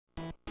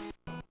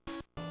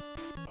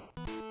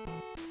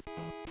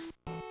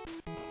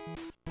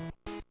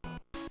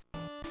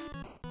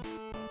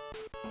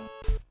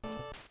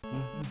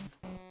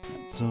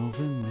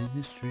Solving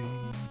mystery.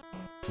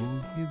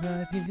 Will you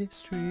write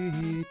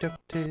history?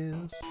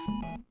 DuckTales.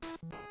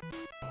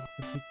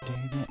 Every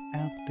day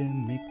they're out there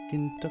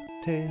making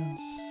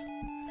DuckTales.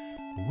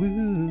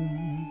 Woo!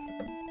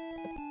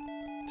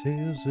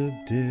 Tales of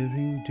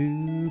daring,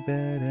 do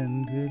bad,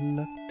 and good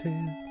luck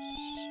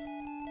tales.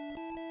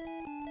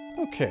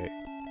 Okay.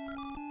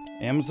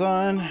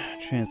 Amazon,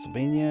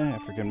 Transylvania,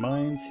 African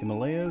mines,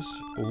 Himalayas,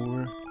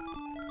 or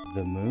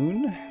the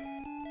moon?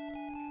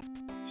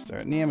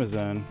 Start in the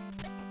Amazon.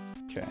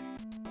 Okay.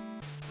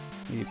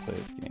 Need to play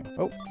this game.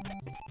 Oh!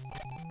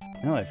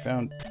 Well, I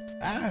found...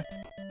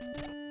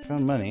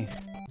 Found money.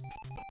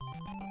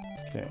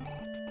 Okay.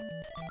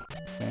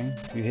 Okay.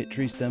 You hit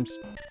tree stumps,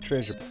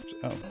 treasure pops.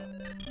 Oh.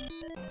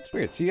 It's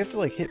weird. So you have to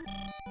like hit...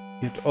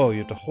 You have to... Oh, you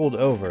have to hold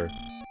over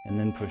and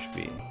then push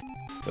B.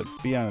 But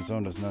B on its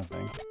own does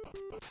nothing.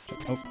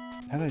 Oh.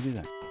 How did I do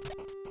that?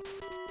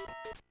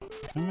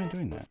 How am I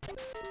doing that?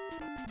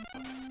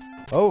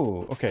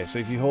 Oh, okay. So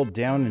if you hold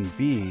down and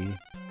B,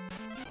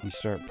 you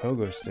start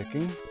pogo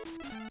sticking.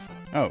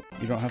 Oh,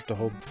 you don't have to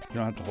hold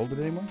it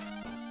anymore?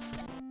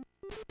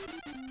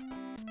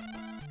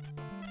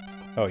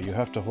 Oh, you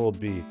have to hold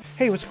B.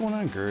 Hey, what's going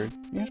on, Gerd?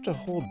 You have to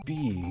hold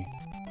B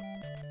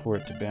for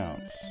it to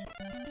bounce.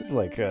 This is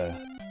like this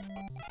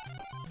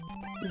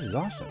is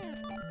awesome.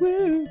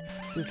 Woo!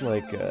 This is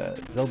like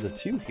Zelda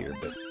 2 here,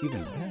 but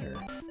even better.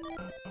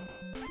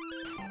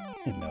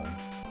 Hey, Melly.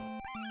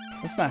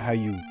 That's not how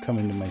you come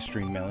into my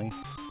stream, Melly.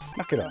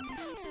 Knock it off.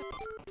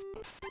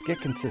 Get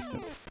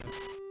consistent.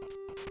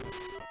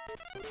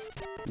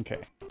 Okay,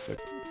 so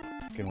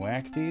I can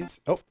whack these.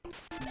 Oh,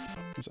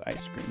 there's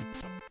ice cream.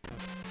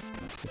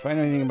 If I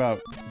know anything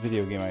about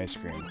video game ice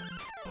cream.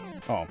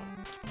 Oh,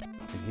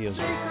 it heals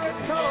me.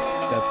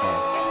 That's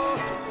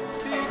fine.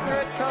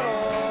 Secret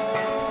tunnel.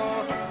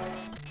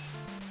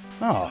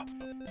 Oh,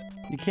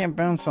 you can't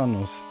bounce on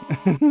those.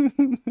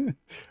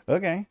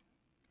 Okay.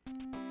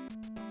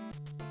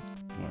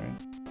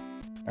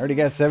 I already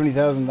got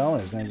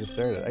 $70,000 and I just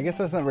started. I guess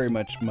that's not very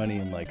much money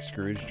in like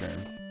Scrooge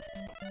terms.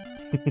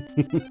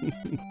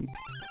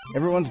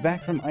 Everyone's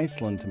back from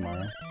Iceland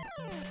tomorrow.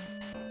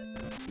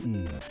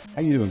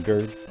 How you doing,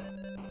 Gerd?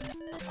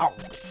 Oh,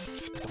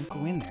 don't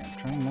go in there. I'm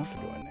trying not to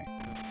go in there.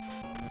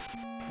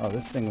 Oh,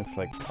 this thing looks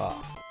like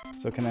pop.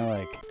 So can I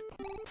like...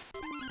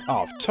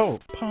 Oh, toe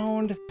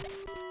pwned.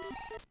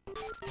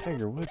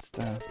 Tiger Woods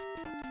stuff.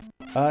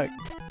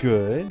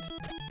 Good.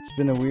 It's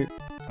been a weird...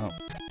 Oh,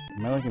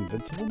 am I like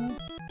invincible now?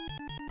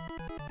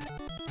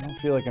 I don't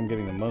feel like I'm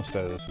getting the most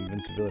out of this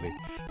invincibility.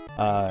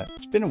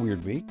 It's been a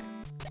weird week.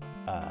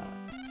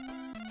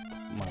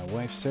 My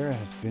wife Sarah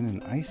has been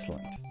in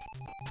Iceland.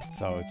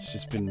 So it's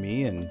just been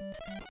me and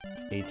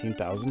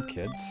 18,000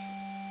 kids.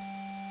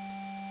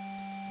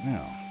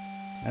 No,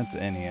 that's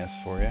NES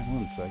for you.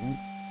 1 second.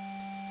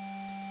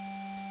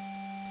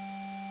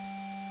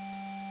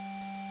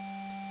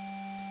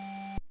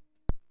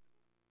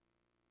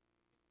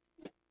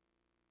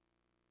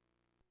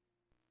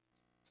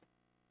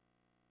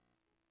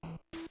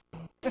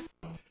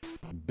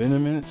 Been a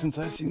minute since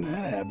I've seen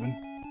that happen.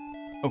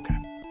 Okay.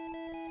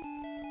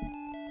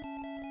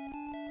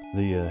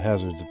 The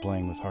hazards of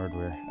playing with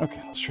hardware.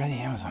 Okay, let's try the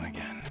Amazon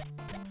again.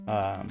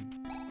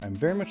 I'm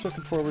very much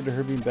looking forward to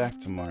her being back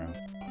tomorrow.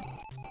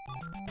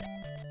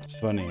 It's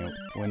funny,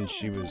 when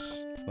she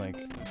was, like,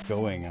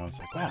 going, I was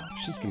like, wow,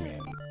 she's gonna be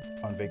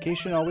on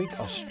vacation all week.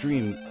 I'll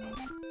stream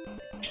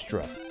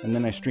extra. And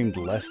then I streamed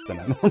less than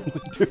I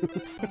normally do.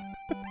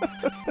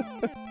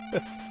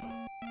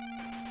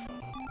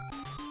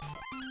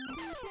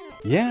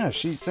 Yeah,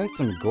 she sent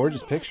some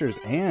gorgeous pictures,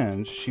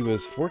 and she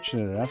was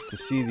fortunate enough to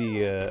see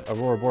the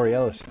Aurora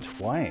Borealis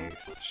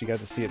twice. She got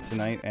to see it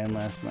tonight and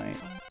last night.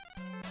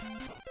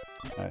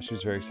 She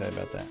was very excited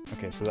about that.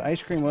 Okay, so the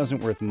ice cream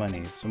wasn't worth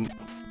money. So,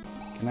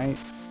 can I...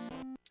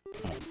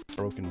 Oh,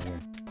 broken mirror.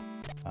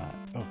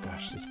 Oh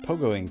gosh, this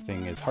pogoing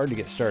thing is hard to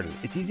get started.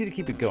 It's easy to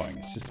keep it going.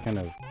 It's just kind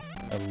of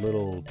a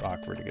little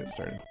awkward to get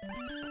started.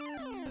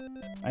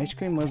 Ice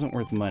cream wasn't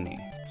worth money,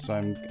 so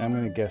I'm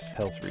gonna guess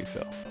health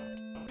refill.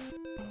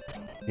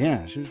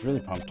 Yeah, she was really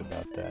pumped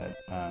about that.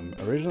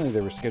 Originally,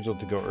 they were scheduled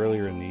to go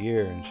earlier in the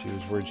year, and she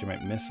was worried she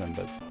might miss them,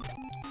 but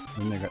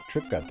then their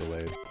trip got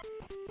delayed,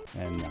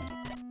 and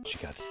she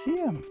got to see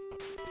him.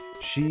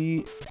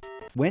 She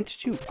went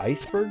to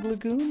Iceberg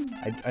Lagoon.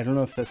 I don't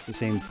know if that's the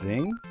same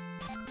thing,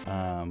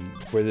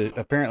 where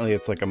apparently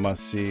it's like a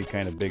must-see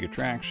kind of big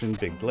attraction,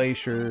 big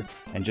glacier,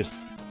 and just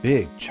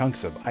big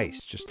chunks of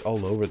ice just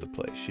all over the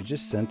place. She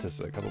just sent us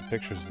a couple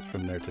pictures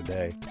from there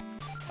today.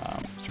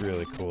 It's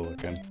really cool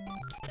looking.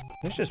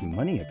 There's just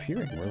money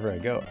appearing wherever I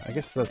go. I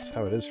guess that's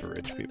how it is for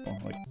rich people,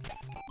 like,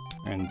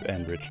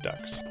 and rich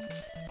ducks.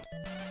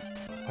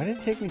 Why did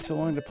it take me so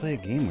long to play a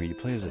game where you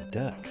play as a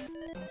duck?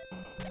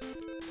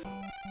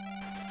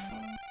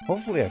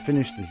 Hopefully I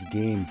finish this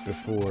game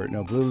before...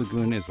 No, Blue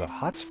Lagoon is a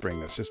hot spring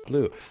that's just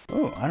blue.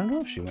 Oh, I don't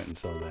know if she went and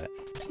saw that.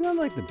 She's not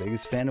like the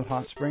biggest fan of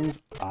hot springs.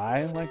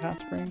 I like hot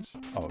springs.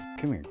 Oh,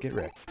 come here, get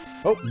wrecked.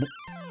 Oh!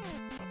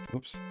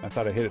 Oops, I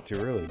thought I hit it too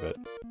early, but...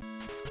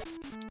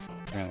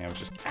 Apparently I was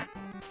just...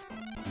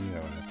 knew I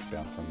would have to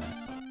bounce on that.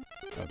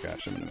 Oh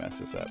gosh, I'm gonna mess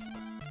this up.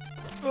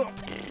 Oh.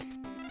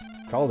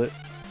 Called it.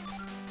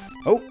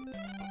 Oh!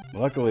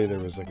 Luckily there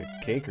was like a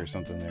cake or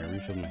something there.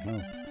 Refilled my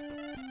health.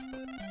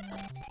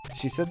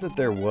 She said that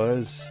there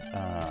was,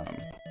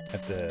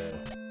 at the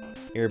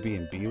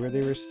Airbnb where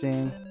they were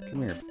staying.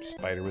 Come here,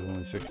 spider with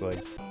only 6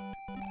 legs.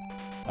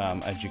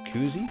 A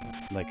jacuzzi,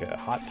 like a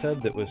hot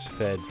tub that was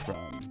fed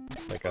from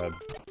like a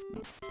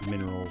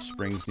mineral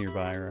springs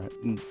nearby, or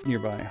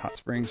nearby hot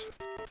springs.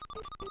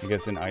 I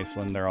guess in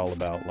Iceland they're all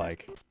about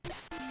like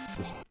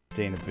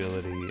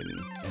sustainability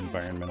and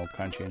environmental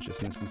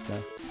conscientiousness and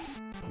stuff.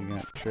 You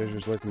got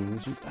treasures lurking in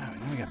these ones. Oh,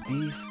 now we got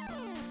bees.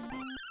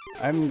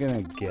 I'm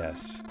gonna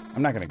guess.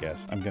 I'm not gonna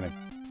guess. I'm gonna.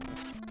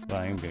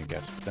 Well, I am gonna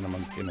guess, but then I'm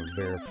gonna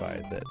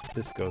verify that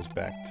this goes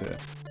back to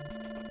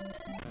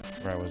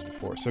where I was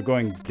before. So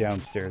going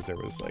downstairs there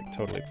was like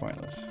totally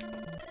pointless.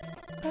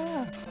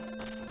 Ah.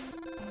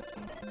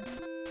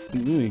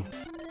 I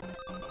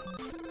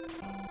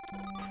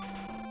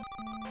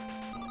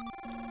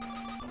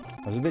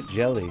was a bit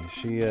jelly.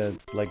 She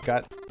like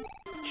got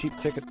cheap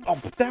ticket. Oh,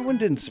 but that one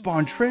didn't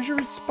spawn treasure.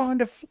 It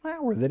spawned a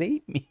flower that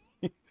ate me.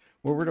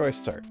 Well, where do I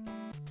start?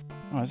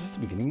 Oh, is this the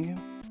beginning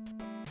again?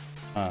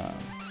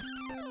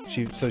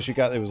 So she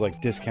got, it was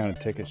like discounted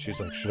tickets. She's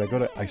like, should I go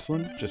to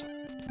Iceland? Just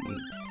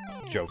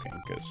joking,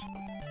 because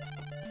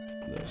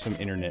some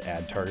internet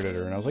ad targeted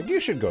her, and I was like, you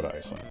should go to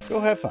Iceland. Go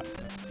have fun.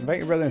 Invite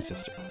your brother and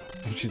sister.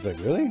 And she's like,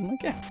 really? I'm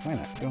like, yeah, why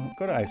not?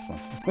 Go to Iceland.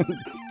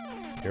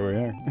 Here we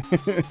are.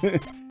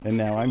 And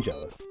now I'm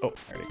jealous. Oh,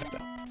 I already got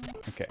that.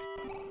 Okay.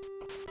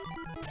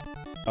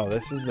 Oh,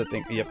 this is the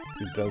thing. Yep,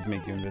 it does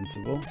make you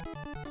invincible.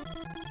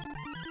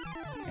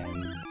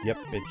 And, yep,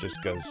 it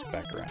just goes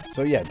back around.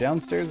 So, yeah,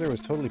 downstairs there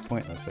was totally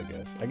pointless, I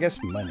guess. I guess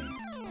money.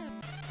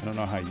 I don't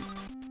know how you...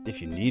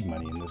 if you need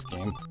money in this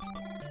game.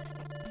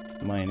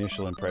 My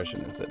initial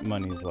impression is that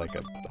money is like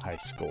a high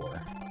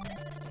score.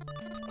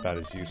 About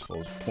as useful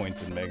as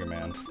points in Mega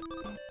Man.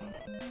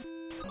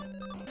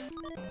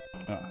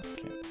 Oh,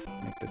 can't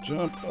make the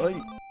jump. This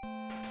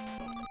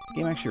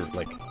game actually,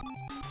 like,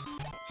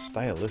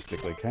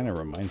 stylistically kind of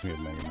reminds me of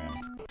Mega Man.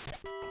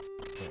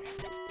 Okay.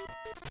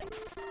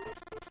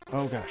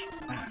 Oh gosh.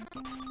 Ah.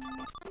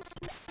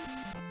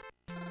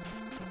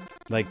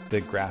 Like the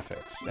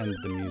graphics and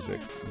the music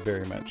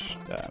very much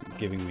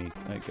giving me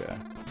like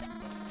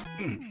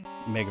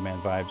Mega Man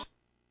vibes.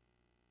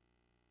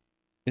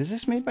 Is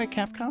this made by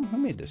Capcom? Who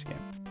made this game?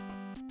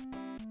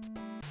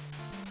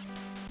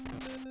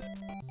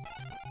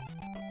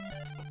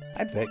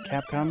 I bet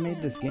Capcom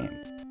made this game.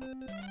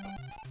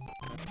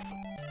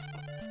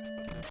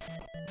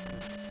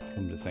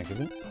 Come to think of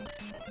it.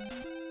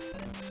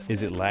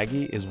 Is it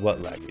laggy? Is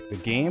what laggy? The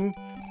game?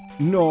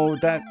 No,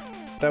 that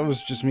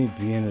was just me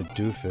being a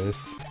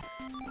doofus.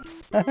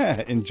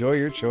 Enjoy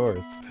your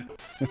chores.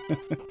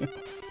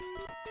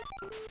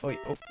 Oh,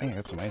 hey, I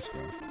got some ice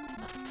cream.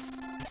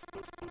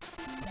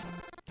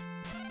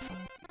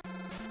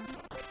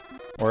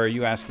 Or are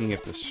you asking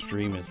if the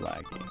stream is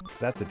laggy? 'Cause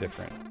that's a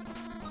different...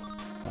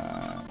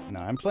 no,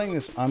 I'm playing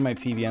this on my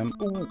PVM.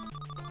 Ooh.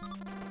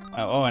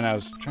 Oh, and I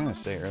was trying to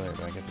say earlier,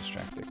 but I got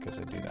distracted because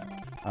I do that.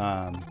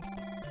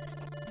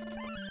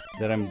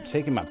 That I'm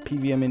taking my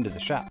PVM into the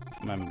shop,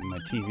 my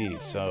TV,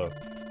 so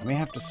I may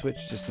have to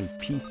switch to some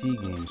PC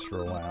games for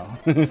a while.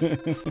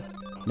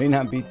 May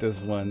not beat this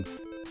one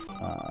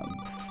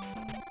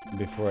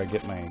before I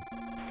get my...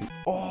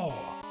 Oh!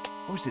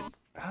 What was it?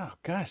 Oh,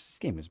 gosh, this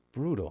game is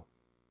brutal.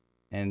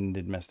 And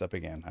it messed up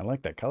again. I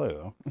like that color,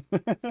 though. All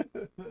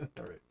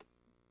right.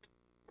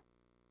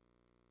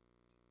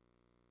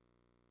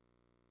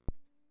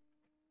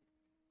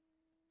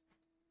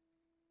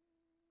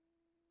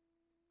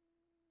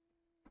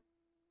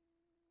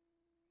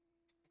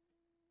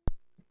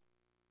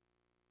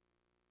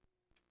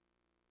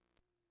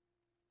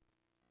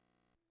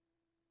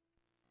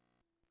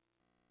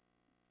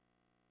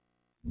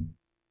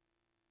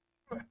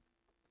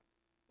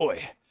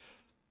 Oi.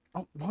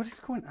 Oh, what is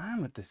going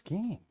on with this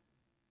game?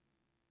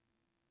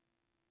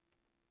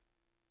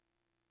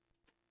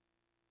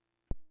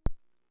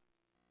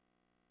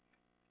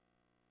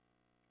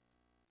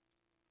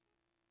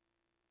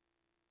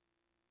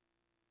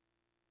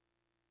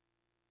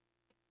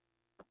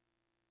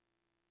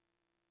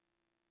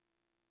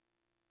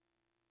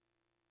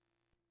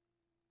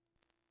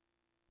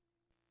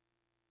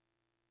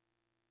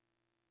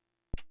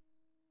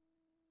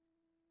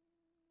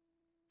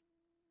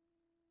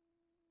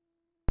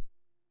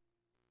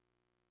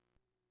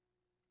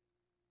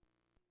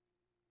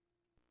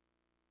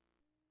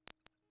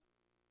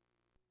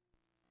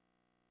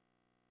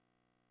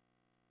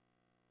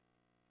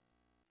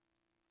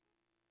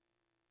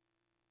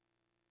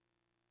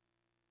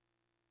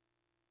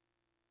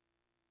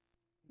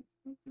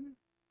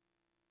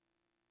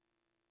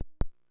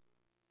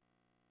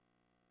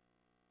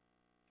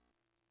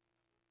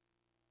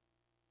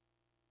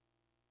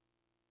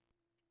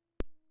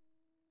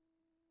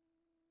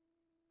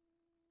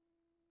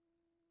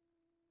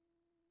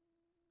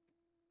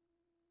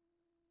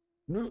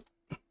 No.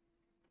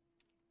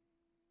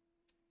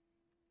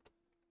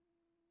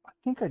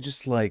 think I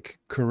just like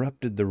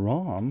corrupted the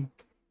ROM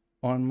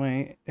on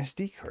my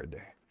SD card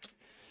there.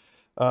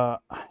 I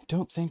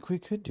don't think we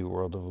could do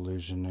World of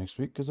Illusion next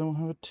week because I won't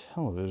have a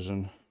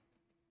television.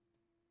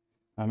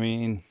 I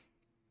mean,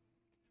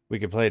 we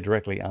could play it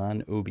directly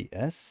on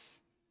OBS.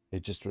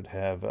 It just would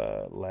have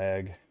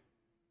lag.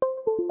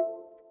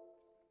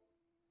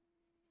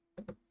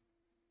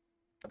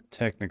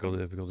 Technical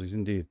difficulties,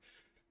 indeed.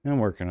 I'm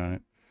working on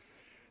it.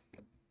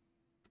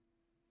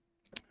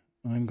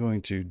 I'm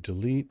going to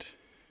delete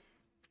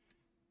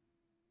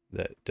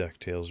that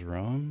DuckTales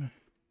ROM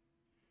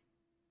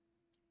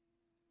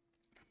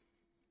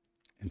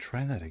and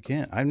try that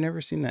again. I've never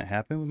seen that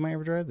happen with my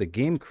EverDrive. The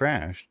game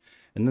crashed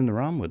and then the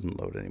ROM wouldn't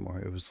load anymore.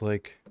 It was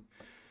like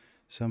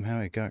somehow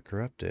it got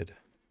corrupted.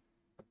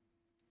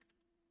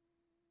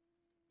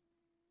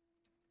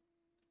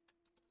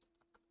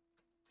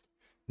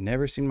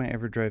 Never seen my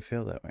EverDrive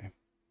fail that way.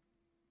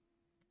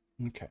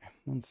 Okay,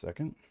 1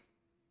 second.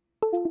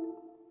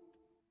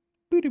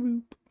 Boop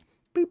boop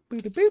boop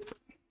boop boop.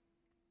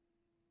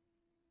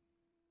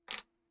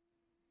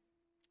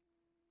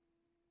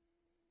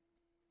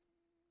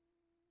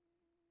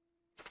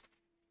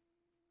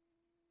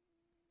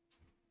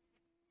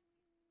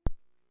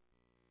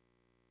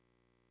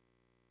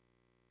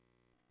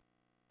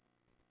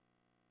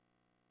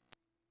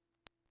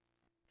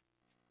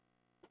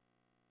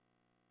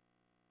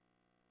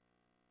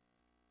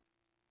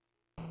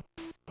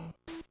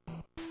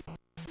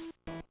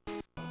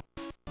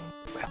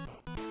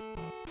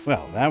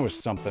 Well, that was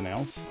something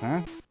else,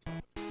 huh?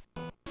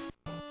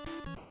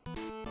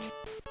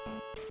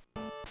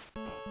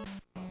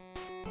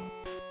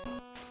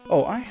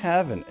 Oh, I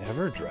have an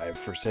EverDrive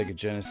for Sega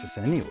Genesis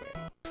anyway.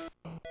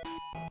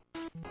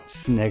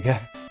 Snega.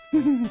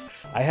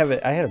 I had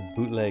a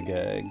bootleg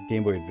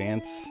Game Boy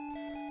Advance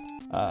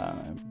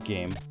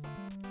game.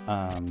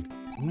 I'm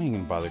not even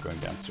gonna bother going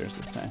downstairs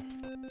this time.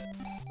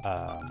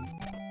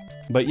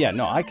 But yeah,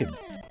 no, I could.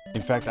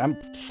 In fact,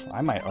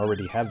 I might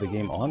already have the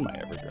game on my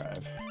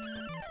EverDrive.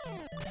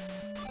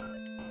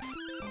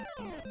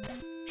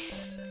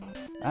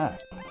 Ah,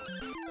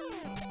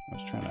 I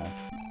was trying to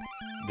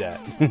that.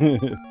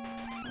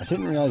 I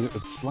didn't realize it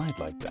would slide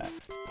like that.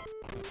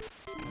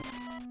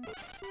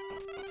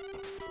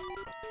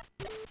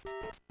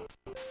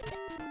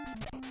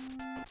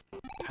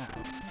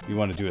 You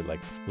want to do it like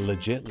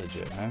legit,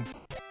 huh?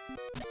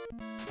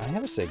 I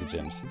have a Sega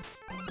Genesis.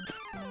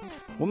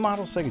 What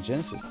model Sega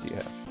Genesis do you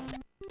have?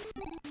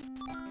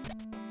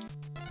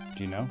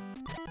 Do you know?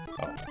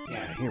 Oh,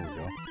 yeah, here we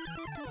go.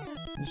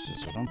 This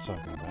is what I'm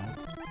talking about.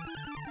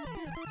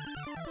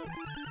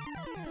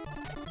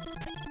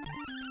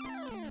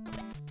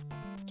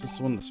 Just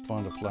the one that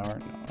spawned a flower?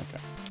 No, okay.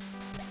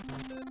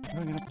 How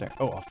do I get up there?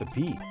 Oh, off the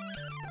B.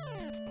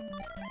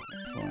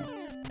 Excellent.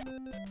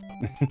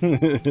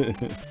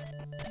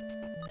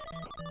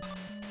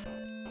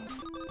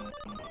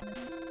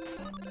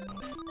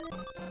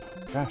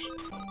 Gosh,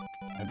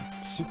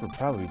 I super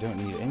probably don't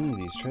need any of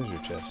these treasure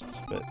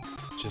chests, but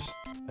just,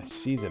 I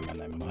see them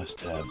and I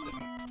must have them.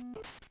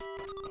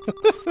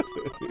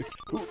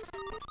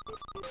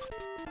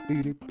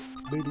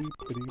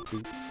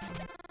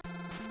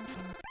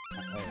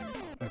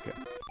 Okay.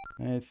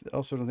 I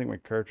also don't think my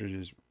cartridge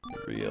is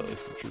real,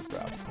 is the true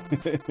problem.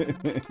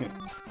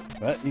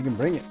 But you can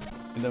bring it.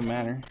 It doesn't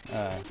matter.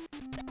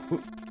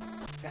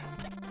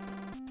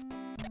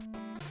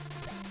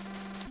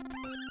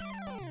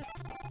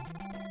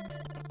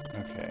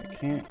 Okay,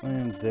 can't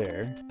land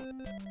there.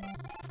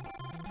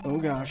 Oh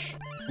gosh.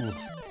 Ooh.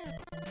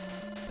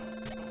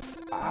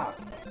 Ah!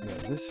 Yeah,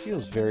 this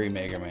feels very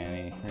Mega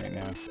Man-y right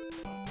now.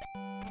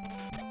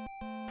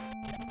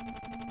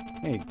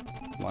 Hey,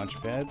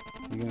 Launchpad,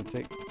 you gonna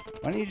take...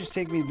 Why don't you just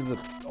take me to the...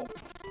 Oh,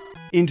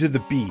 into the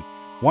B.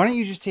 Why don't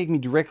you just take me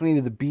directly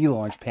into the B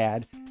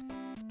Launchpad?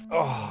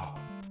 Oh,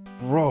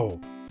 bro.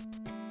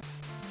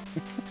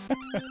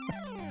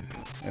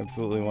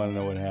 Absolutely want to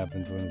know what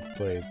happens when it's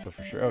played, so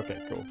for sure.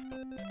 Okay, cool.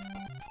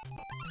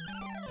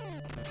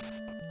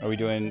 Are we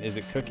doing... Is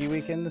it Cookie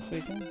Weekend this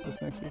weekend?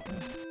 This next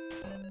weekend?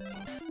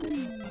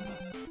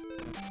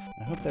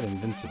 I hope that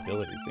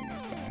invincibility thing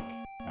is back.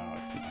 Oh,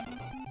 it's not.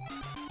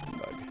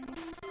 Humbug.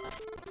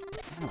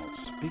 Oh,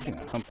 speaking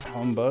of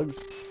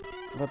humbugs,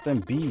 what about them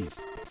bees?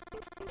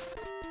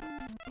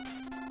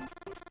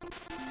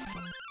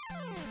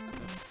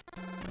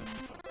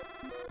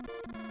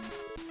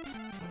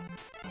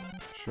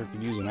 Sure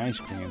could use an ice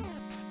cream.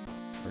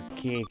 Or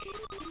cake.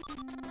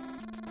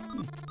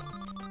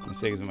 The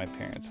Sega's at my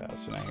parents'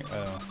 house, and I hear...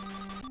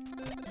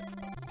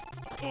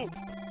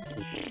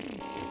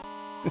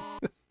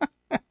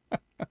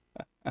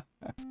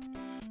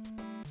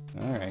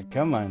 Alright,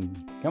 come on.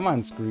 Come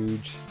on,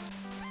 Scrooge.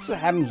 That's what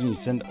happens when you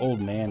send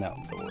old man out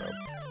into the world.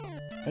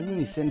 Why didn't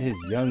he send his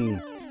young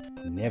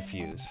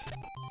nephews?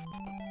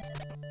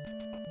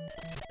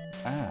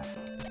 Ah.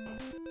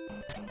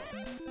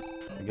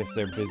 I guess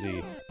they're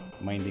busy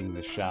minding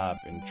the shop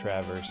in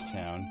Traverse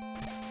Town.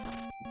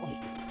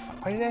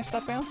 Why did I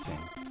stop bouncing?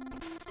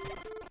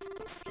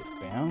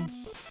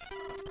 Bounce.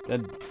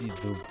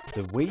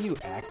 The way you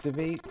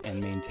activate and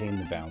maintain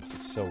the bounce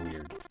is so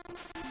weird.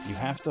 You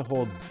have to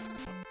hold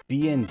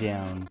B and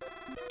down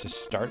to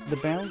start the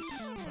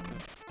bounce,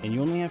 and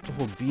you only have to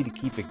hold B to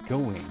keep it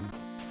going,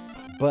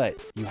 but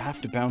you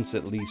have to bounce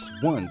at least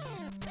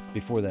once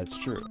before that's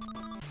true.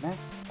 Mac,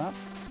 stop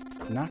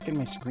knocking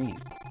my screen.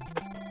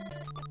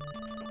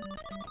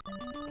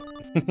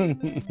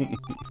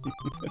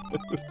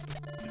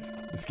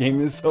 This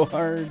game is so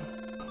hard.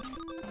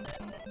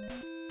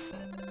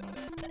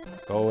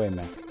 Go away,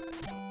 Mac.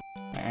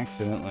 I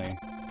accidentally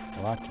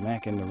locked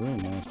Mac in the room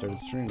when I started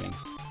streaming.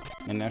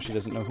 And now she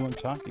doesn't know who I'm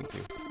talking to.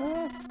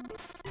 Ah.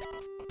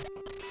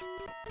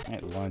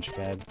 Alright,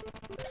 Launchpad.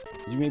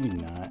 Did you maybe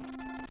not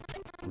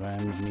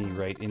ram me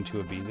right into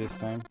a bee this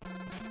time?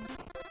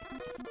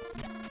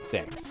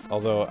 Thanks.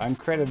 Although I'm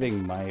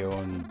crediting my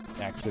own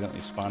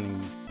accidentally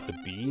spawning the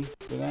bee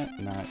for that,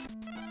 not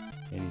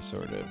any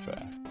sort of...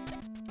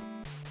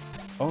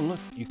 Oh, look,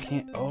 you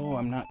can't... Oh,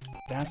 I'm not...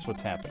 That's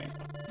what's happening.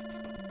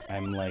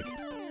 I'm like...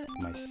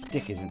 My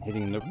stick isn't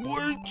hitting the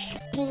right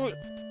spot.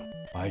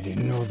 I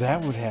didn't know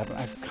that would happen.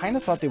 I kind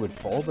of thought they would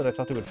fall, but I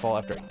thought they would fall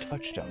after I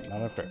touched them,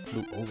 not after I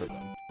flew over them.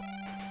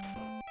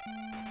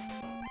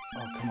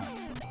 Oh, come on.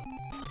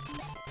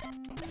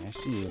 I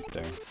see you up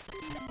there.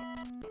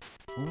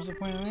 What was the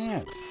point of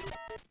that?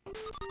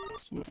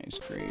 Some ice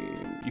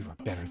cream. You are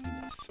better than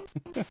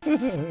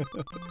this.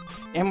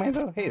 Am I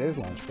though? Hey, there's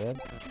Launchpad.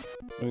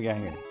 What do we got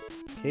here?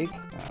 Cake?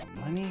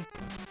 Money?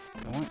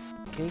 I want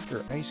cake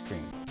or ice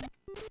cream.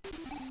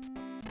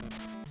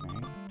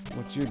 Alright.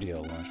 What's your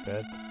deal,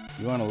 Launchpad?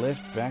 You want to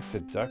lift back to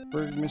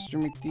Duckburg, Mr.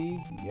 McD?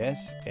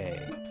 Yes, A.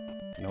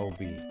 No,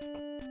 B.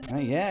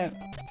 Not yet.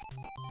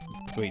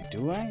 Wait,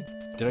 do I?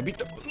 Did I beat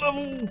the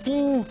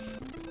level?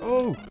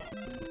 Oh!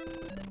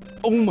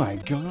 Oh my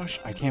gosh!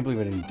 I can't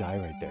believe I didn't die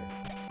right there.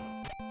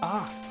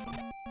 Ah!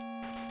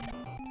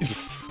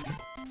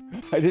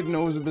 I didn't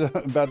know it was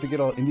about to get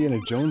all Indiana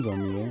Jones on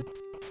me there.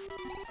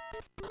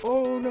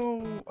 Oh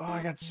no! Oh,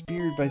 I got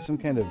speared by some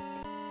kind of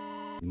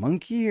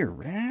monkey or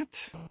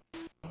rat?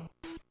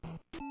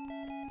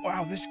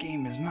 Wow, this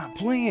game is not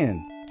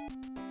playing.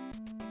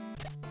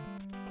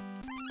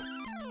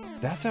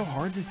 That's how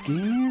hard this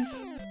game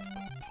is?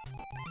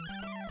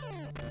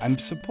 I'm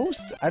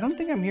supposed to... I don't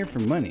think I'm here for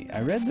money.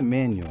 I read the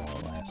manual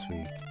last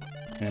week,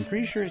 and I'm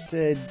pretty sure it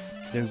said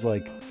there's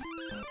like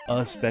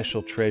a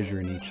special treasure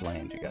in each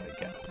land you gotta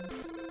get.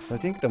 So I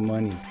think the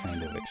money's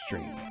kind of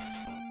extraneous.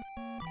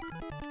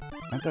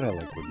 Not that I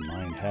like would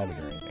mind having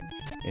it or anything.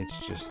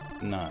 It's just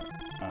not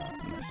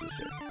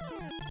necessary.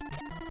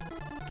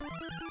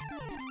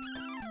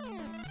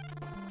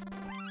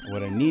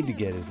 What I need to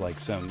get is like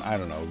some, I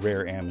don't know,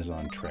 rare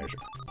Amazon treasure.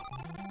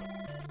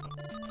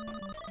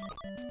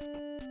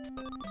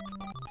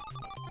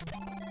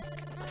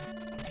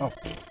 Oh,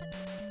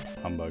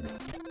 humbug.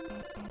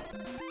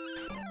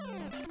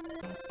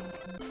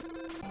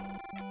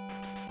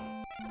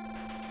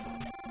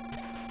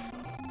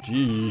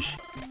 Geesh,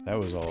 that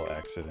was all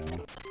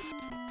accidental.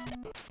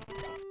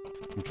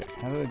 Okay,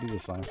 how did I do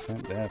this last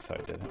time? That's how I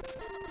did it.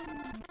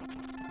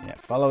 Yeah,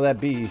 follow that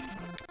bee.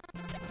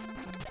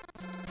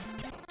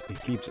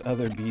 It keeps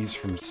other bees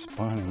from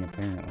spawning,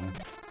 apparently.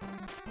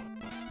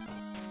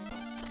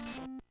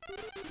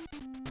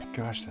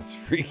 Gosh, that's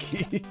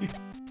freaky.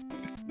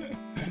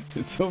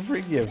 It's so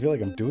freaky, I feel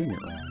like I'm doing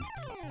it wrong.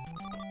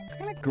 What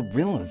kind of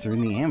gorillas are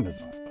in the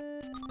Amazon?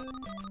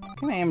 What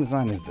kind of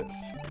Amazon is this?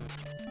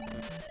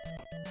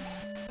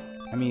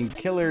 I mean,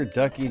 killer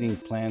duck-eating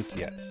plants,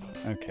 yes.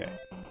 Okay.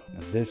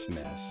 Now this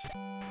mess.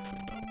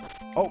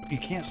 Oh, you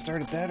can't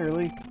start it that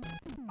early.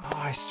 Oh,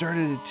 I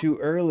started it too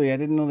early. I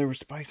didn't know there were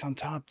spikes on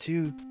top,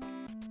 too.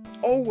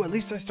 Oh, at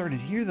least I started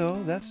here,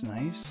 though. That's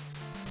nice.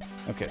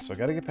 Okay, so I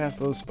gotta get past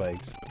those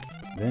spikes.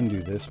 Then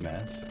do this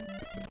mess.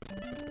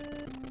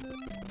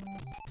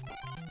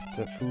 Is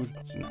that food?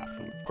 It's not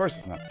food. Of course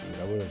it's not food.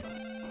 I would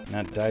have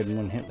not died in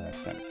one hit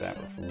last time if that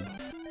were food.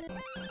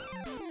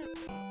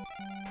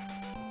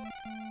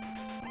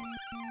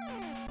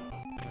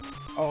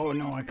 Oh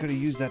no, I could have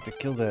used that to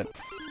kill that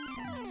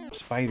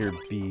spider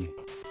bee.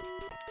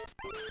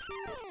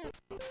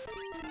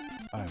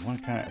 I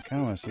kind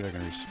of want to see if I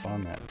can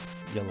respawn that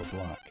yellow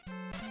block.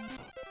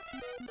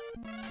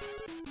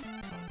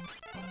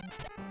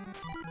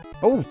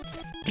 Oh,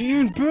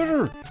 even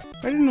better!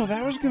 I didn't know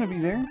that was going to be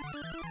there.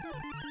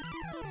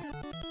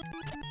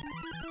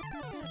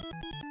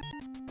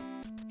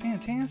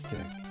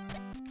 Fantastic.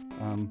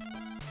 How on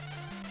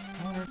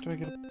earth do I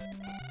get a...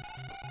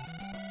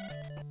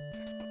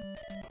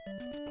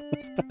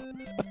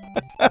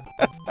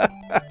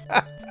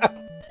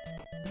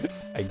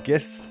 I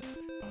guess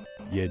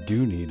you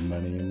do need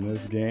money in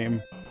this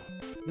game.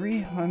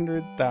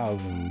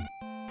 300,000.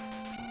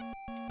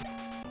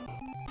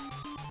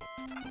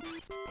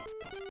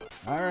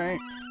 Alright,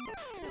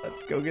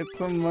 let's go get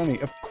some money.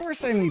 Of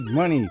course I need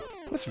money.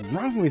 What's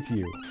wrong with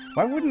you?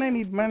 Why wouldn't I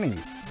need money?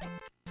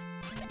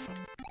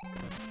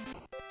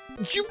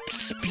 You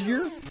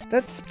spear?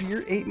 That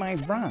spear ate my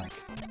rock.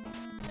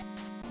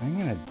 I'm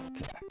gonna...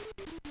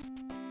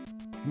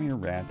 Come here,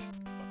 rat.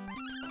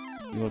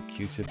 Little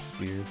Q-tip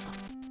spears.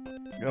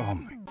 Oh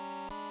my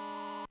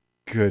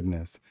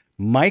goodness.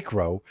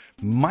 Micro?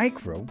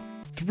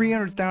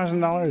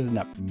 $300,000 is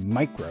not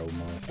micro,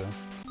 Melissa.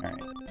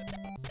 Alright.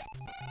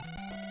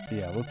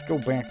 Yeah, let's go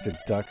back to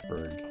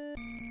Duckburg.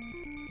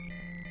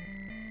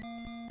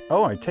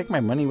 Oh, I take my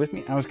money with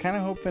me? I was kind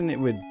of hoping it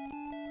would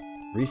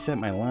reset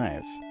my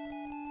lives.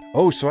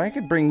 Oh, so I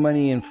could bring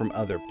money in from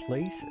other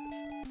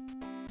places.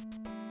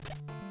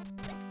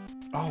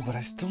 Oh, but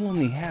I still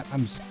only have...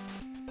 I'm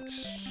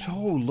so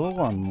low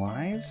on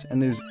lives?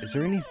 And is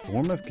there any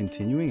form of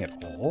continuing at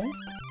all?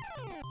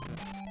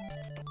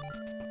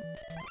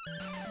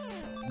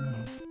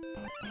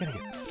 I gotta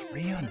get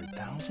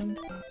 300,000?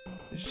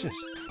 There's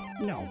just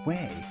no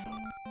way.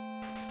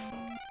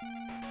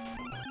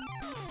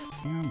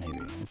 Well, maybe.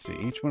 Let's see.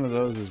 Each one of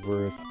those is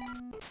worth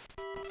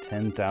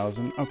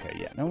 10,000. Okay,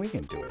 yeah. No, we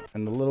can do it.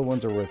 And the little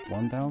ones are worth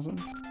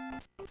 1,000?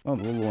 Oh,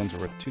 the little ones are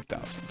worth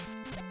 2,000.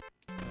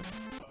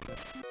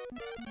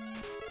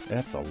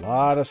 That's a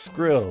lot of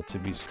skrill to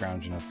be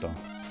scrounging up, though.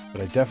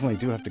 But I definitely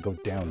do have to go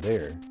down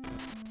there.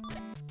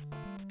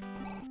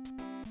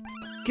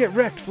 Get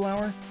wrecked,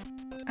 flower!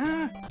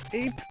 Ah!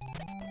 Ape!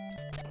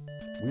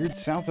 Weird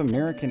South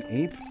American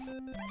ape?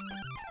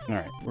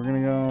 Alright, we're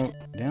gonna go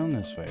down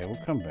this way. We'll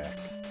come back.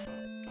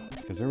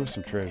 Because there was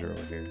some treasure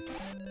over here.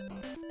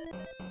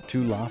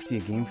 Too lofty a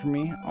game for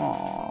me?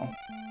 Aww.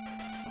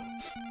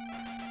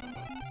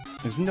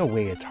 There's no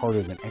way it's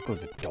harder than Echo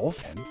the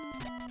Dolphin.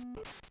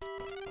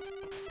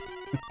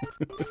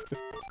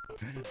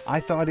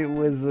 I thought it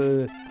was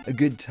a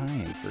good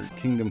time for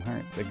Kingdom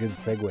Hearts. A good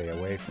segue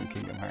away from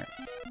Kingdom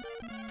Hearts.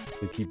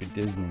 To keep it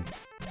Disney.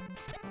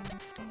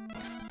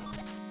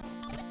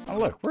 Oh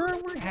look,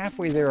 we're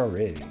halfway there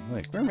already.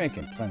 Look, we're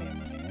making plenty of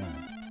money now.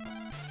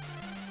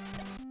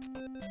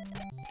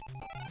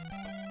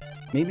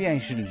 Maybe I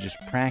should have just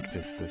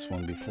practiced this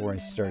one before I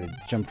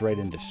jumped right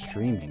into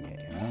streaming it,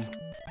 you know?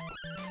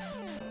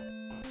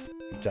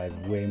 I've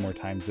died way more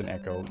times than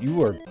Echo.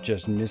 You are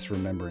just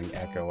misremembering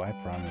Echo, I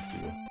promise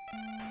you.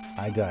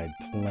 I died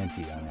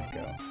plenty on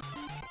Echo.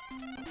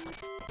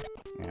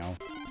 You know?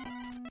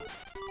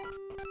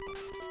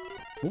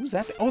 What was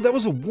that? Oh, that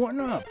was a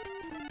 1-up!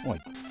 Oh, I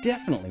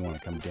definitely want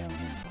to come down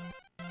here.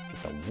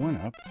 Get the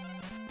 1-up.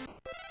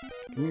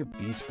 Come here,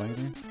 bee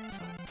spider.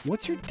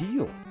 What's your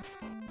deal?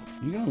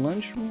 You gonna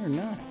lunge for me or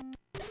not?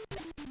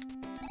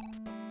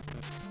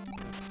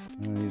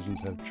 None of these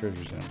ones have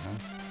treasures in them, huh?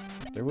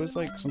 There was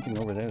like something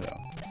over there though.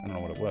 I don't know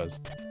what it was.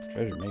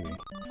 Treasure maybe.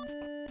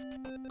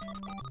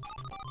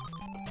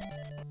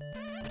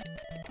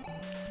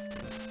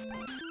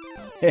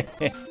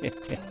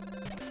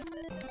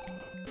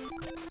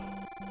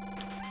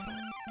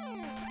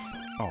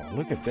 Oh,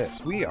 look at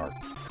this. We are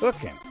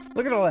cooking.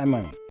 Look at all that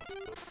money.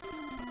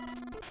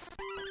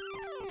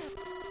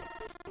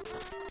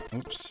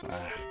 Oops.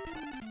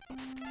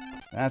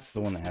 That's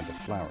the one that had the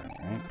flower in it,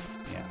 right?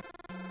 Yeah.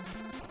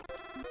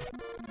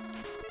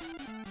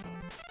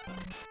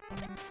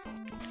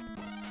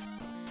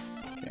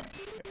 Okay,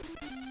 let's get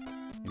this.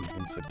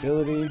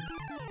 Invincibility.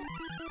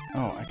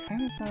 Oh, I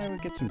kind of thought I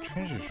would get some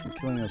treasures from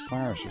killing those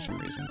flowers for some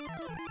reason.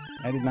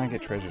 I did not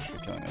get treasures for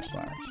killing those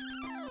flowers.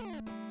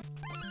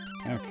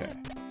 Okay.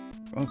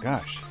 Oh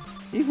gosh.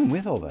 Even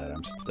with all that,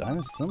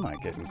 I'm still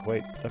not getting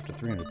quite up to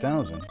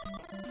 300,000.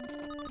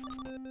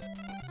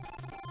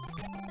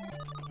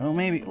 Oh,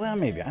 maybe. Well,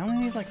 maybe. I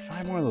only need like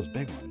 5 more of those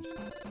big ones.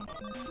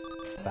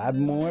 5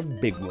 more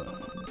big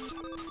ones.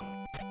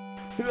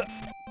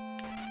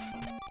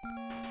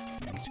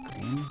 Nice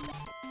green.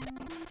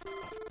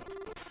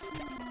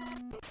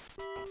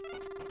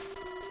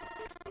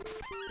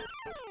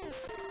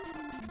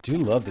 I do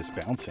love this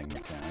bouncing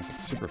mechanic.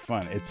 It's super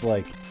fun. It's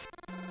like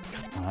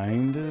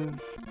kind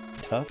of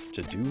tough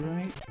to do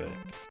right, but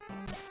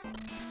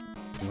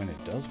when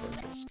it does work,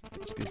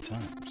 it's good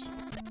times.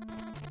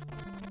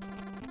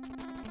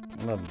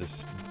 I love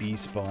this bee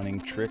spawning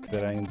trick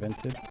that I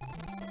invented.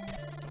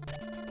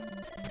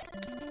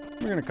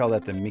 We're gonna call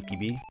that the Mickey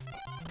Bee.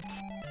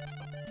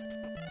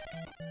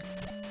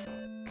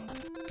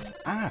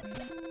 Ah!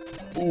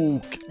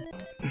 Ooh.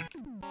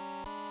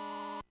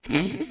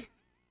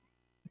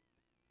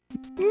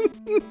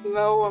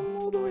 No, I'm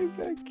all the way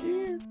back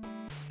here.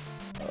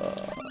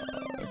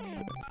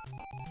 Okay.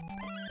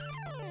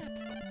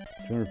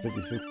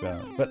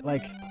 256,000. But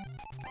like,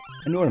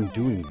 I know what I'm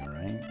doing now,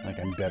 right? Like,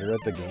 I'm better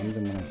at the game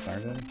than when I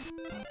started.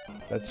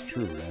 That's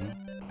true, right?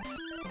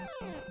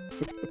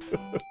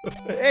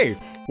 Hey!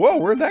 Whoa,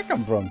 where'd that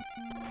come from?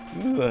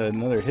 Ooh,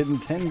 another hidden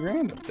 10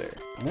 grand up there.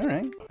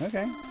 Alright,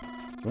 okay.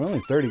 So we're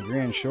only 30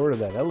 grand short of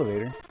that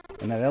elevator.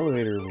 And that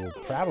elevator will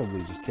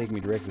probably just take me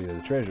directly to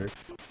the treasure.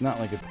 It's not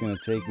like it's going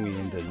to take me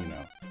into, you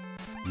know,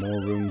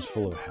 more rooms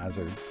full of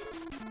hazards.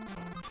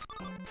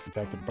 In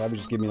fact, it'll probably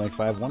just give me like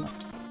 5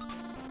 1-ups.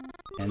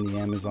 And the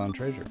Amazon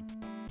treasure.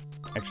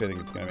 Actually, I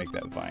think it's going to make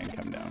that vine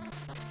come down.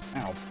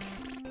 Ow.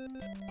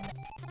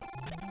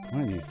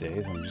 One of these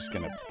days, I'm just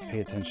going to pay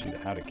attention to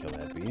how to kill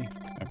that bee.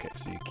 Okay,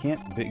 so you can't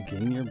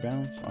begin your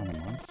bounce on a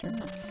monster?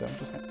 Is that what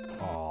just happened?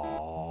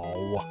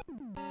 Oh.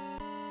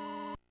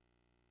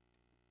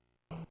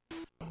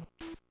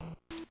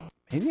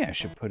 Maybe I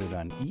should put it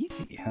on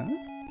easy, huh?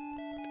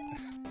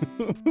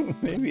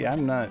 Maybe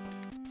I'm not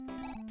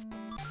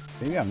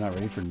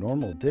ready for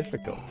normal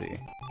difficulty.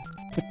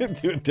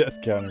 Do a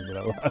death counter, but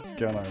I lost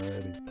count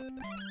already.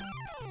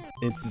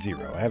 It's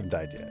 0. I haven't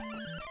died yet.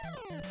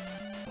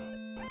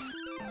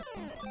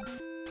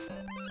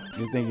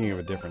 You're thinking of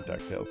a different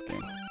DuckTales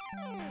game.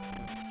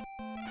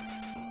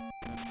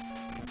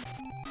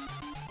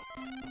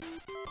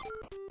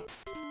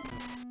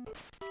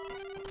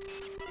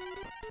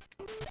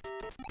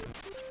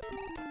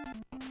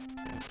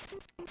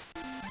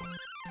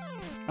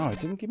 Oh, it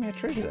didn't give me a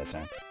treasure that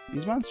time.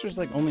 These monsters,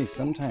 like, only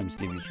sometimes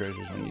give you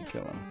treasures when you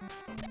kill them.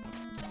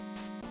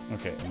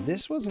 Okay,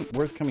 this wasn't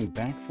worth coming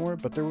back for,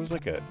 but there was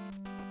like a...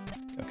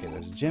 Okay,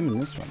 there's a gem in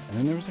this one. And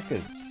then there was like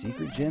a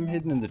secret gem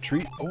hidden in the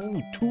tree.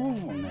 Oh, 2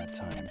 of them that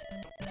time.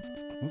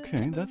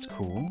 Okay, that's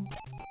cool.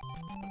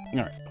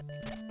 Alright.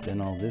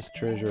 Then all this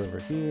treasure over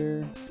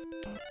here.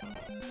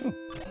 Oh,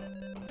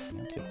 yeah,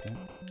 I'll take that.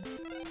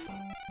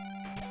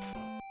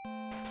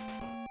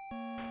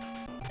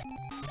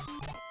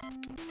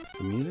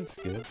 The music's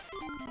good.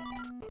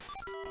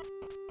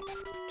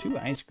 2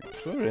 ice creams.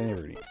 What would I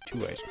ever eat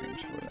 2 ice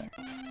creams for there?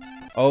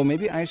 Oh,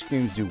 maybe ice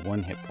creams do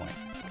 1 hit point.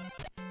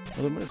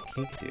 Well, then what does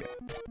cake do?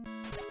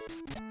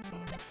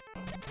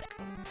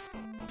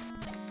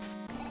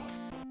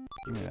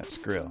 Give me that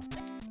skrill.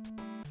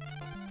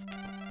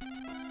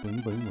 Boom,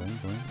 boom, boom,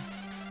 boom.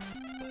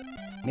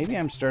 Maybe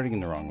I'm starting in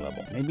the wrong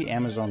level. Maybe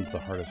Amazon's the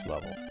hardest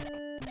level.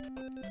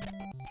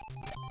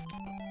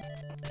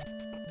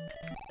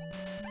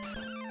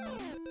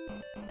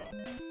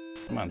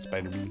 Come on,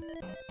 Spider Bee.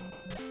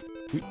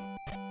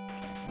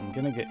 I'm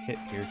gonna get hit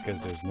here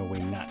because there's no way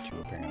not to,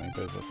 apparently,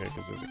 but it's okay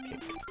because there's a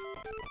cake.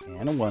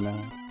 And a one-up.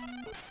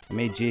 I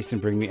made Jason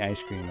bring me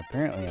ice cream.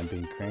 Apparently, I'm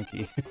being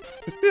cranky.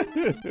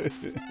 You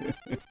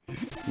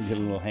get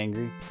a little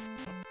hangry.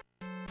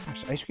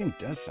 Gosh, ice cream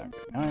does sound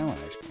good. Now I want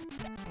ice cream.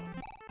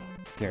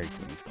 Dairy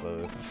Queen's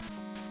closed.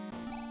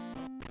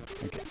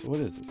 Okay, so what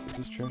is this? Is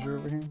this treasure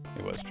over here?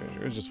 It was treasure.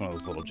 It was just one of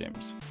those little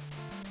gems.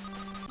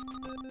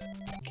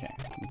 Okay,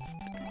 let's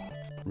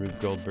Rube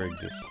Goldberg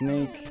this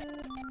snake.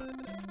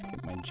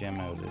 Get my gem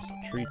out of this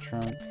tree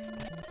trunk.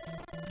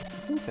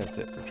 I think that's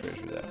it for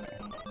treasure that way.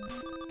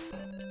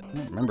 I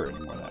don't remember it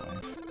anymore that way.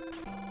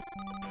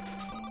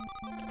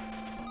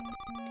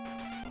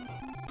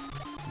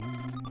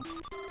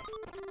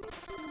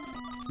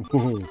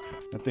 Whoa,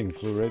 that thing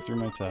flew right through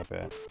my top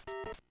hat.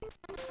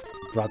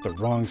 Brought the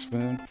wrong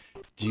spoon.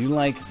 Do you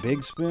like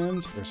big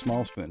spoons or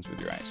small spoons with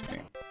your ice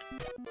cream?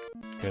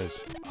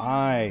 Because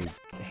I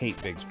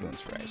hate big spoons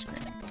for ice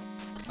cream.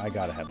 I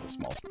gotta have the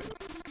small spoon.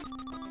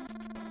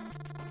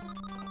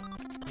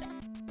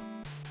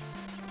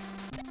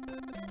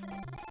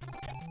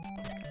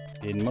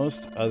 In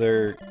most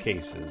other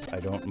cases, I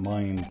don't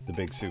mind the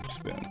big soup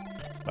spoon.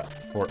 But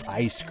for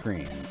ice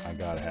cream, I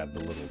gotta have the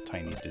little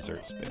tiny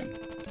dessert spoon.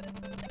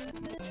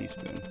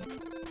 Teaspoon.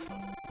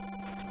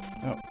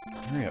 Oh,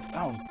 hurry up.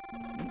 Oh,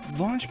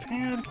 launch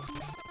pad?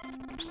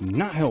 It's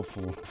not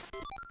helpful.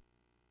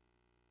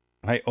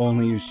 I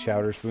only use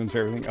chowder spoons for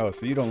everything. Oh,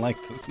 so you don't like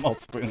the small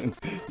spoon.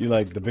 You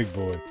like the big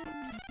boy.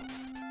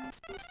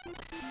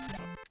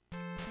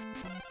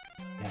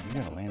 Yeah, you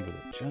gotta land with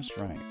it just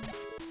right.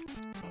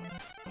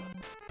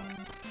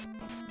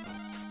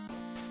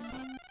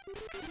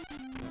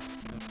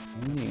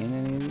 Anything in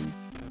any of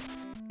these?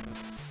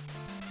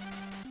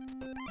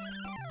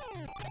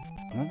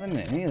 There's nothing in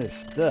any of this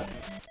stuff.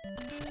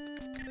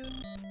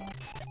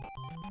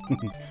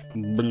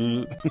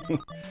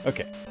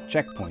 Okay,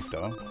 checkpoint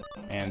though.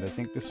 And I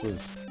think this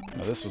was...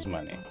 No, this was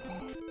money.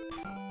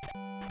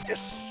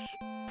 Yes!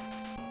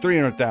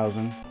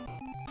 300,000.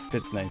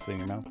 Fits nicely in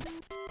your mouth.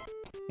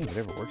 Hey,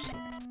 whatever works for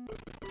me.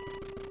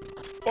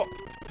 Oh!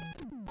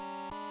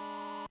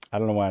 I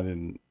don't know why I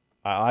didn't...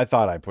 I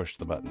thought I pushed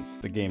the buttons.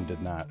 The game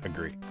did not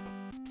agree.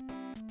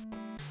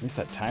 At least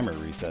that timer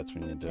resets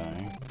when you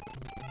die.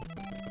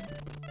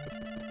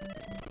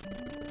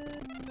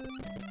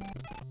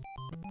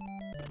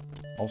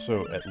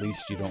 Also, at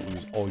least you don't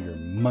lose all your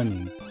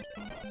money.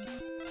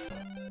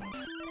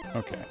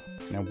 Okay.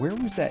 Now, where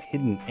was that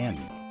hidden M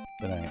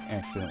that I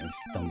accidentally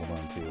stumbled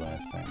onto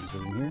last time? Is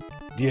it in here?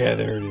 Yeah,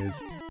 there it is.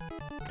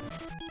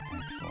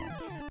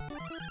 Excellent.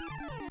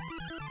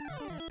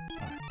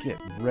 Oh, get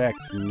wrecked,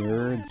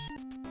 nerds.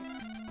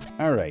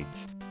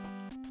 Alright.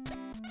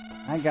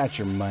 I got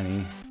your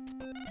money.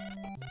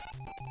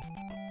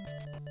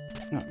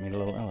 Oh, it made a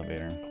little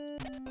elevator.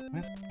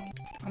 What?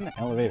 Get on the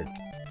elevator.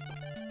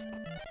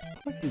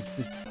 What is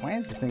this? Why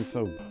is this thing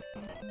so...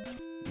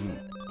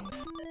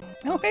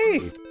 Oh,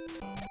 hey!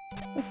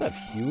 What's up,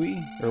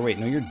 Huey? Or wait,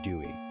 no, you're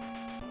Dewey.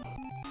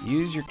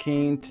 Use your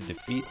cane to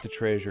defeat the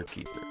treasure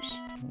keepers.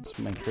 What's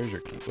my treasure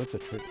keep? What's a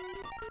treasure?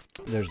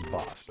 There's a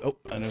boss. Oh,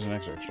 and there's an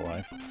extra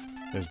life.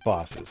 There's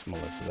bosses,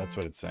 Melissa. That's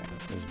what it's saying.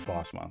 There's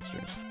boss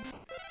monsters.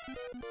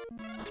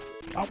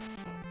 Oh!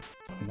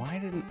 Why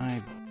didn't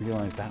I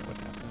realize that would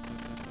happen?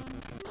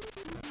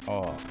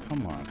 Oh,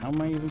 come on. How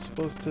am I even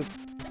supposed to...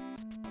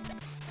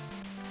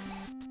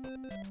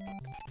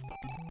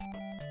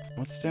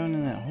 What's down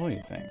in that hole,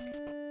 you think?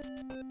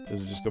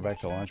 Does it just go back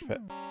to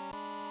Launchpad?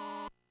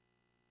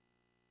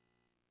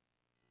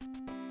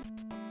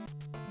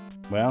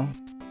 Well,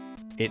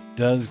 it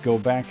does go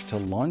back to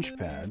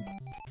Launchpad.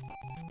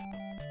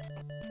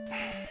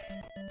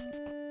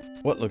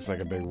 What looks like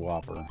a big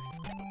whopper?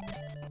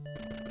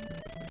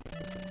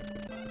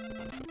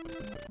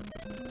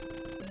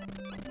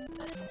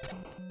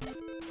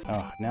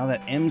 Oh, now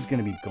that M's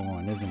gonna be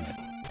gone, isn't it?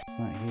 It's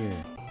not here.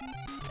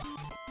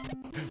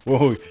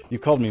 Whoa, you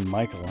called me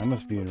Michael. I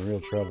must be in real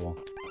trouble.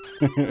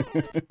 Come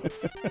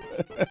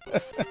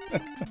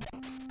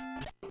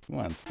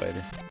on,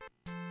 Spider.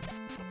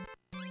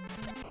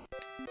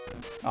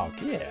 Oh,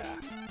 yeah.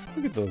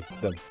 Look at those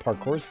the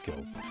parkour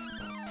skills.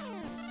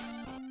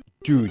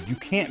 Dude, you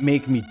can't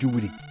make me do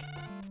it again.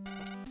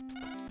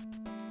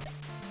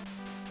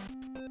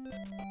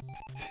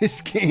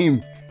 This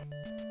game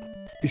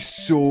is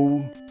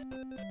so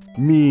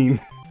mean.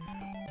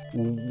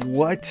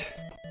 What?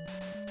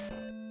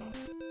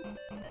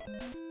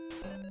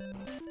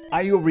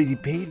 I already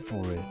paid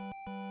for it.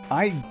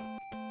 I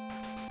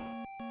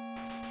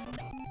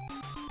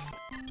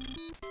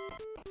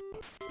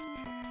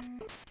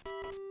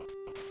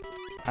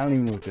don't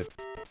even know what to...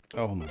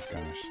 Oh my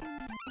gosh.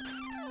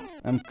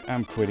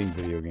 I'm quitting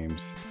video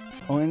games.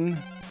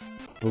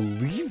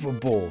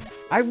 Unbelievable.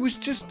 I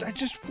just let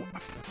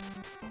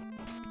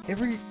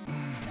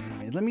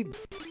me...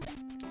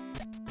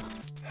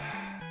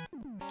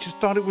 Just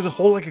thought it was a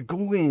hole I could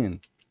go in.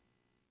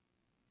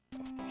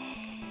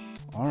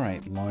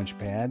 Alright,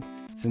 Launchpad.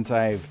 Since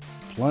I've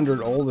plundered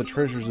all the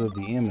treasures of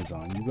the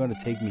Amazon, you gotta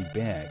take me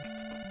back.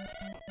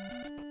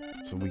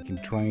 So we can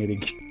try it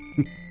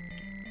again.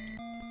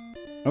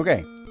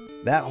 Okay,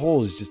 that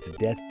hole is just a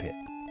death pit.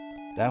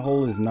 That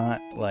hole is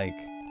not, like,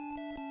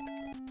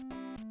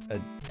 a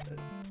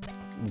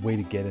way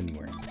to get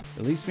anywhere.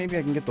 At least maybe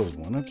I can get those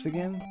 1-ups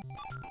again?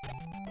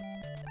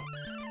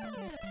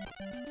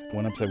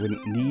 1-ups I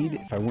wouldn't need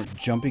if I weren't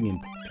jumping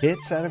in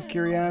pits out of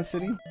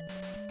curiosity.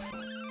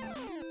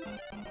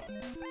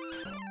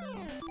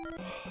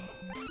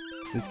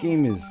 This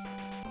game is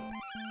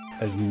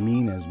as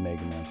mean as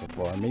Mega Man so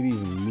far. Maybe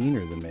even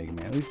meaner than Mega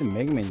Man. At least in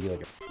Mega Man you get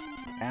like a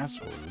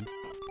password.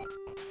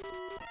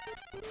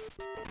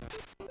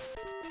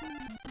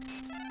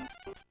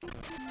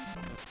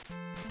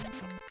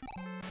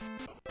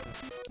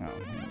 Oh,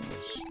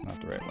 that's not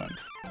the right one.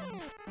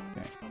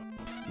 Okay.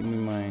 Give me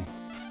my...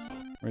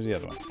 Where's the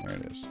other one? There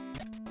it is.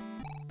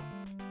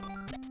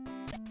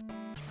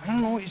 I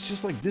don't know, it's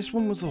just like this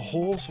one was a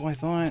hole, so I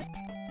thought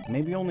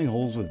maybe only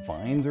holes with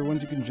vines are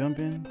ones you can jump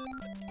in.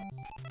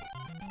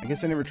 I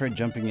guess I never tried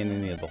jumping in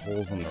any of the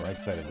holes on the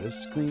right side of this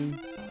screen,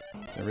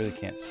 so I really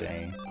can't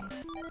say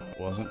it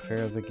wasn't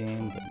fair of the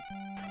game, but...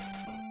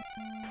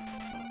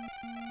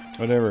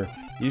 Whatever.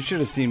 You should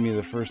have seen me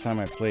the first time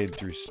I played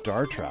through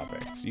Star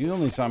Tropics. You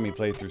only saw me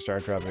play through Star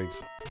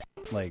Tropics,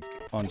 like,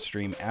 on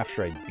stream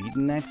after I'd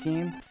beaten that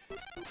game.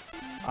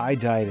 I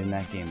died in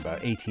that game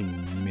about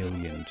 18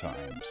 million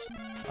times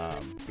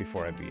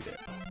before I beat it.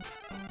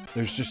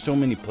 There's just so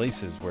many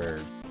places where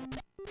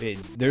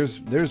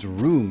there's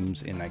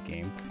rooms in that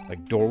game,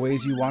 like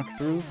doorways you walk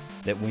through,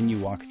 that when you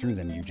walk through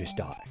them, you just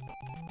die.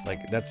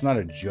 Like, that's not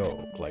a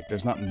joke. Like,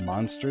 there's not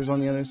monsters on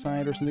the other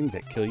side or something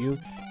that kill you.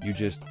 You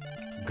just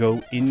go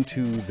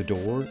into the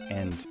door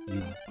and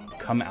you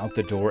come out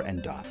the door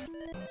and die.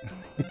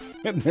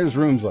 There's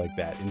rooms like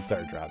that in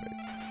Star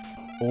Tropics.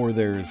 Or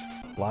there's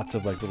lots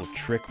of like little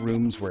trick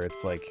rooms where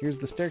it's like, here's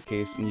the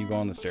staircase, and you go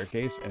on the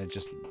staircase and it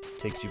just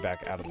takes you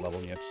back out of the level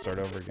and you have to start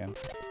over again.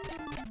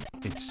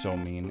 It's so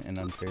mean and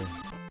unfair.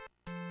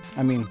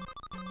 I mean,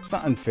 it's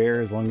not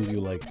unfair as long as you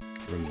like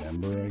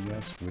remember, I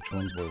guess, which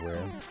ones were where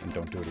and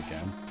don't do it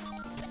again.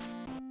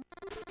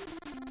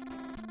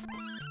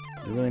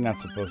 You're really not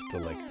supposed to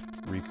like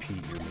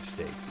repeat your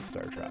mistakes in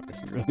Star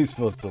Tropics. You're really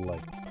supposed to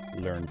like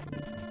learn from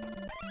them.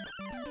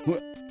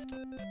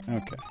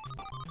 Okay.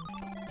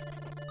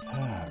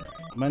 Alright.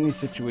 Money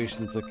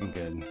situation's looking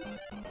good.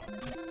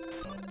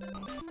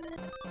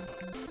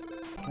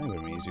 Probably would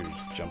have been easier to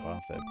just jump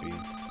off that beat.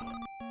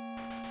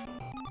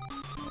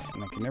 Yeah,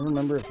 and I can never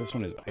remember if this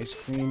one is ice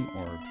cream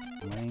or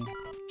money.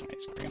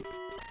 Ice cream.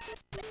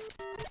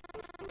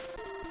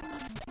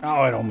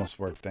 Oh, it almost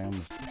worked. I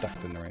almost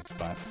ducked in the right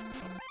spot.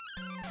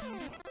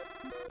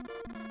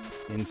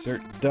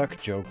 Insert duck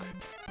joke.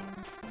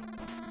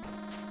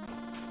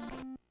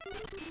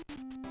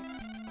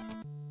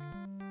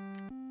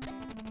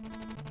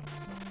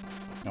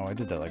 Oh, I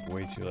did that like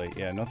way too late.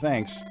 Yeah, no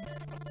thanks.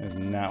 That's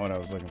not what I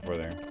was looking for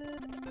there.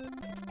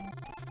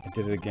 I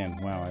did it again.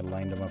 Wow, I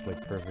lined them up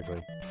like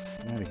perfectly.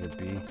 Get out of here,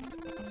 B.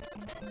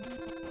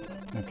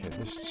 Okay,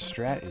 this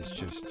strat is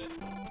just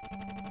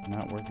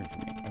not working for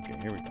me. Okay,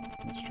 here we go.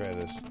 Let's try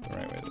this the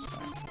right way this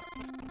time.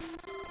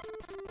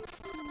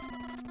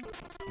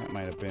 That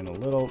might have been a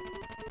little...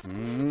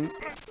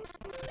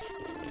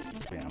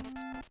 Bam.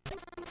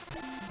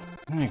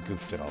 I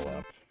goofed it all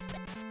up.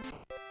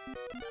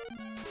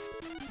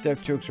 Duck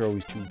jokes are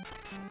always too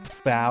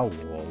foul.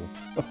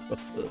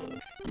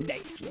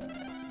 Nice one.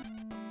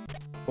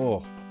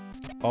 Oh,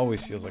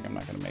 always feels like I'm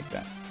not going to make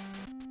that.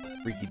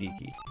 Freaky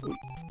deaky. Ooh,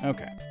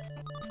 okay.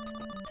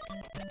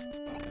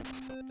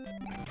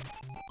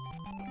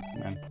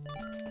 Come on.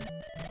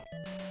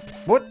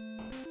 What?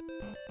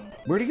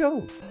 Where'd he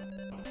go?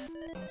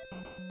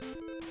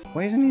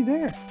 Why isn't he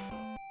there?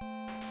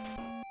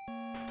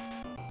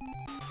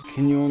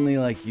 Can you only,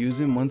 like, use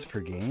him once per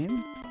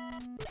game?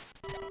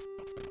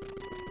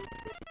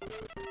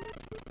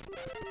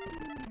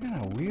 What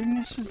kind of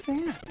weirdness is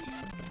that?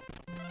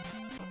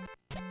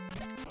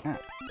 Ah.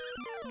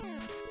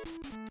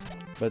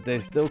 But they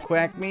still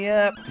quack me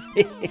up.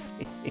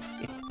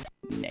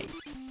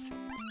 Nice.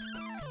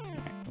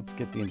 Alright, let's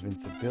get the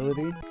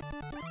invincibility.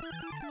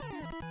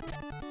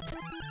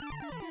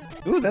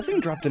 Ooh, that thing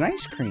dropped an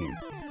ice cream.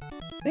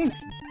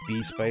 Thanks,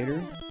 bee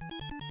spider.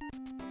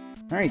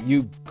 Alright,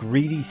 you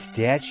greedy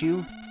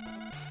statue.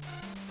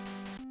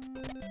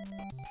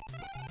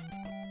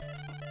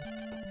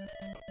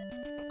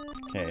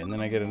 Okay, and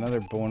then I get another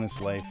bonus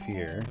life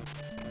here.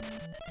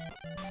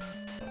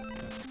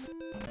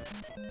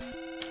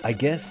 I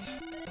guess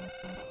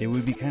it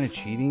would be kind of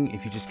cheating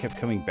if you just kept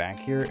coming back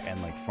here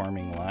and like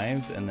farming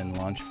lives and then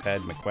Launchpad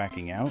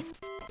McQuacking out.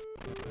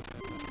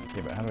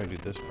 Okay, but how do I do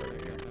this part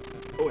right here?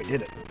 Oh, I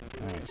did it.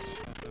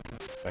 Nice.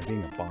 By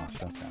being a boss,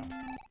 that's how.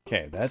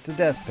 Okay, that's a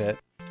death pit.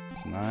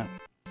 It's not.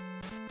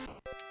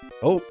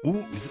 Oh,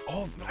 ooh, is it?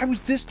 Oh, I was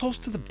this close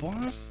to the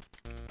boss?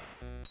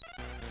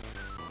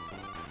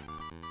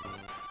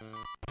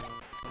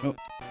 Oh,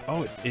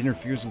 oh, it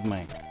interferes with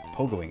my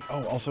pogoing.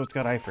 Oh, also it's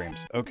got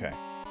iframes. Okay.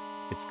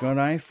 It's got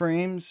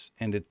iframes,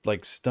 and it,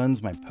 like,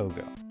 stuns my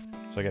pogo.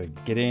 So I gotta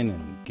get in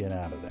and get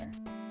out of there.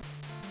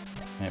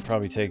 And it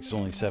probably takes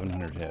only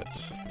 700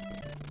 hits.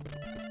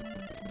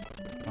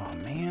 Oh,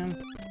 man.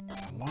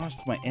 I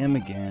lost my M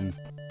again.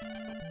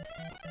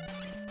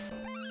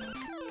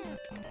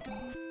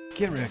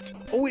 Get wrecked.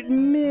 Oh, it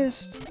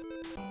missed!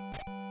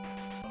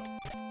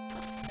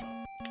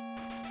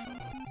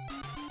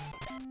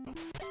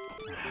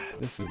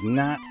 This is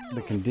not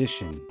the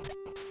condition.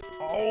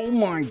 Oh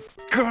my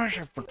gosh,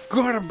 I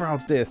forgot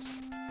about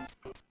this.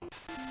 And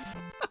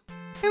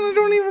I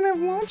don't even have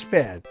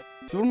Launchpad.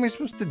 So what am I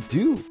supposed to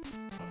do?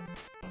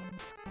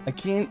 I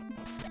can't...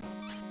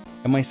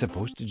 Am I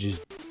supposed to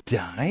just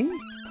die?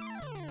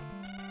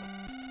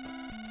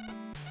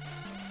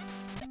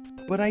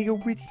 But I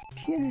already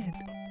did.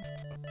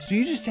 So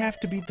you just have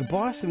to beat the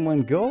boss in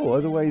one go,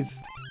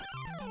 otherwise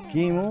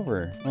game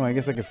over. Oh, I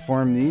guess I could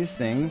farm these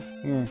things.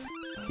 Here,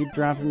 keep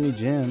dropping me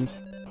gems.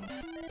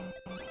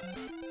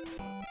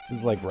 This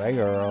is like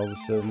Rhaegar all of a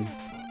sudden.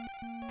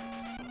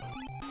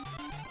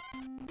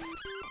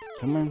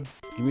 Come on,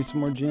 give me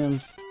some more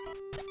gems.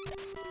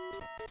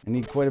 I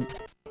need quite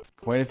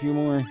a few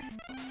more.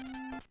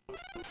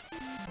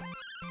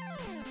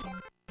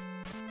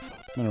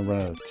 I'm gonna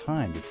run out of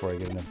time before I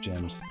get enough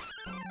gems.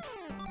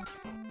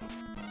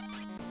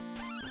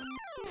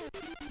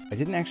 I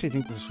didn't actually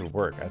think this would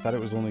work. I thought it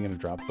was only gonna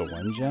drop the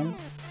one gem.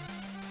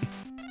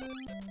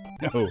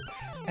 No,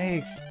 I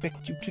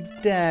expect you to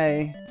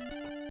die.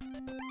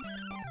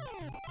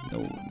 No,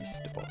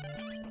 Mr. Bond.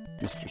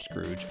 Mr.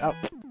 Scrooge. Oh.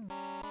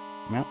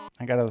 Well,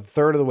 I got a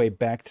third of the way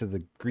back to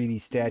the greedy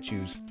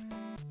statue's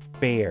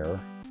fair.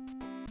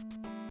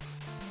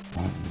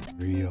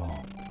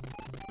 Unreal.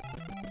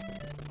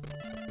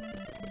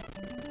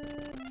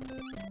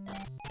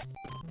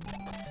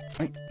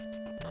 Wait.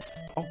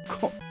 Oh,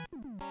 come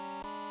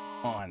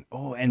on.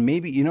 Oh, and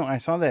maybe, you know, I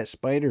saw that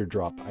spider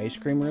drop ice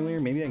cream earlier.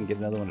 Maybe I can get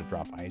another one to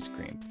drop ice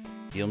cream.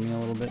 Heal me a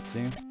little bit,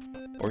 too.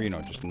 Or, you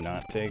know, just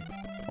not take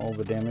all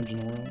the damage in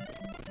the world.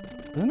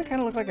 Doesn't it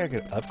kind of look like I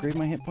could upgrade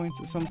my hit points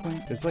at some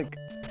point? There's like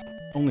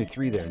only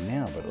 3 there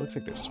now, but it looks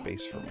like there's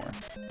space for more.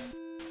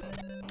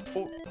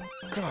 Oh,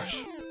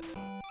 gosh.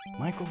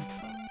 Michael.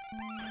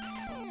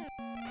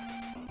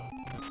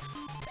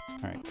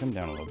 Alright, come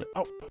down a little bit.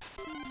 Oh.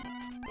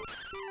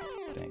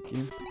 Thank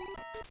you.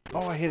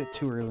 Oh, I hit it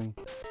too early.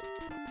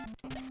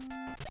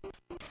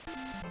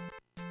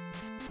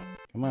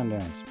 Come on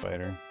down,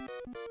 spider.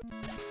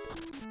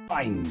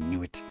 I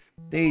knew it.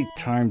 They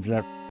timed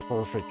that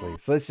perfectly.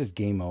 So that's just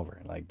game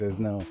over. Like, there's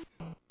no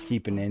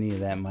keeping any of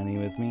that money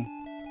with me.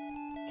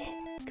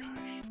 Oh my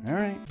gosh.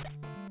 Alright.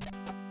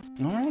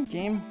 Alright,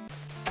 game.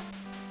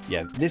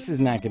 Yeah, this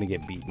is not going to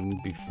get beaten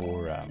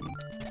before,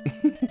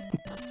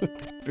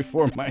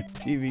 before my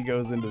TV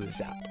goes into the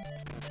shop.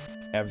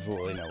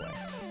 Absolutely no way.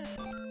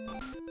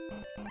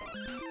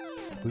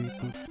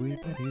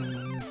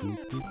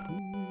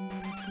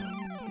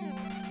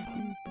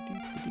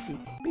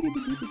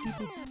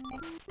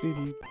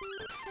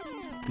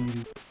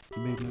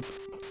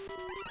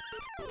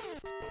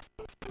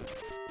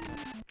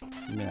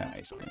 Yeah,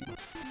 ice cream.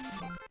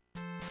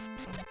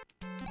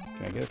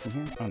 Can I get it from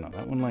here? Oh no,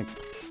 that one, like,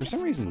 for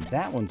some reason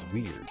that one's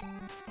weird.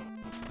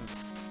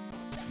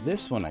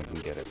 This one I can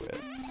get it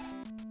with.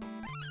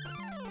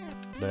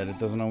 But it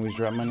doesn't always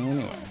drop money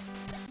anyway.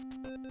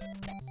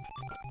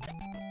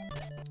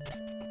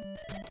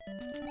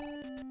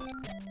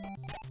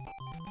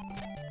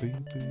 Boo,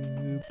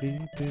 boo, boo,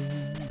 boo,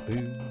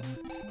 boo.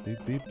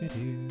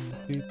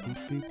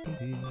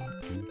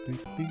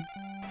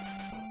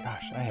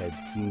 Gosh, I had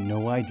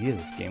no idea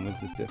this game was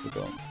this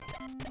difficult.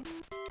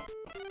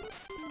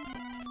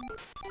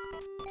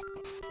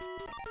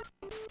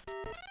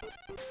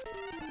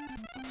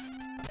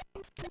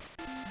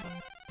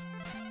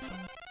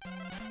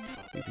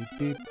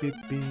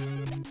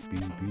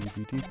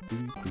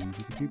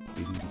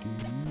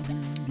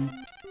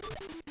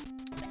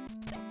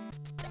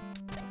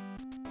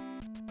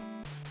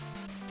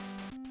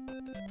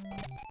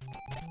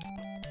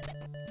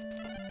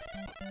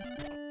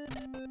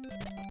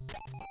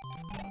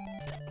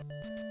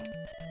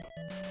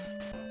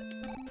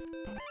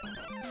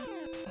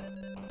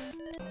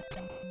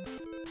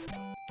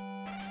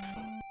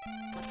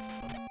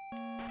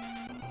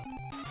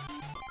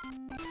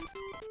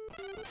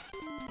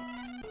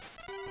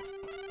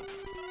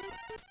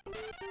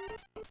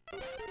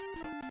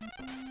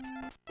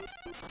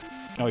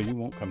 Oh, you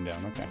won't come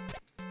down. Okay.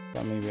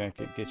 Thought maybe I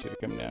could get you to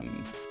come down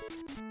and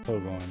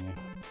pogo on you.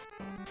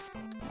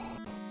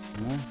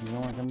 No? You don't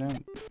want to come down?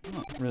 I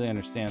don't really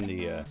understand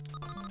the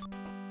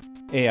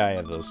AI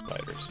of those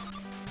spiders.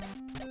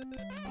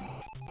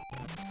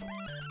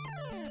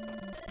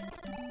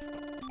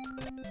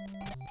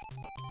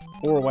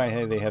 Or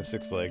why they have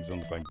 6 legs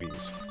and look like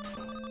bees.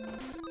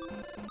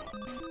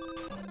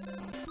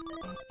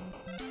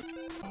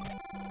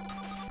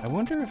 I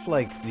wonder if,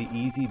 like, the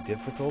easy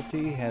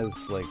difficulty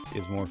has, like,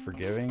 is more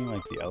forgiving,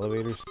 like the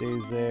elevator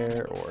stays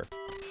there, or...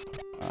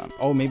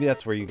 oh, maybe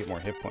that's where you get more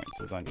hit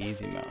points, is on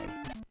easy mode.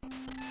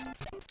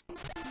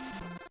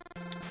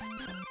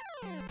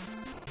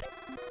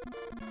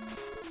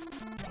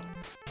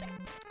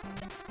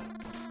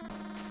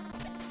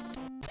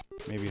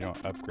 Maybe you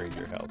don't upgrade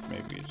your health,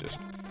 maybe you just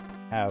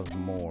have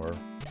more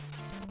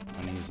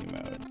on easy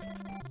mode.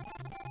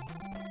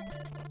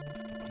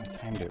 I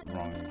timed it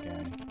wrong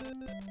again.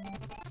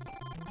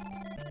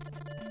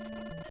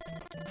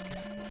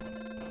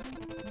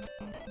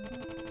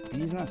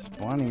 He's not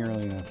spawning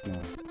early enough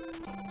now.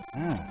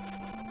 Ah.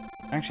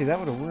 Actually, that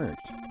would have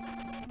worked.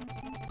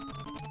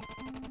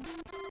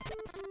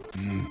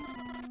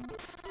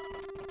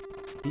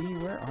 Bee,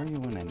 where are you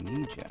when I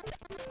need you?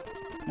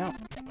 No.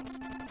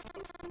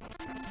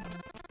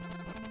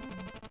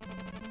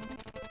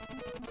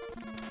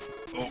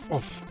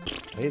 Oh,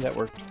 hey, that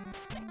worked.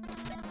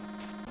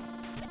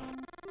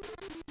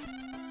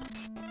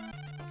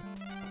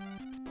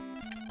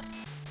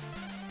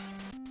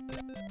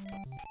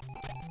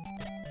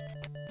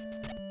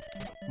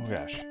 Oh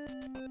gosh.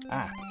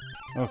 Ah.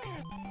 Okay.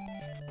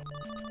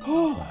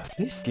 Oh,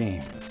 this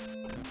game.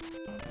 Okay.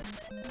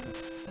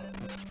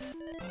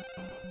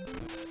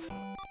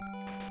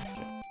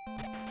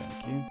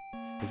 Thank you.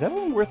 Is that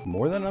one worth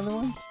more than other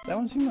ones? That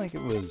one seemed like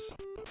it was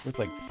worth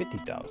like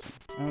 50,000.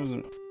 I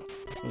wasn't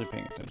really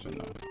paying attention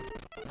though.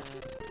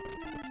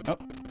 Oh,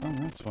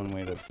 that's one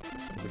way to... Is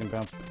it gonna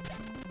bounce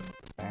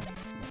back?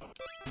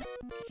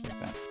 Just like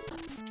that.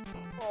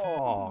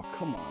 Oh,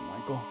 come on,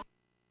 Michael.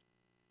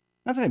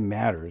 Not that it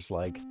matters,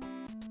 like,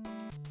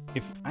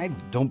 if I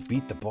don't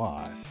beat the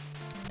boss,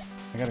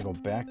 I gotta go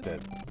back to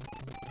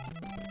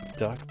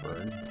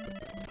Duckburg.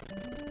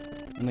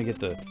 And I get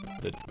the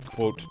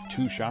quote,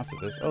 2 shots at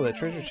this. Oh, that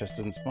treasure chest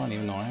doesn't spawn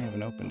even though I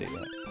haven't opened it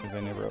yet. Because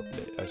I never opened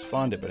it. I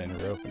spawned it, but I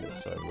never opened it,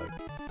 so I've,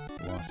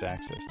 like, lost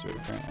access to it,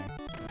 apparently.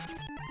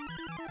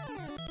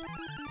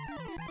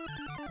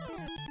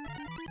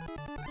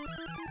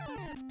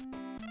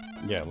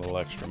 Yeah, a little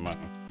extra money.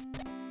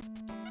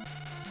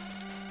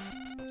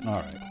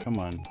 Alright, come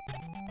on.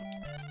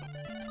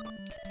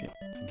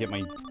 Let's get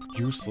my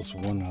useless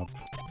one up.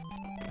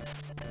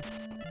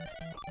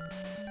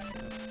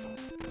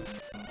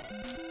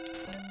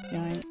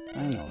 Yeah,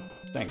 I know.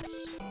 Thanks,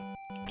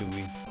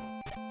 Dewey.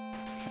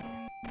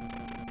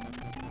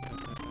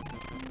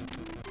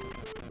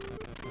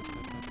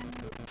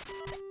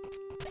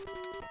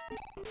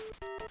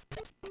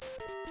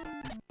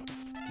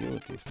 Let's deal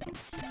with these things.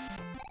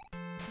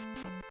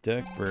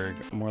 Duckburg,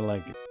 more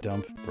like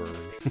Dumpburg.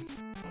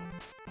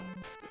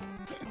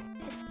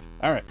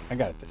 Alright, I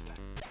got it this time.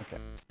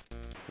 Okay.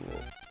 Cool.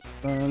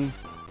 Stun.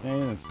 Okay,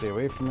 let's stay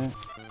away from it.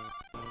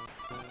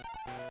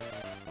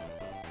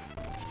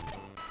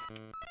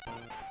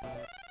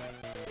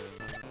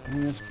 I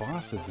mean, this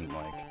boss isn't,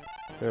 like,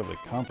 terribly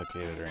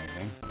complicated or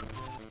anything.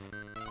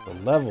 The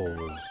level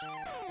was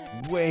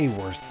way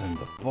worse than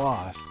the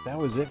boss. That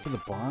was it for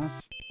the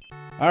boss?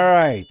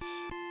 Alright.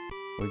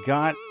 We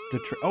got the...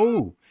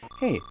 Oh!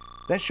 Hey!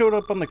 That showed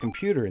up on the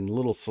computer in the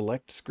little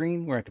select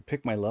screen where I could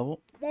pick my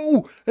level.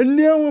 Whoa! And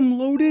now I'm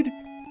loaded?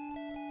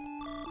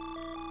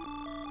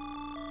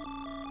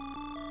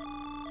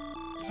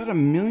 Is that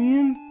 1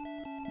 million?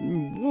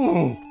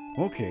 Whoa!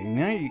 Okay,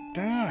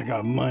 now I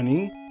got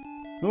money.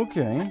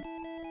 Okay.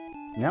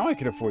 Now I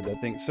can afford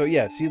that thing. So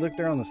yeah, see, look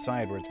there on the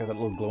side where it's got that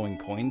little glowing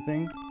coin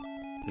thing?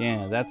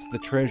 Yeah, that's the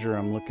treasure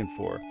I'm looking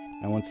for.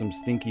 I want some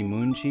stinky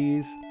moon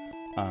cheese.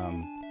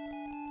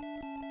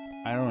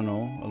 I don't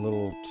know, a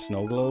little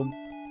snow globe.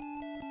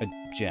 A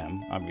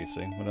gem,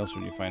 obviously. What else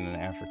would you find in an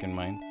African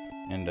mine?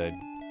 And a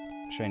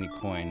shiny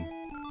coin.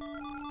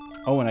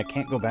 Oh, and I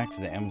can't go back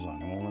to the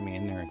Amazon. It won't let me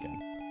in there again.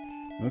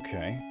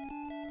 Okay.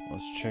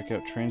 Let's check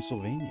out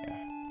Transylvania.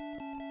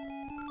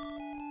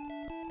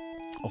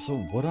 Also,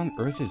 what on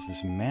earth is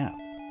this map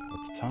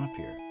at the top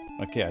here?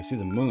 Okay, I see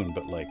the moon,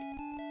 but like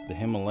the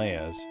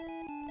Himalayas.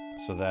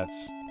 So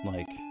that's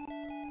like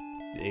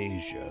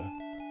Asia,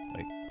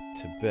 like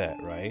Tibet,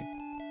 right?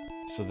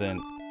 So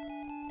then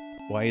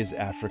why is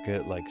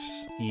Africa like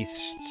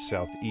east,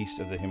 southeast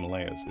of the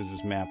Himalayas? Is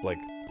this map like,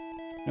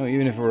 no,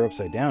 even if it were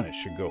upside down, it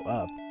should go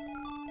up.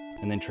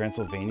 And then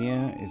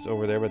Transylvania is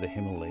over there by the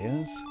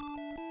Himalayas?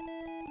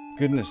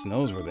 Goodness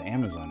knows where the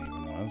Amazon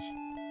even was.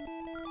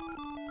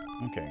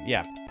 Okay,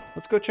 yeah.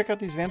 Let's go check out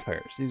these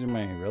vampires. These are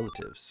my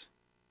relatives.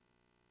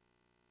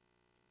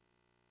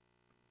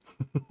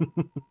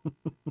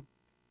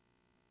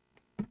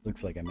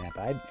 Looks like a map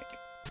I'd make.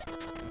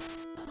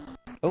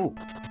 Oh,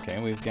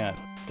 okay, we've got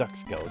duck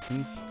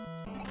skeletons.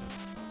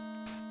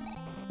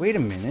 Wait a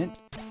minute.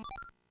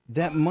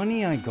 That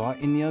money I got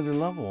in the other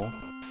level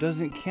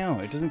doesn't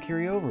count. It doesn't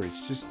carry over.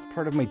 It's just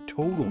part of my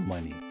total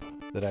money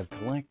that I've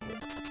collected.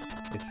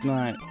 It's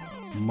not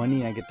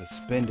money I get to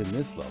spend in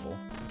this level.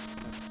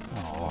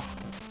 Oh.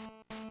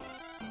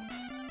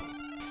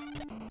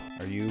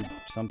 Are you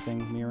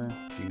something, Mirror?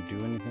 Do you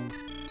do anything?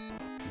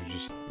 You're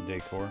just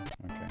decor?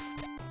 Okay.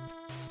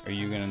 Are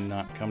you gonna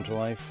not come to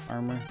life,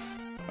 Armor?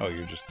 Oh,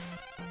 you're just...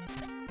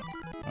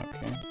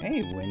 Okay.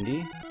 Hey,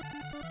 Wendy.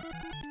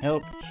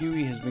 Help,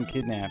 Huey has been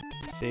kidnapped.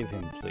 Save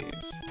him,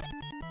 please.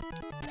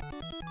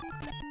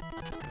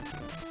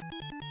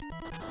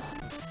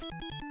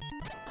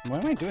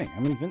 What am I doing?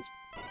 I'm invincible.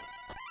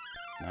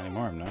 Not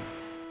anymore, I'm not.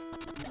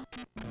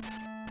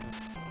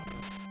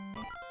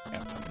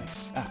 Yeah,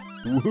 nice. Ah,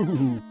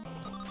 woohoo!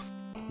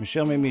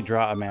 Michelle made me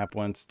draw a map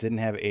once, didn't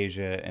have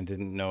Asia, and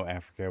didn't know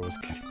Africa was...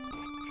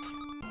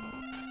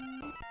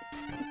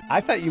 I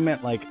thought you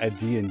meant like a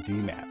D&D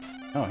map.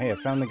 Oh, hey, I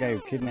found the guy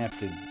who kidnapped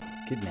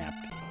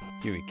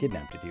Huey.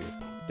 Kidnapped Huey.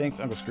 Thanks,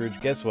 Uncle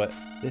Scrooge. Guess what?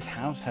 This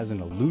house has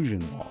an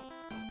illusion wall.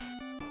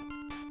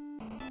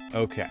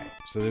 Okay,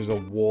 so there's a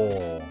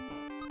wall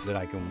that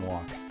I can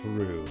walk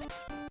through.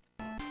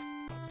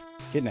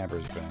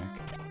 Kidnapper's back.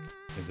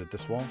 Is it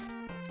this wall?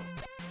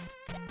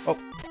 Oh.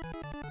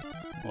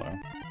 Hello.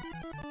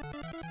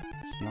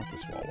 It's not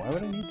this wall. Why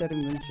would I need that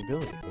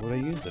invincibility? What would I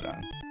use it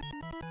on?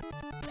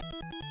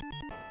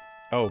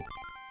 Oh,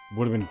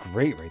 would have been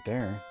great right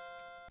there.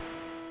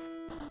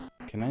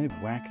 Can I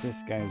whack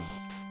this guy's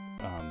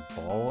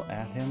ball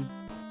at him?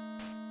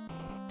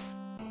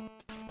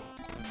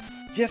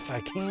 Yes, I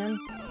can!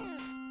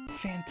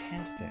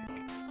 Fantastic.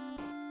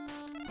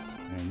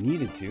 And I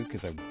needed to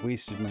because I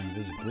wasted my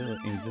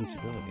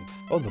invincibility.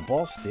 Oh, the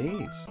ball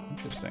stays.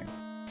 Interesting.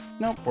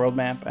 Nope, world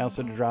map. I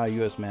also had to draw a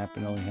US map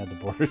and only had the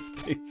border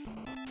states.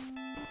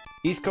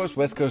 East Coast,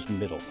 West Coast,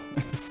 middle.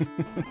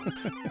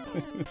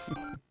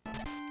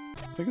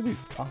 Look at these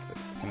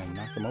coffins. Can I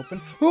knock them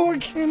open? Oh, I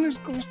can! There's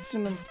ghosts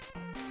in them!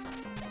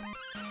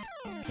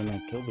 Can I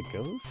kill the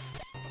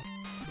ghosts?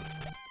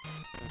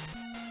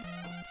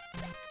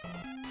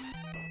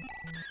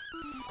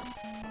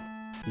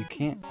 You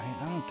can't...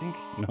 I don't think...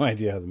 No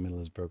idea how the middle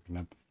is broken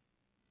up.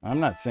 I'm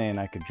not saying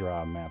I could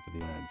draw a map of the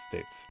United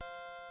States.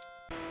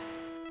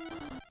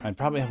 I'd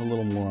probably have a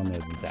little more on there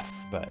than that,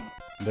 but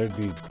there'd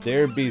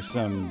be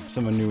some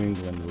of New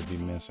England would be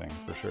missing,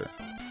 for sure.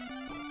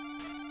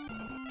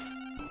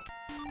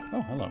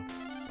 Oh, hello.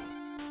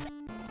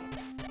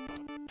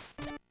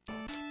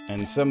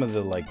 And some of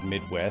the, like,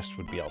 Midwest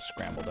would be all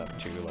scrambled up,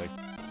 too, like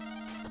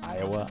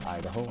Iowa,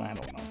 Idaho, I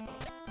don't know.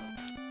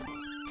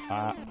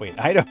 Wait,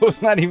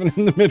 Idaho's not even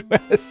in the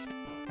Midwest.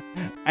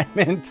 I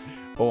meant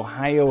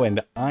Ohio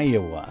and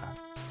Iowa.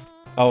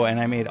 Oh, and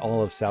I made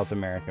all of South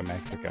America,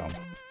 Mexico.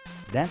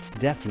 That's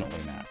definitely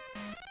not.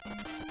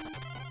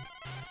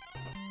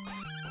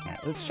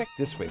 Alright, let's check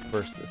this way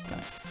first this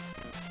time.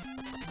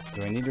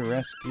 Do I need to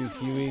rescue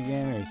Huey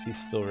again, or is he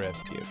still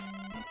rescued?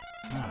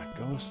 Ah,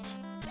 ghost.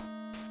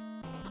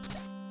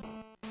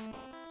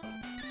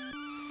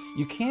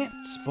 You can't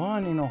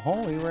spawn in a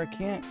hallway where I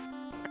can't...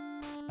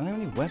 I don't have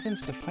any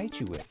weapons to fight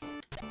you with.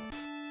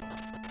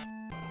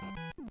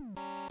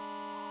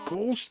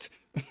 Ghost?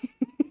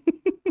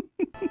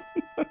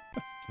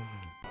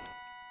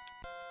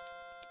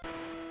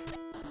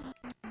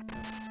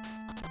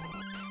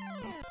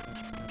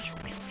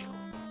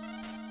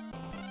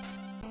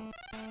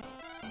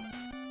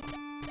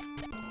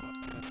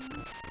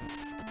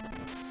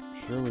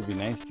 Sure would be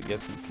nice to get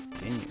some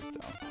continues, though.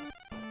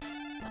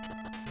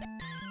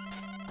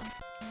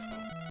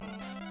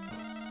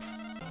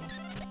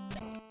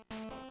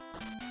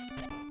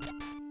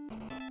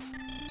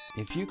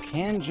 If you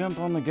can jump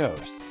on the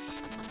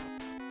ghosts.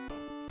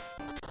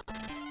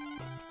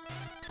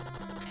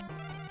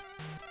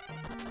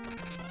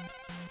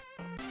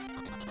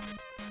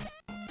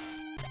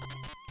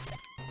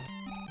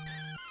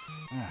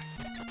 Ah.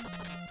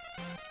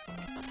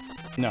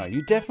 No,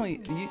 you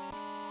definitely...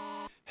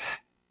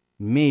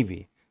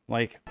 Maybe.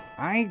 Like,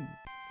 my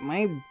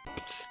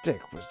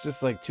stick was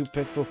just like 2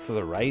 pixels to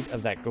the right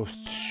of that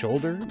ghost's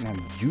shoulder, and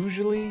I'm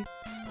usually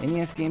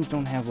NES games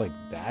don't have, like,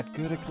 that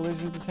good a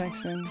collision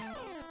detection.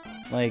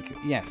 Like,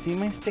 yeah, see,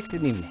 my stick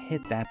didn't even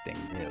hit that thing,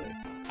 really.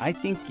 I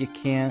think you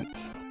can't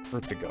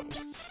hurt the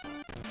ghosts.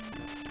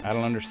 I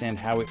don't understand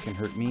how it can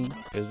hurt me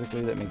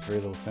physically. That makes very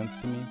little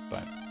sense to me,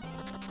 but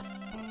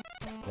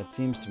that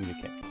seems to be the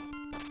case.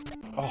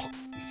 Oh.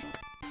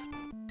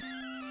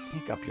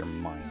 Make up your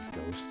mind,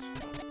 ghost.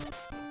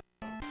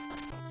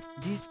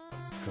 These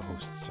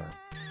ghosts are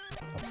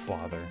a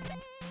bother.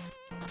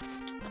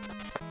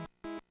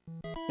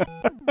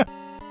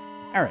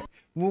 Alright,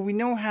 well, we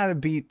know how to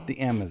beat the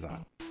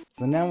Amazon.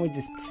 So now we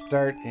just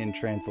start in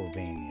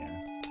Transylvania.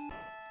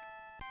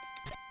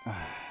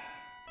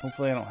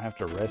 Hopefully I don't have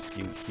to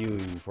rescue Huey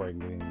before I can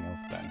get anything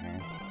else done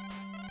here.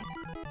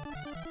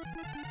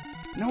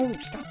 No,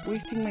 stop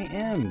wasting my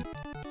M!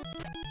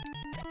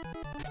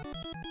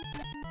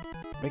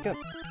 Wake up.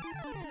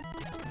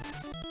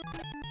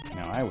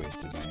 No, I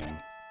wasted my M.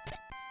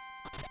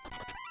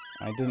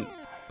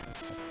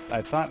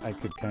 I thought I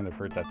could kind of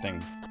hurt that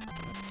thing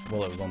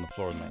while it was on the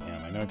floor with my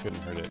M. I know I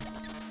couldn't hurt it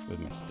with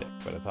my stick,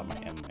 but I thought my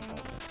M might help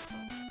it.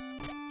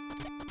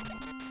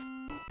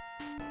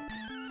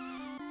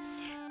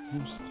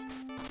 Ghost.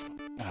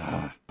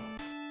 Ah.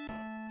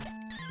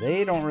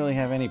 They don't really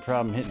have any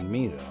problem hitting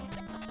me, though.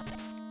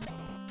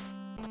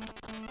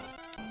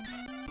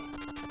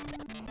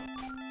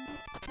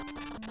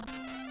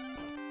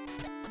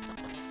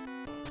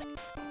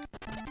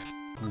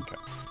 Okay.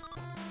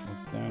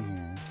 What's down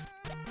here?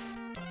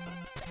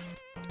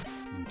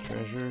 Some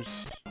treasures.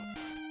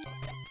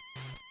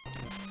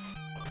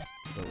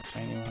 Little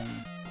tiny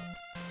one.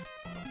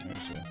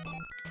 There's a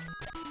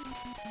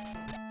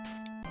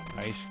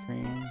ice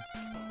cream.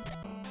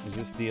 Is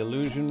this the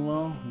illusion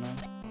wall? No.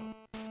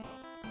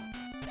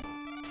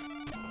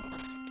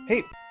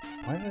 Hey!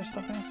 Why did I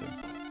stop answering?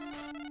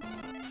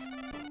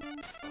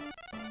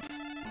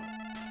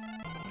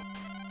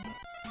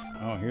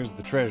 Oh, here's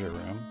the treasure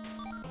room.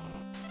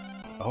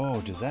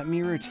 Oh, does that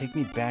mirror take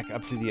me back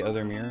up to the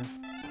other mirror?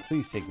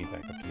 Please take me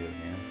back up to the other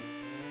mirror.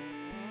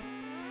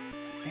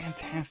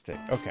 Fantastic.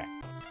 Okay.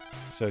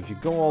 So if you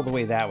go all the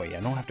way that way, I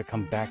don't have to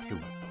come back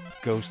through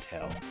ghost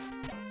hell.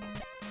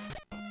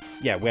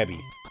 Yeah, Webby.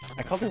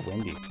 I called her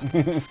Wendy.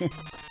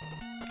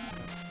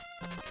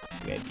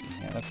 Webby.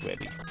 Yeah, that's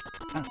Webby.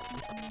 Ah.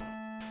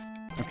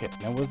 Okay,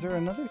 now was there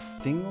another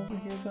thing over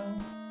here, though?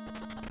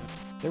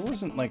 There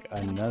wasn't, like,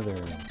 another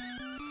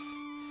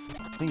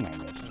thing I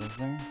missed, was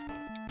there?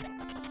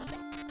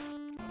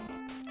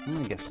 I'm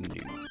gonna guess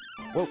new.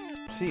 Whoa,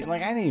 see,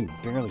 like, I didn't even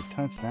barely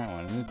touch that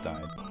one, and it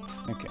died.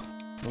 Okay,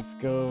 let's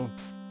go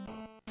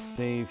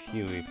save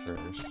Huey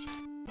first.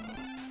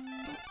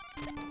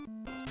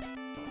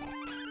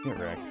 Get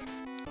wrecked.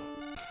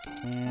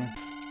 Yeah.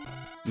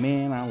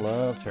 Man, I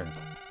loved her.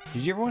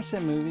 Did you ever watch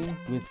that movie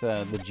with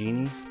the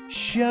genie?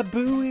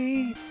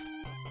 Shabooey!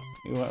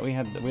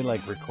 We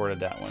like recorded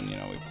that one, you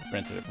know, we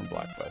rented it from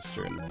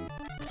Blockbuster and then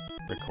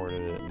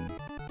recorded it and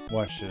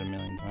watched it a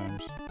million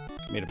times.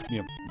 Made a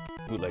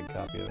bootleg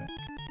copy of it.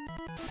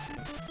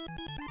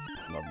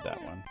 Loved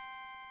that one.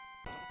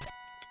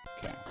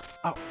 Okay.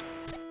 Oh!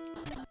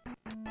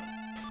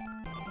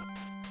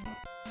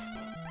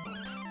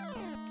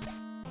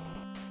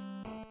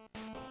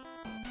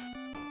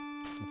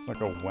 It's not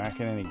go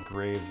whacking any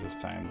graves this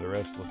time. The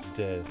rest looks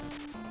dead.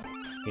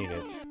 Hate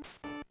it.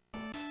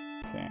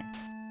 Okay.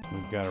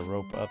 We've got a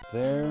rope up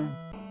there.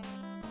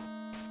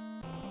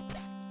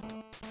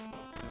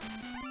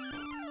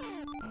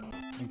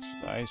 Thanks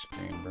for the ice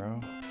cream,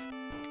 bro.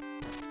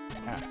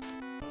 Ah.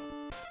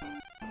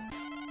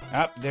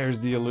 Ah, there's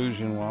the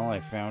illusion wall. I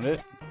found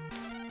it.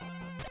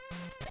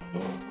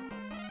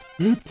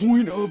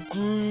 8-point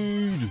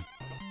upgrade!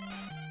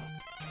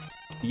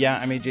 Yeah,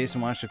 I made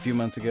Jason watch a few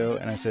months ago,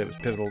 and I said it was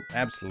pivotal.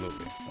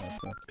 Absolutely.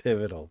 That's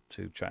pivotal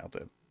to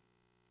childhood.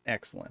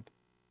 Excellent.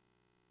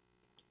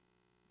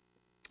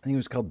 I think it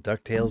was called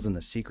DuckTales and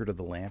the Secret of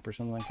the Lamp or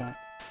something like that.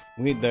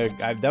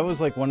 That was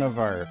like one of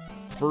our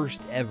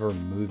first ever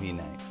movie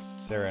nights.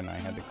 Sarah and I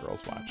had the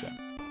girls watch it.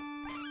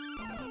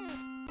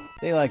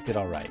 They liked it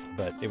all right,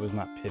 but it was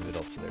not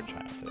pivotal to their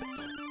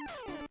childhoods.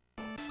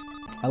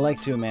 I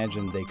like to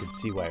imagine they could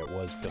see why it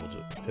was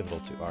pivotal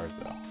to ours,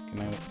 though.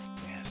 Can I?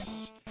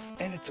 Yes.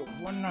 And it's a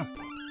 1-up.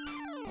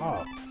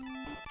 Oh,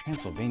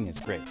 Transylvania's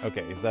great.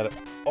 Okay, is that a...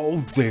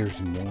 Oh,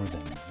 there's more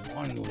than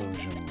one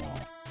illusion wall.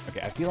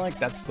 Okay, I feel like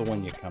that's the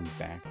one you come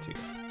back to.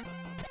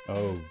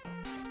 Oh,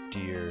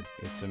 dear.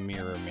 It's a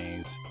mirror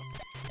maze.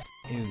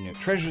 Ew, no.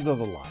 Treasures of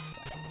the Lost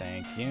Lamp.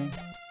 Thank you.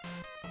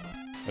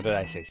 What did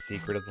I say?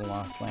 Secret of the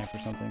Lost Lamp or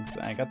something? So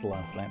I got the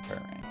Lost Lamp part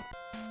right.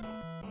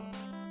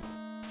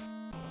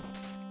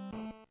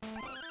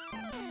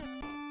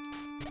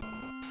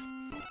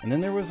 And then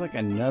there was like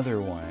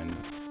another one.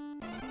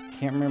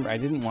 Can't remember. I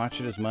didn't watch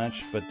it as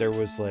much, but there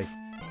was like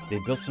they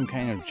built some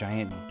kind of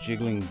giant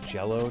jiggling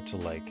jello to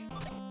like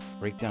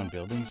break down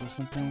buildings or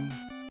something.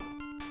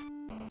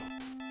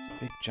 It's a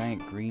big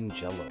giant green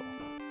jello.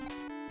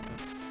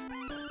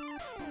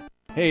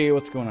 Hey,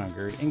 what's going on,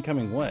 Gerd?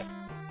 Incoming what?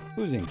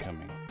 Who's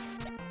incoming?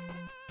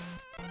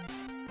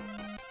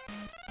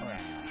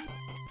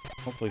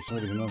 Hopefully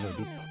somebody who knows how to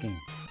beat this game.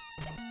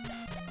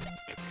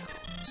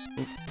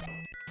 Oop.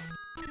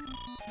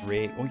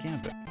 Raid. Oh yeah,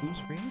 but who's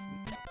raiding?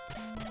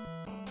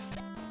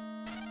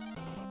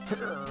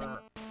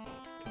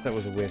 That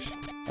was a wish.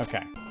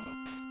 Okay.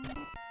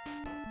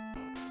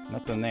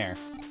 Nothing there.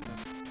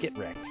 Get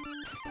wrecked.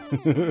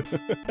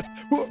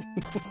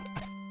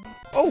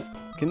 Oh!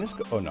 Can this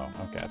go? Oh no.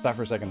 Okay. I thought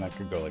for a second that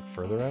could go like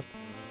further up.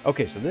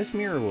 Okay, so this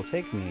mirror will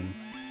take me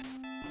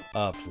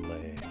a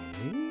place.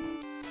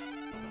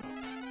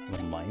 A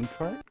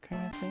minecart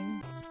kind of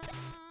thing?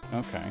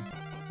 Okay.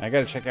 I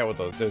gotta check out what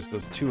those... There's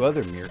those two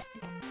other mirrors.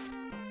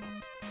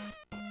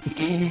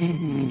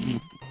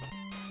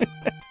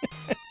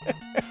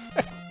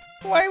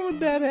 Why would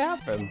that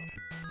happen?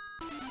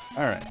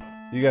 Alright.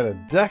 You gotta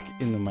duck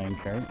in the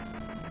minecart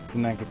to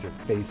not get your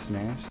face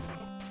smashed.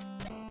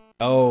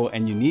 Oh,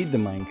 and you need the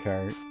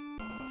minecart.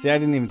 See, I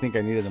didn't even think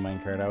I needed the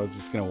minecart. I was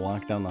just gonna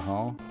walk down the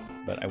hall,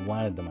 but I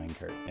wanted the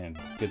minecart. And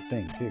good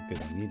thing, too,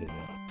 because I needed it.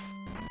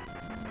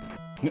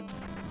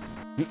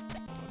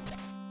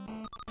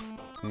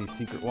 Any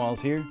secret walls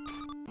here?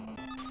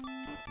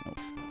 Nope,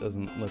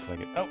 doesn't look like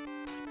it. Oh!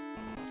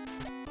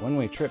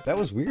 One-way trip. That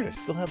was weird. I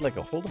still had like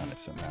a hold on it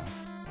somehow.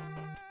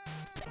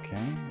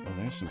 Okay. Oh,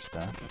 there's some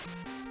stuff.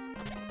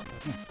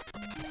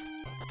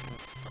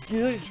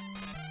 Good.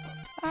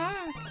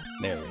 Ah!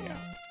 There we go.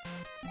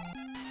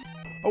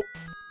 Oh!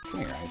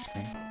 Come here, ice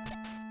cream.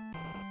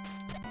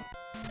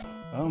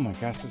 Oh my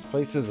gosh, this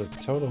place is a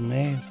total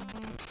maze.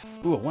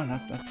 Ooh, a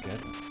 1-up. That's good.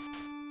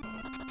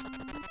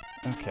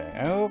 Okay,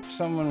 I hope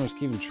someone was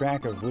keeping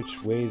track of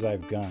which ways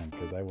I've gone,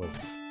 because I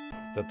wasn't.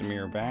 Is that the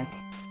mirror back?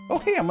 Oh,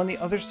 hey, I'm on the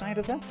other side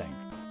of that thing.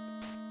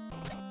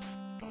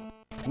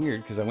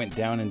 Weird, because I went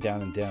down and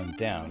down and down and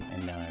down,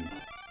 and now I'm...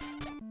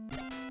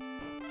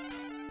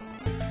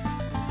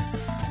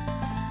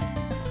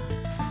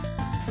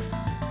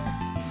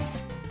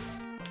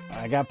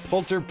 I got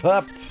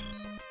polter-pupped.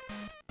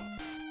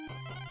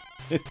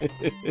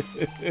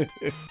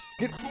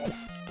 Get... Oh,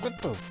 what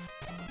the...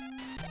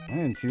 I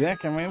didn't see that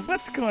coming.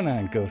 What's going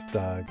on, Ghost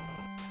Dog?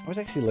 I was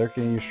actually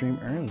lurking in your stream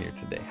earlier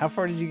today. How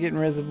far did you get in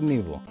Resident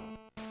Evil?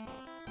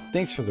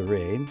 Thanks for the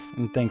raid,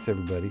 and thanks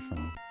everybody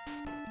from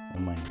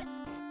all my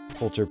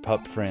Polter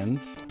Pup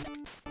friends.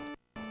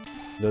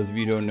 For those of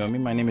you who don't know me,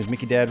 my name is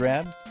Mickey Dad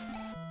Rad.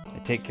 I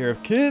take care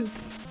of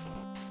kids,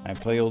 I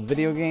play old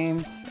video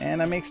games,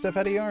 and I make stuff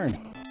out of yarn.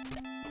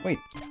 Wait,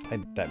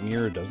 that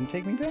mirror doesn't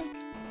take me back?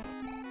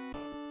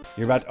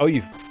 You're about to, oh,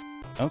 you've...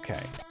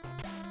 Okay.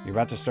 You're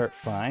about to start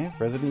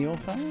 5? Resident Evil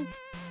 5?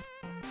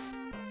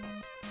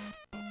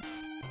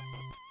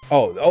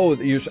 Oh,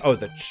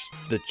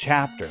 the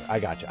chapter. I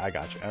got you.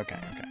 Okay.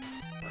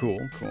 Cool.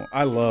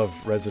 I love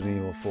Resident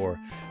Evil 4.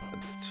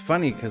 It's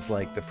funny because,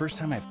 like, the first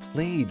time I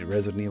played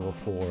Resident Evil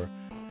 4,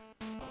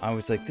 I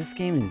was like, this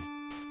game is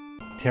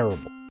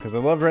terrible. Because I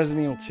love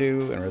Resident Evil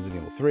 2 and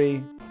Resident Evil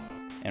 3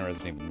 and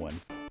Resident Evil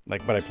 1.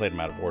 Like, but I played them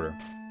out of order.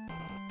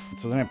 And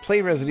so then I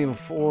played Resident Evil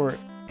 4,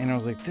 and I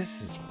was like,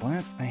 this is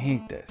what? I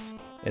hate this.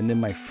 And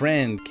then my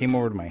friend came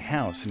over to my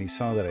house, and he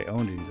saw that I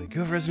owned it. He's like, you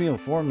have Resident Evil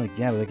 4? I'm like,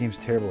 yeah, but that game's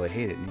terrible. I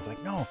hate it. And he's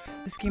like, no,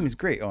 this game is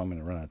great. Oh, I'm going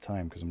to run out of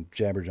time because I'm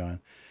Jabberjawn.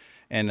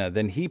 And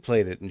then he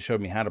played it and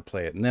showed me how to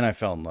play it. And then I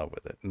fell in love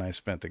with it. And I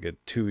spent a good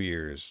 2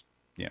 years,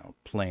 you know,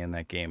 playing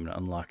that game and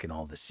unlocking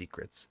all the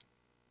secrets.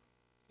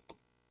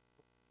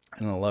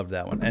 And I loved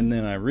that one. And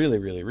then I really,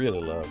 really, really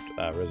loved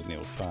Resident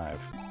Evil 5.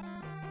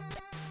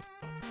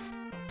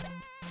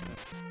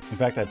 In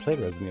fact, I played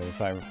Resident Evil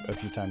 5 a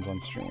few times on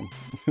stream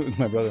with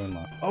my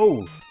brother-in-law.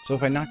 Oh, so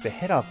if I knock the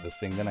head off this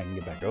thing, then I can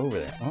get back over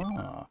there.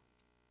 Ah.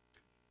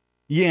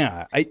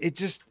 Yeah, it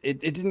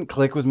didn't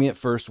click with me at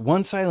first.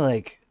 Once I,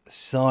 like,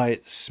 saw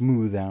it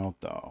smooth out,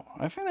 though.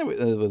 I find that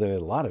with a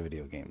lot of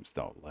video games,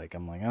 though. Like,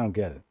 I'm like, I don't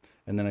get it.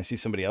 And then I see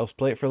somebody else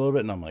play it for a little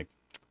bit, and I'm like,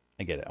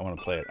 I get it. I want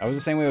to play it. I was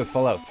the same way with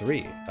Fallout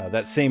 3.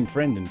 That same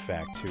friend, in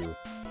fact, who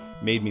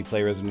made me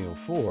play Resident Evil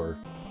 4...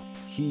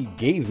 He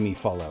gave me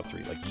Fallout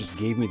 3, like, he just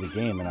gave me the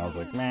game, and I was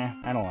like, meh,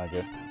 I don't like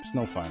it. It's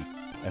no fun.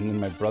 And then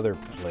my brother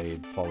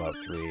played Fallout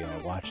 3, and I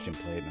watched him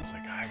play it, and I was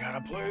like, I gotta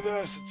play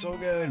this, it's so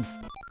good.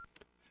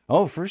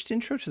 Oh, first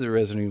intro to the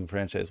Resident Evil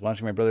franchise,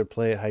 watching my brother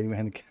play it, hiding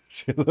behind the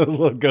couch, the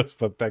little ghost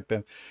pup back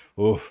then.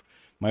 Oof.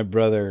 My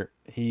brother,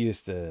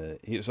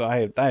 so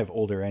I have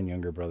older and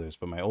younger brothers,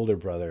 but my older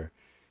brother,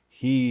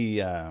 he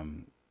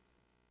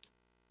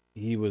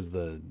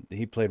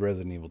played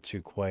Resident Evil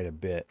 2 quite a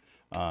bit.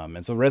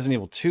 And so Resident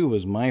Evil 2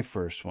 was my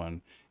first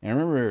one. And I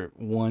remember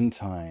one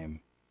time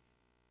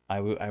I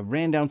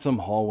ran down some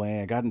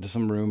hallway. I got into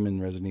some room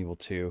in Resident Evil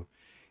 2.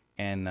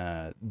 And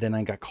then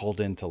I got called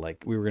into,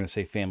 like, we were going to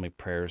say family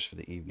prayers for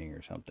the evening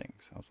or something.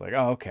 So I was like,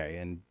 oh, okay.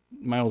 And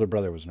my older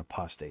brother was an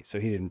apostate, so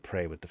he didn't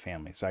pray with the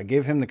family. So I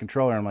gave him the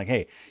controller. And I'm like,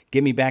 hey,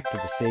 get me back to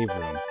the save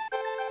room.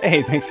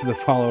 Hey, thanks for the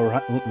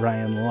follow,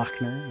 Ryan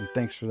Lochner. And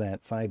thanks for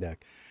that side duck.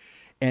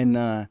 And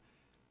I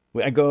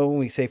go,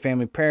 we say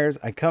family prayers.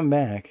 I come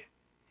back.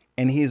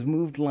 And he has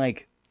moved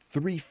like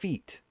 3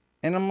 feet.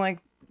 And I'm like,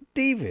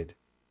 David,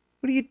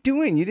 what are you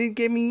doing? You didn't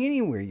get me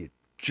anywhere, you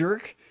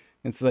jerk.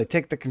 And so I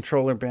take the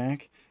controller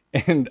back,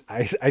 And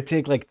I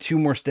take like 2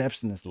 more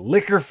steps and this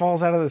liquor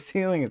falls out of the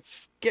ceiling. It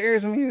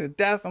scares me to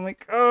death. I'm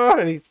like, oh,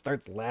 and he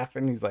starts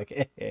laughing. He's like,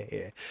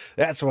 hey,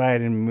 that's why I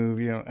didn't move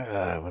you.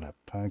 What a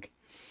punk.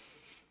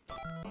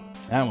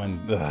 That one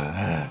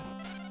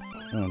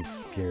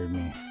scared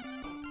me.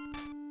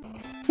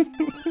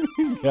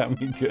 Got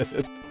me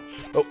good.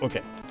 Oh,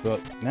 okay. So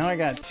now I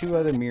got 2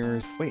 other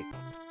mirrors. Wait,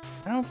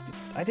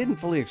 I didn't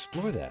fully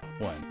explore that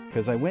one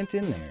because I went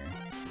in there,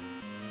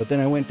 but then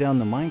I went down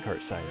the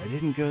minecart side. I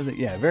didn't go there.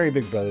 Yeah, very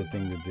Big Brother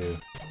thing to do.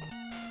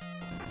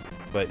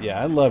 But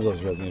yeah, I love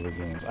those Resident Evil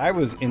games. I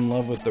was in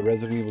love with the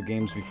Resident Evil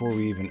games before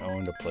we even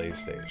owned a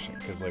PlayStation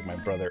because like my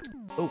brother,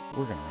 oh,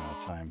 we're gonna run out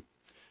of time.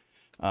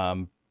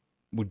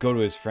 Would go to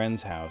his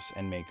friend's house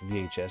and make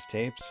VHS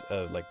tapes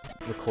of like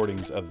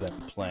recordings of them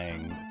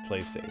playing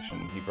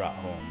PlayStation. He brought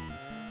home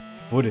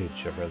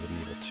footage of Resident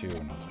Evil 2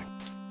 and I was like,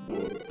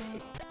 what?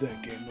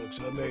 That game looks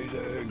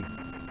amazing.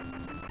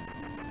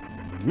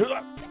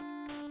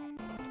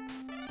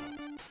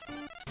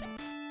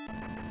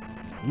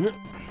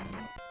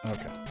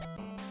 Okay,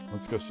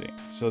 let's go see.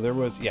 So there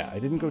was, yeah, I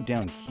didn't go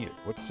down here.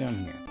 What's down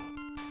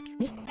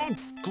here?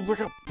 Go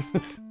back up.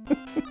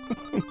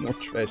 More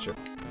treasure.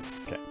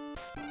 Okay.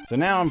 So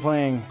now I'm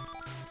playing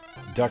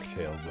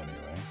DuckTales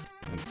anyway,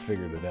 and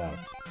figured it out.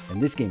 And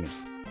this game is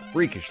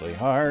freakishly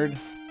hard.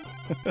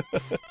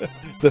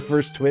 The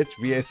first Twitch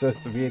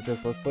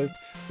VHS Let's Plays.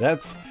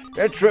 That's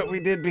what we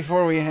did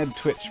before we had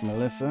Twitch,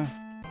 Melissa.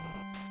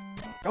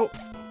 Oh,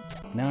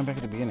 now I'm back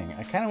at the beginning.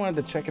 I kind of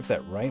wanted to check if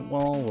that right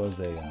wall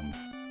was a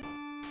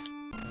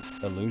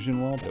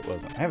illusion wall, but it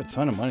wasn't. I have a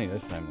ton of money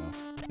this time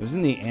though. It was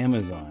in the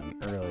Amazon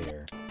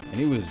earlier, and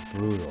it was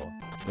brutal.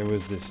 There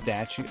was this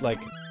statue. Like,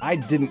 I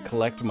didn't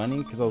collect money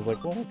because I was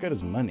like, well, what good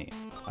is money?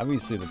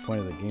 Obviously, the point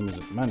of the game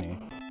isn't money.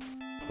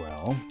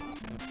 Well,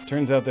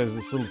 turns out there's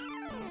this little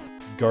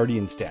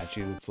guardian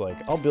statue that's like,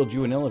 I'll build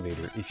you an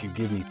elevator if you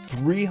give me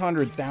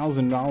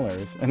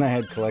 $300,000, and I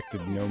had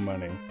collected no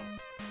money.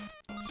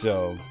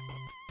 So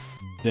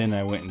then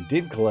I went and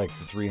did collect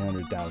the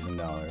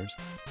 $300,000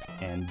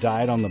 and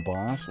died on the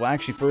boss. Well,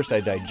 actually, first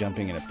I died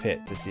jumping in a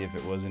pit to see if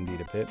it was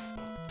indeed a pit,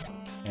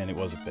 and it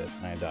was a pit,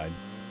 and I died.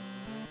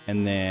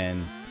 And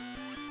then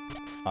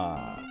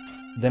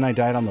I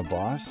died on the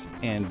boss,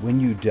 and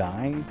when you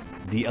die,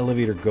 the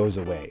elevator goes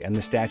away, and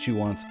the statue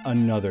wants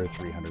another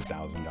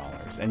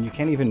 $300,000, and you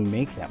can't even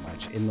make that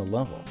much in the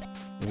level.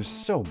 It was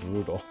so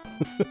brutal.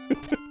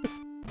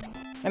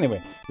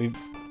 Anyway, we've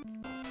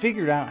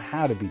figured out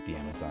how to beat the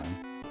Amazon.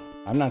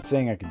 I'm not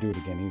saying I could do it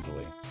again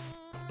easily,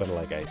 but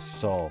like I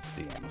solved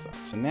the Amazon.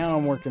 So now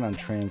I'm working on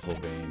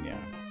Transylvania.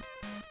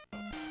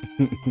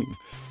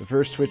 The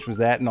first Twitch was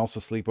that, and also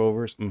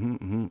sleepovers.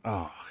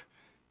 Oh,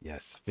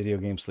 yes, video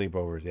game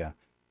sleepovers. Yeah,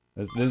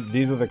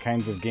 these are the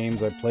kinds of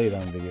games I played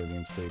on video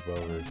game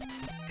sleepovers: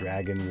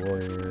 Dragon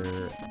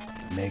Warrior,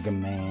 Mega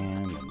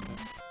Man, and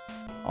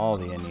all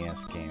the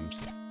NES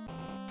games.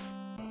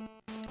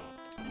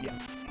 Yeah,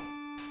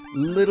 a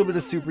little bit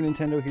of Super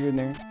Nintendo here and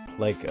there,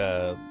 like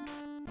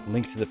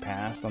Link to the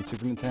Past on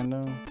Super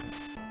Nintendo.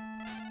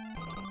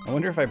 I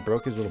wonder if I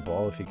broke his little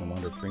ball, if he can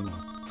wander free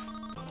now.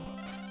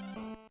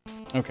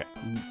 Okay,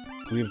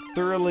 we've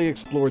thoroughly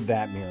explored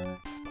that mirror.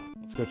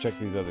 Let's go check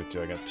these other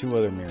 2. I got 2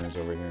 other mirrors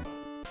over here.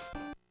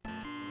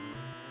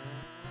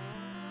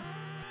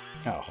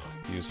 Oh,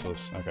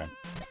 useless. Okay.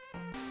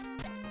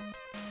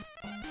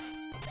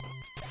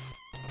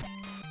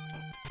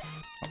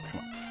 Oh, come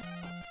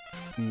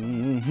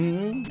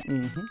on.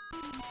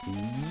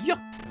 Yup!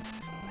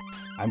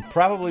 I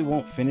probably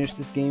won't finish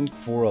this game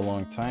for a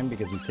long time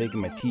because I'm taking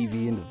my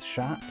TV into the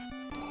shop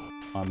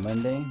on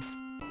Monday.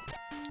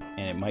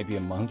 And it might be a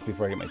month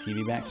before I get my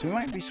TV back. So we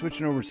might be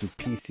switching over to some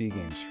PC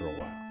games for a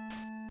while.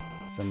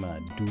 Some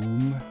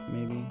Doom,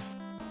 maybe.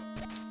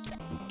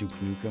 Some Duke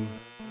Nukem.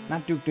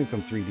 Not Duke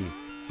Nukem 3D.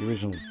 The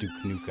original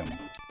Duke Nukem.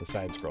 The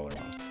side-scroller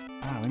one.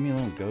 Ah, leave me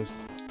alone, Ghost.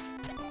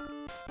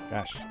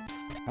 Gosh.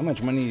 How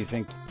much money do you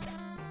think...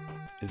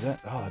 Is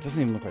that... Oh, it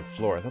doesn't even look like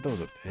floor. I thought that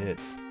was a pit.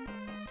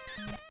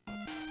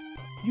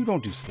 You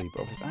don't do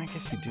sleepovers. I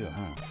guess you do,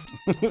 huh?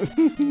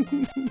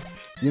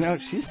 You know,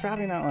 she's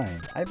probably not lying.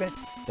 I bet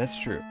that's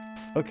true.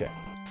 Okay.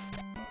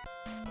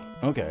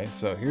 Okay,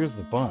 so here's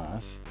the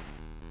boss.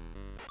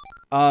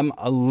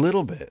 A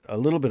little bit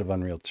of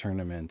Unreal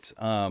Tournament.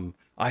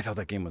 I thought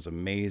that game was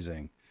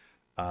amazing.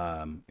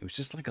 It was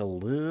just like a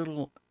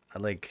little,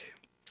 like,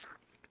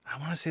 I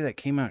want to say that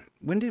came out.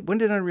 When did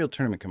Unreal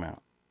Tournament come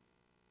out?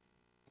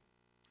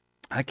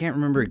 I can't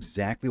remember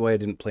exactly why I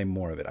didn't play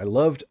more of it. I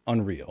loved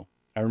Unreal.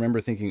 I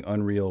remember thinking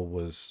Unreal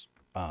was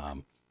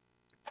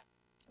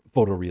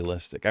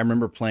photorealistic. I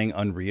remember playing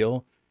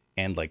Unreal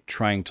and like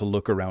trying to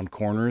look around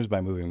corners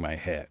by moving my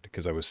head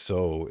because I was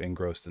so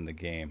engrossed in the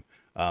game,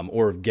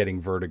 or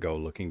getting vertigo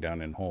looking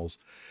down in holes.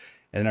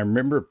 And I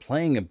remember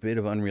playing a bit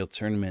of Unreal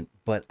Tournament,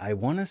 but I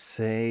want to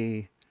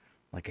say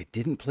like I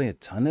didn't play a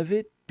ton of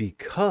it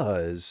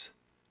because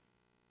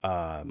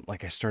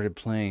like I started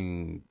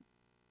playing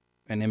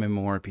an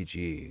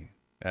MMORPG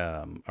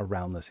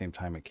around the same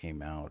time it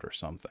came out or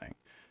something.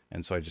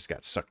 And so I just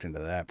got sucked into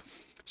that.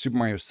 Super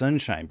Mario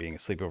Sunshine being a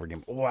sleepover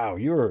game. Wow,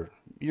 you're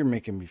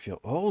making me feel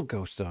old,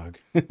 Ghost Dog.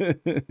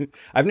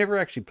 I've never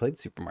actually played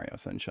Super Mario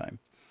Sunshine.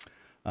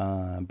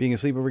 Being a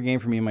sleepover game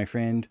for me and my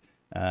friend,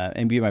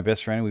 and being my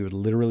best friend, we would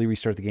literally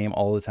restart the game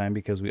all the time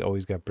because we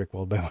always got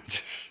brickwalled by one.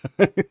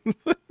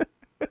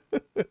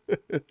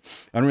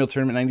 Unreal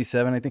Tournament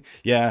 97, I think.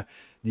 Yeah.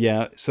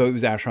 So it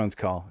was Ashron's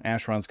Call.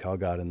 Ashron's Call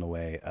got in the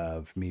way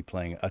of me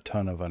playing a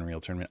ton of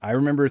Unreal Tournament. I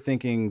remember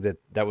thinking that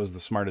that was the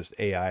smartest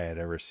AI I'd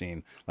ever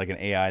seen, like an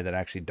AI that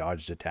actually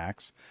dodged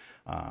attacks,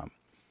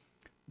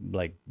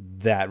 like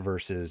that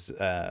versus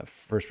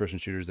first-person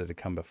shooters that had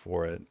come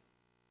before it.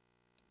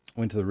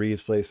 Went to the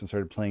Reeves place and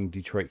started playing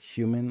Detroit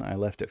Human. I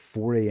left at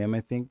 4 a.m.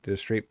 I think, did a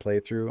straight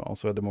playthrough.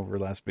 Also had them over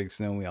Last Big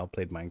Snow. We all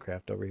played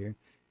Minecraft over here.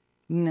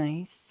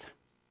 Nice.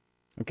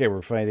 Okay,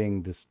 we're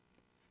fighting this.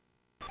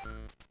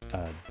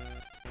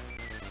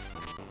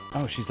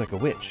 Oh, she's like a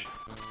witch.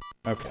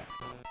 Okay.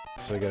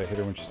 So I gotta hit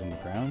her when she's on the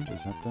ground?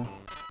 Is that the...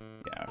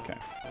 Yeah, okay.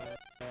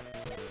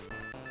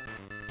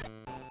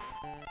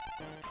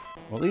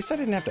 Well, at least I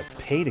didn't have to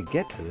pay to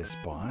get to this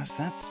boss.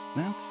 That's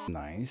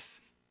nice.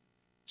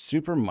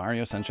 Super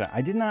Mario Sunshine.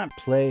 I did not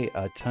play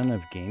a ton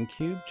of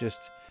GameCube,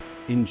 just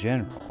in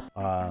general.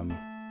 I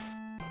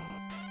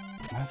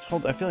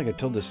feel like I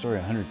told this story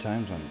 100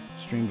 times on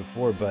stream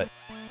before, but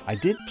I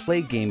did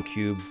play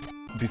GameCube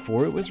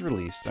before it was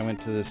released. I went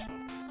to this,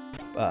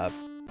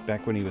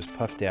 back when he was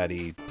Puff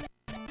Daddy,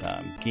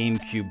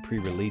 GameCube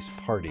pre-release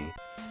party,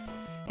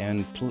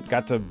 and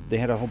they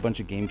had a whole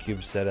bunch of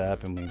GameCubes set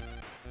up, and we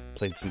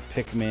played some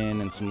Pikmin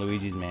and some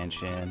Luigi's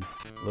Mansion,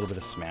 a little bit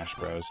of Smash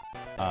Bros.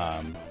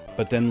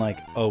 But then like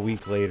a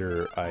week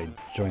later, I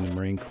joined the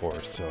Marine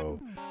Corps, so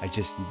I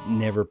just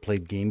never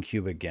played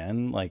GameCube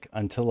again, like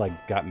until I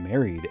got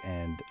married.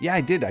 And yeah,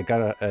 I did. I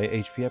got a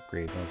HP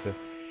upgrade,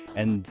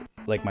 and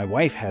like my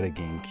wife had a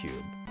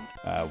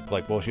GameCube.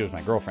 Like, well, she was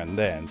my girlfriend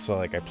then, so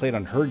like I played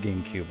on her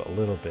GameCube a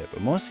little bit,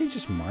 but mostly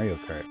just Mario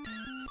Kart.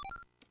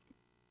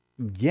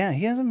 Yeah,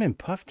 he hasn't been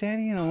Puff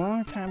Daddy in a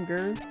long time,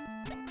 girl.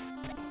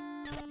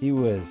 He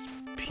was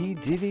P.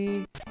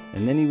 Diddy,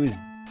 and then he was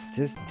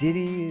just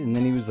Diddy, and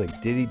then he was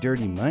like Diddy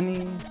Dirty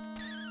Money.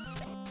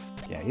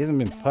 Yeah, he hasn't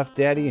been Puff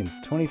Daddy in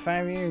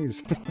 25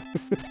 years.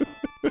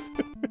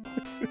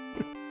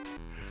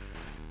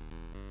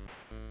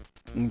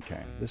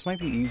 Okay, this might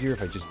be easier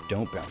if I just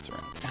don't bounce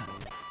around.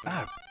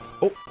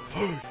 Oh,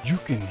 you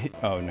can hit.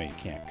 Oh, no, you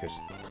can't, because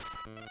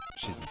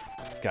she's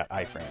got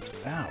iframes.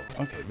 Ow,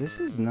 okay, this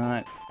is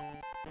not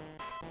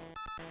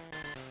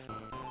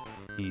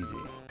easy.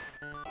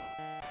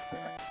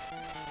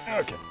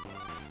 Okay.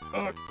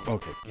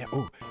 Okay, yeah,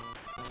 oh.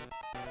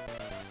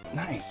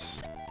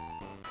 Nice.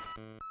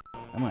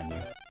 Come on, you.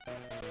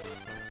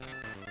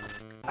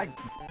 I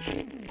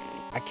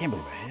can't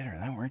believe I hit her.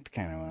 That worked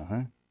kind of well,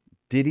 huh?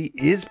 Diddy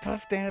is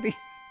Puff Daddy?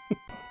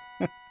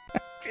 I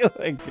feel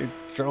like you're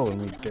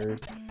trolling me,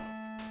 Gerd.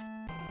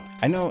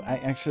 I know, I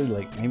actually,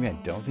 like, maybe I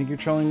don't think you're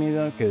trolling me,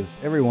 though, because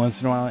every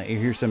once in a while I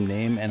hear some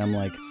name and I'm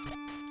like,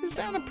 is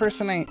that a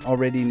person I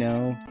already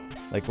know?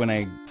 Like, when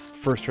I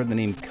first heard the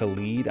name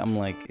Khalid, I'm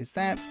like, is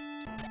that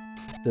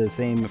the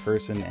same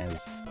person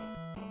as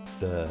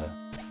the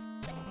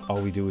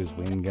All We Do Is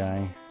Win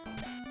guy?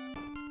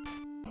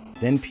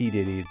 Then P.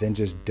 Diddy, then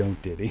just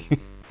Don't Diddy.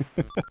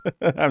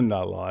 I'm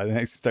not lying.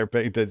 I actually started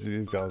paying attention to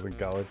these guys in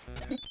college.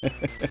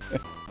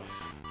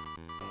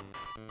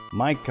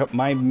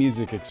 My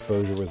music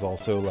exposure was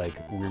also like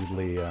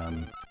weirdly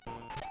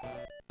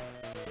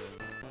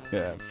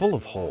full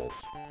of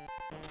holes.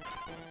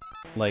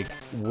 Like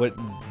what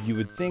you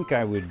would think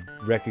I would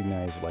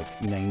recognize, like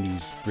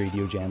 90s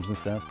radio jams and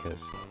stuff,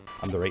 because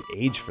I'm the right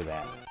age for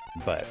that.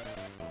 But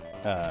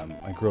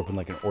I grew up in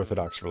like an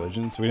Orthodox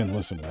religion, so we didn't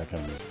listen to that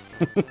kind of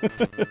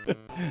music.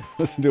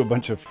 Listen to a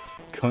bunch of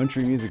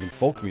country music and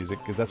folk music,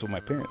 because that's what my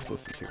parents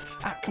listened to.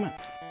 Ah, come on.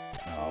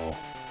 Oh.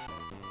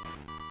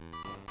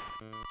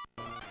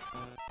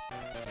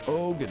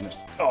 Oh,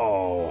 goodness.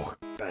 Oh,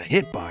 the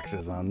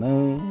hitboxes on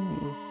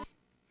those.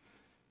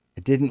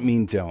 It didn't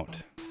mean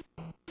don't.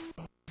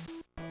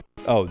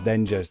 Oh,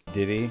 then just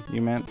Diddy,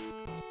 you meant?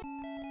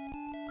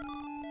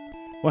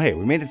 Well, hey,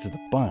 we made it to the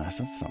boss.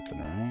 That's something,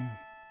 right?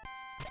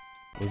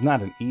 It was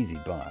not an easy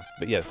boss.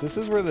 But yes, this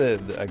is where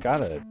I got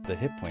the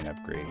hit point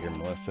upgrade here,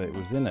 Melissa. It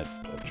was in a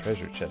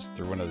treasure chest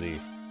through one of the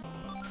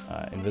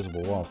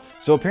invisible walls.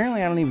 So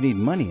apparently I don't even need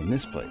money in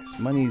this place.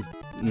 Money's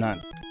not...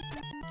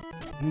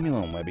 Leave me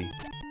alone, Webby.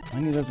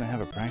 Money doesn't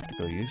have a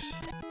practical use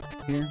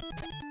here.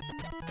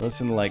 I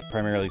listen to like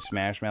primarily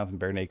Smash Mouth and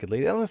Bare Naked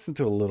Lady. I listened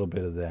to a little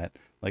bit of that,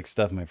 like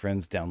stuff my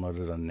friends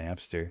downloaded on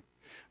Napster.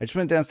 I just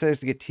went downstairs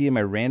to get tea and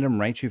my random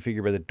Raichu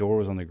figure by the door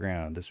was on the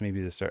ground. This may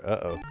be the start.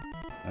 Uh-oh.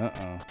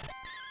 Uh-oh.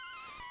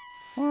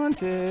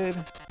 Haunted.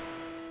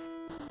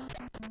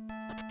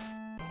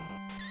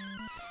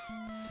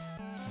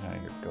 I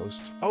hear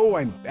ghost. Oh,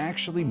 I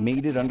actually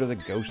made it under the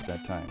ghost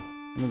that time.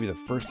 Maybe the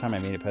first time I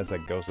made it past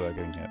that ghost without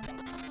getting hit.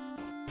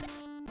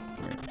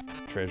 Come here.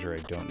 Treasure I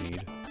don't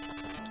need.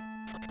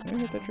 How did I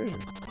get that treasure?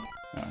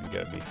 Oh, you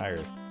gotta be higher.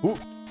 Ooh!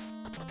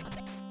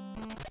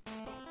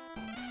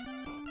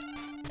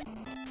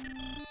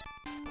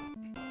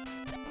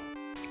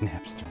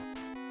 Napster.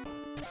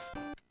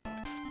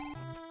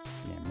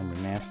 Yeah, remember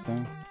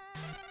Napster?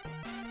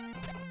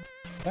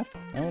 What?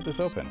 I want this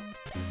open.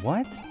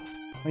 What?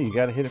 Oh, you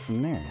gotta hit it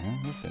from there, huh?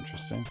 That's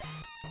interesting.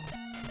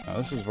 Oh,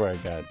 this is where I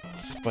got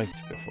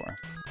spiked before.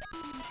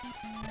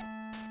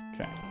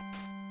 Okay.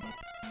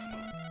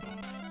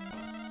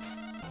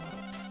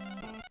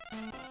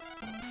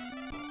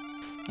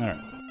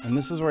 Alright. And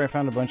this is where I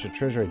found a bunch of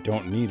treasure I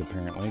don't need,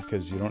 apparently,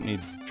 because you don't need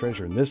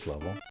treasure in this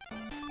level.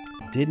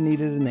 Did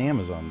need it in the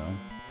Amazon, though.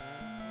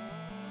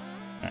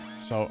 Alright,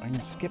 so I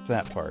can skip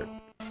that part.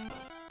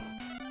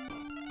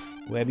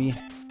 Webby.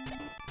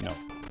 No.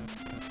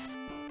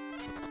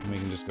 And we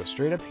can just go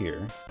straight up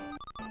here.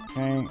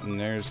 Okay, and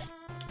there's...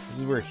 This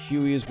is where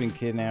Huey has been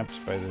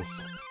kidnapped by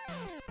this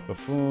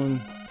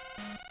buffoon.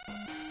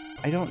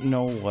 I don't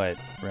know what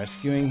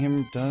rescuing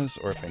him does,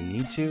 or if I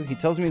need to. He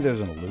tells me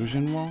there's an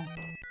illusion wall,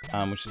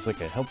 which is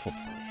like a helpful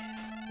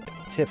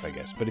tip, I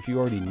guess. But if you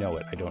already know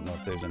it, I don't know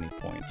if there's any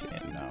point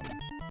in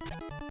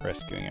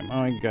rescuing him.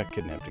 Oh, he got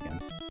kidnapped again.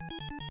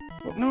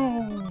 Oh,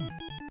 no!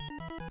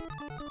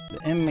 The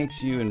M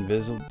makes you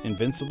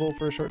invincible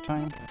for a short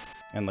time,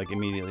 and like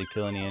immediately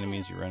kill any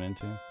enemies you run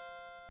into.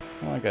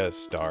 Kind of like a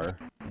star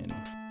in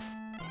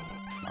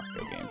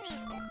Mario games.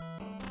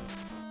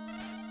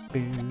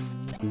 Boo,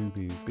 boo,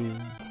 boo, boo.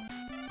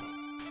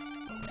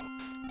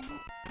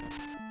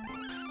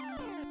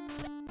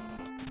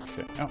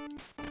 Okay, oh.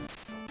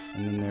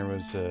 And then there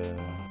was,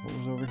 what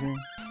was over here?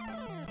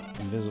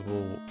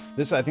 Invisible...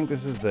 This, I think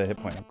this is the hit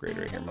point upgrade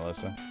right here,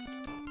 Melissa.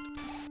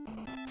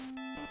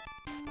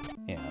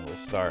 Yeah, a little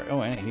star.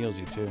 Oh, and it heals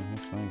you too.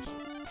 That's nice.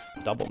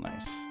 Double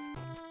nice.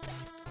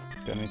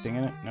 It's got anything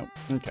in it? Nope.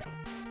 Okay.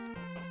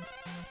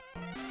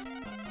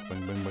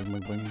 Boing, boing, boing,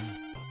 boing, boing.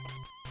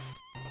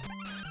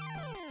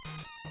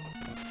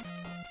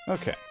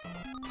 Okay.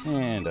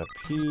 And up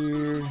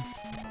here.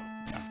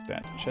 Knock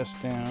that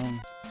chest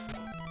down.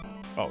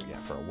 Oh, yeah,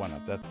 for a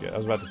 1-up. That's good. I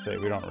was about to say,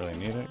 we don't really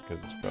need it,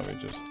 because it's probably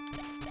just...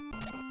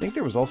 I think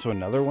there was also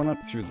another 1-up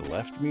through the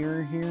left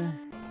mirror here.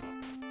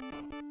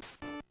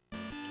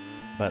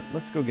 But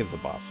let's go give the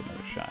boss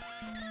another shot.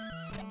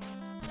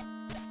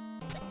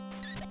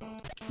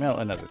 Well,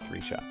 another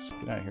 3 shots.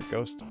 Get out of here,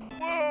 ghost.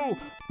 Whoa!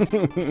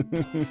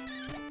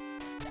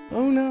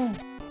 Oh, no!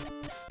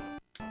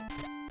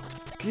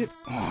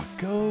 Oh,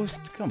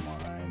 ghost! Come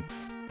on.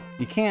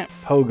 You can't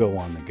pogo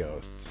on the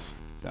ghosts,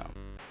 so...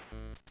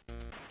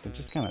 They're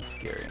just kind of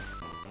scary.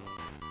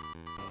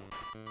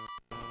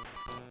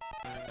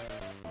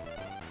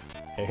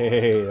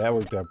 Hey, that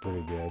worked out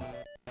pretty good.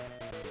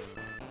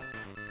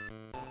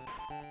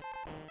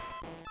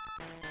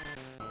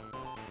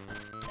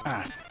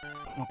 Ah!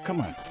 Oh,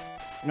 come on.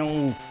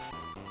 No!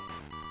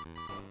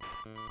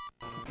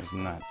 That was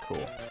not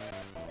cool.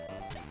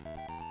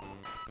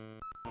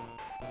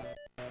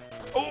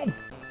 Oh!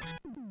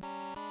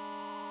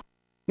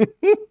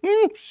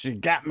 She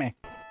got me!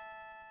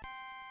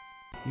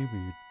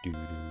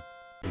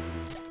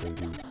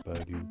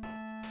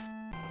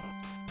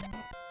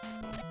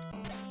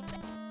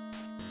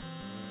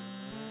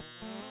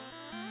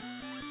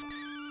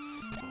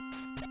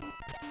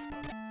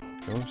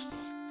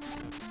 Ghosts?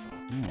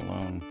 Leave me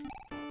alone.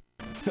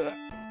 I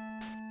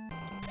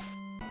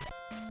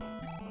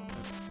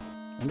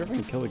wonder if I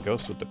can kill the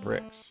ghost with the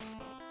bricks.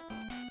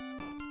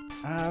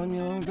 Ah, leave me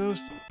alone,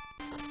 ghost.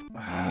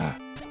 Ah.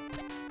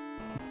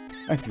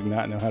 I do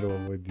not know how to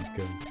avoid these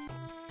ghosts.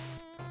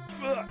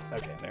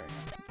 Okay, there we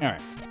go.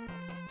 Alright.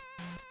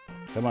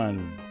 Come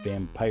on,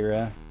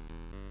 Vampira.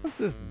 What's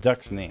this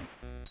duck's name?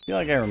 I feel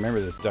like I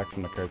remember this duck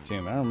from the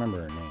cartoon, but I don't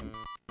remember her name.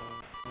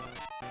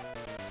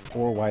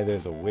 Or why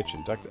there's a witch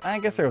in DuckTales. I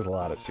guess there was a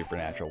lot of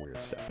supernatural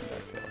weird stuff in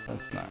DuckTales.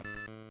 That's not...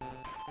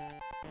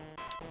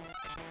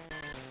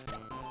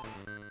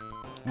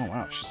 Oh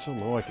wow, she's so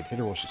low I could hit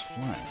her while she's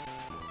flying.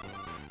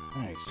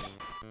 Nice.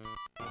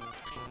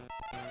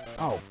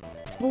 Oh,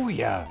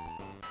 booyah!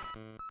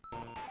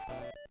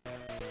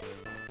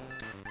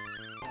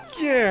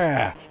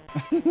 Yeah!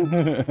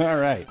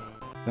 Alright.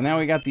 So now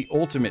we got the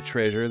ultimate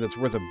treasure that's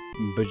worth $1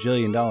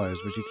 bajillion,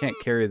 but you can't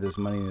carry this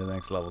money to the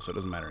next level, so it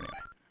doesn't matter anyway.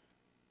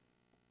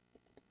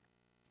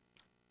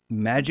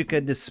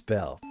 Magica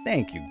Dispel.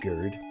 Thank you,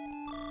 Gerd.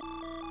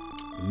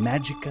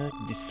 Magica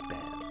Dispel.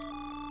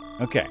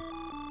 Okay.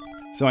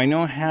 So I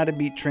know how to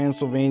beat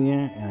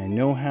Transylvania, and I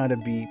know how to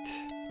beat...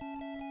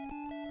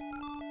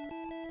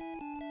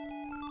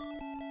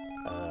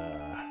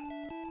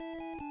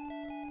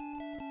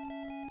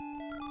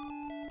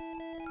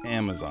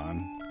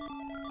 Amazon.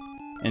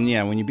 And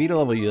yeah, when you beat a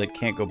level, you like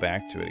can't go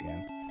back to it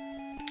again.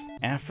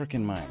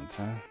 African mines,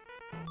 huh?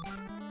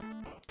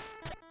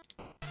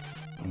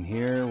 And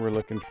here we're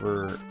looking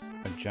for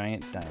a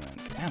giant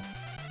diamond. Ow!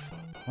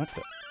 What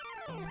the?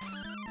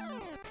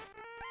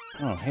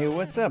 Oh, hey,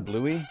 what's up,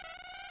 Bluey?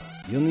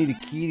 You'll need a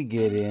key to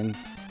get in.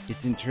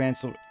 It's in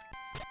Transylvania.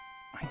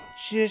 I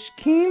just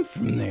came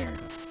from there.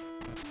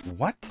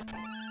 What?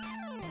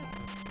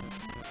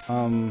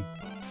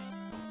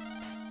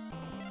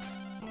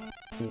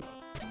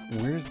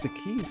 Where's the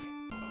key?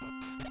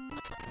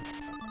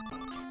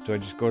 Do I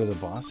just go to the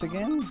boss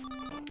again?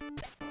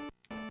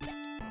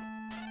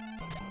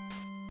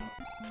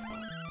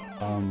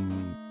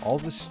 All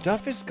the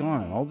stuff is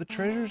gone. All the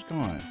treasure's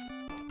gone.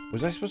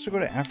 Was I supposed to go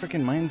to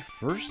African Mine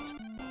first?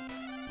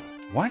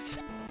 What?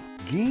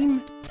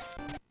 Game?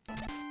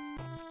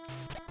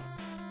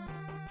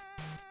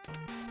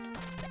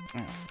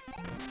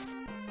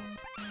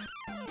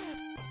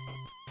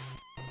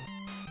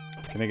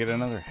 Can I get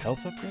another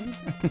health upgrade?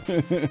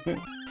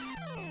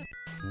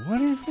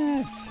 What is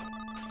this?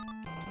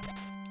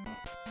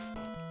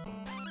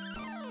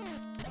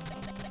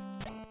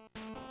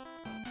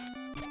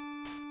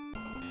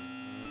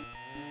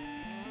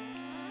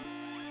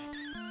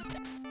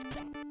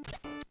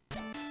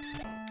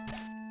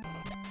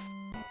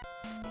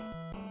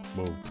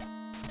 Whoa.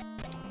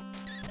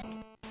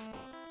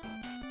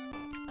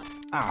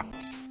 Ah.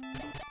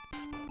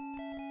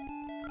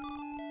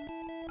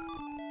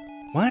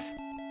 What?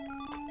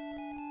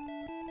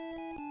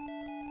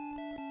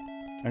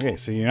 Okay,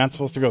 so you're not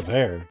supposed to go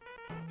there.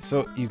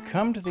 So you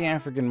come to the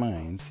African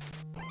mines.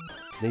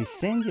 They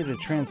send you to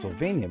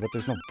Transylvania, but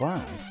there's no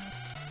boss.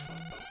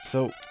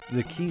 So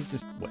the key's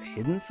just, what,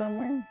 hidden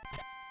somewhere?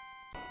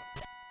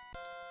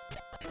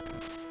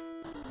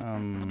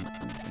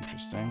 That's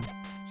interesting.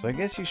 So I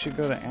guess you should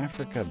go to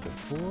Africa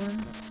before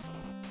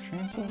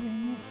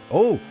Transylvania?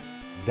 Oh,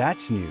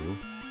 that's new.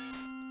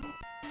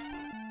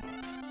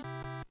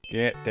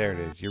 Yeah, there it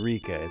is.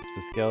 Eureka. It's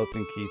the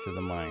skeleton key to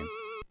the mine.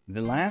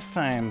 The last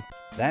time,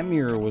 that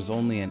mirror was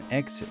only an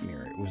exit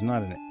mirror. It was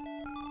not an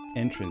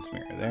entrance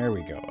mirror. There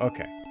we go.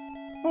 Okay.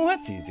 Well,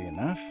 that's easy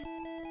enough.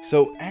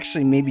 So,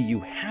 actually, maybe you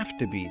have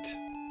to beat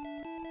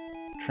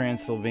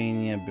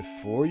Transylvania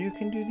before you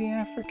can do the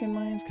African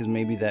mines? Because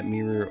maybe that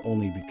mirror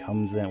only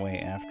becomes that way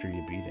after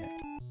you beat it.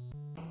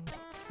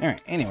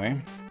 Alright, anyway.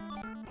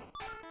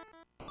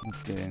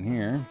 Let's get in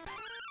here.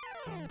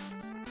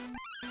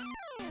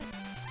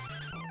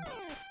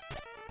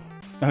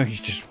 Oh, you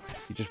just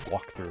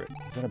walk through it.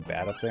 Is that a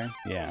bat up there?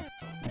 Yeah,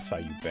 I saw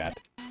you, bat.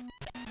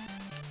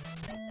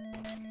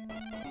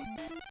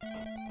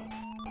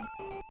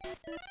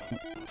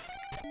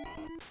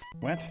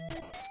 What?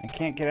 I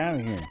can't get out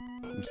of here.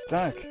 I'm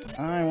stuck.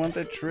 I want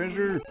the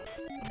treasure.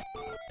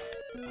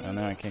 Oh,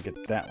 no, I can't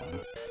get that one.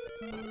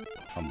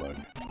 Humbug.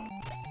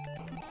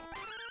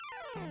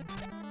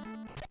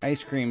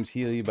 Ice creams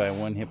heal you by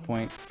 1 hit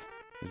point.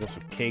 There's also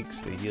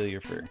cakes that heal you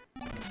for,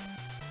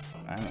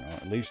 I don't know,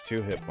 at least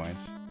 2 hit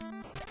points.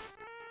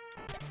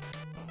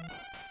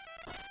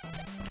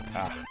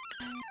 Ah.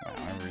 Wow,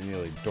 I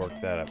really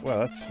dorked that up. Wow,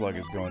 that slug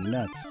is going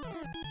nuts.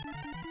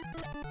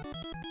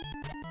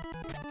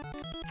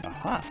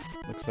 Aha!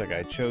 Looks like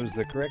I chose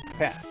the correct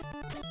path.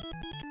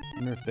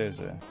 Wonder if there's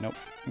a... Nope.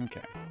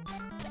 Okay.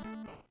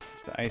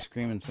 Just an ice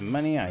cream and some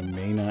money I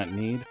may not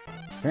need.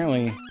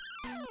 Apparently,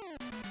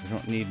 you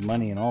don't need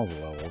money in all the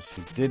levels.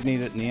 You did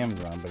need it in the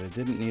Amazon, but I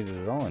didn't need it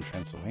at all in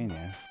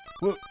Transylvania.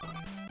 Whoop!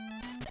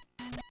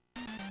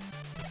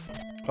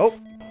 Oh!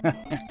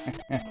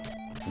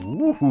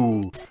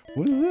 Woohoo!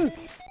 What is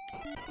this?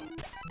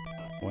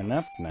 Went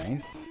up,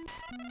 nice.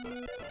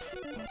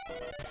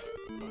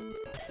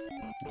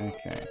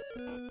 Okay.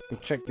 Let's go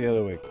check the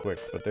other way quick,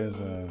 but there's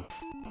a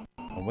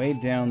way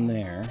down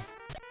there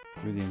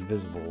through the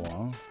invisible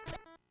wall.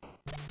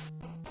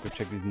 Let's go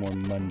check these more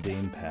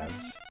mundane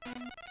paths.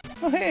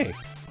 Oh, hey!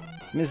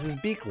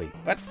 Mrs. Beakley.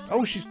 What?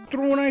 Oh, she's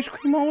throwing ice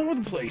cream all over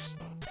the place.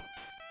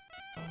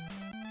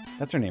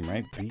 That's her name,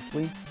 right?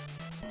 Beakley?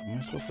 Am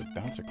I supposed to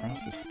bounce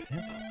across this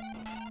pit?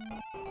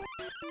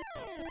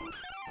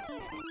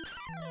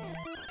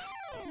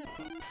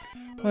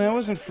 Well, that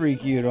wasn't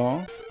freaky at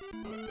all.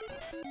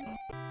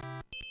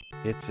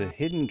 It's a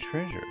hidden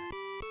treasure.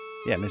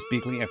 Yeah, Miss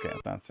Beakley. Okay, I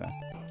thought so.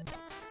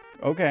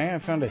 Okay, I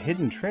found a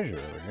hidden treasure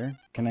over here.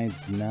 Can I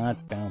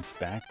not bounce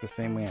back the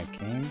same way I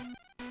came?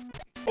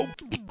 Oh!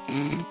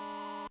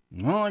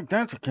 Not like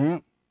that, you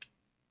can't.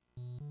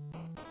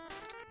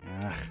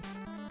 Ugh.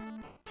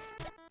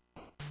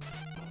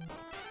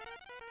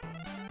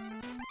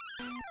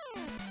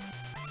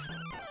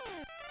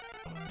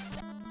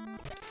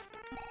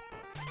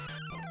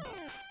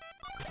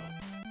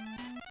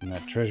 And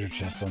that treasure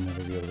chest I'll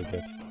never be able to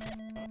get.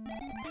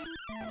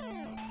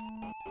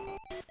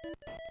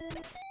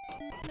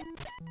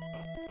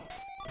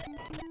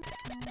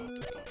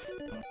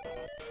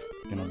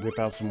 Gonna whip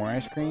out some more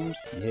ice creams?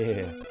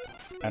 Yeah.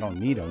 I don't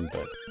need them,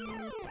 but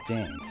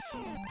thanks.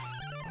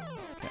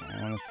 Okay,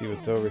 I want to see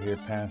what's over here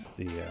past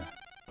the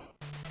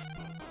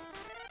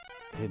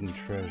hidden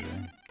treasure.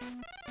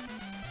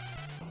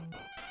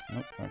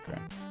 Nope, okay.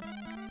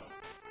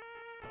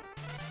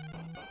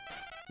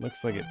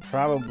 Looks like it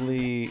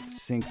probably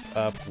syncs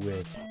up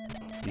with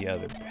the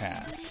other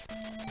path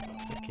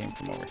that came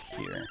from over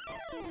here.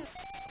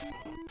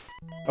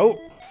 Oh!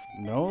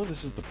 No,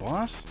 this is the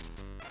boss?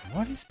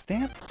 What is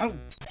that? Oh!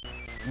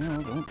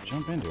 No, don't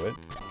jump into it.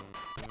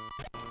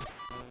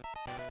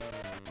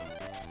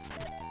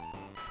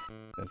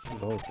 This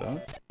is all it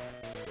does?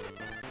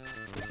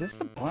 Is this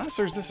the boss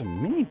or is this a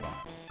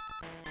mini-boss?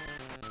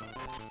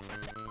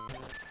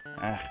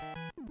 Ah.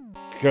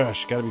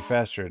 Gosh, gotta be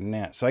faster than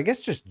that. So I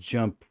guess just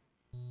jump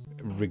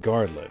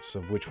regardless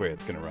of which way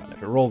it's gonna run.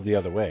 If it rolls the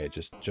other way,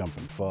 just jump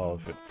and fall.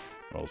 If it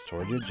rolls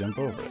toward you, jump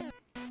over it.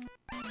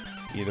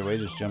 Either way,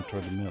 just jump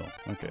toward the middle.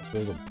 Okay, so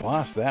there's a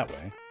boss that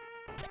way.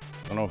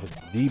 I don't know if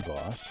it's the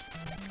boss.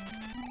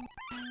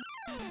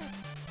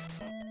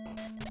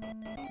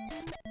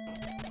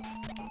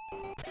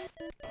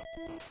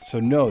 So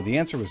no, the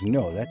answer was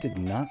no. That did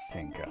not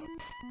sync up.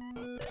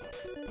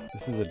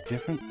 This is a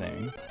different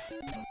thing.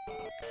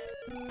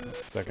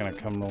 Is that gonna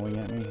come rolling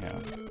at me? Yeah.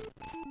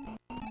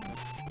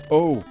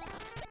 Oh!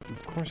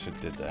 Of course it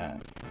did that.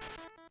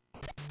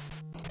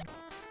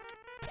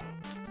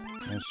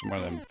 There's some more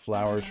of them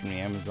flowers from the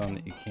Amazon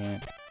that you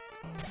can't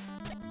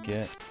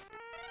get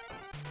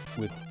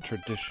with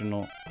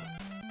traditional...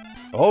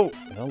 Oh!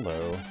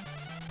 Hello.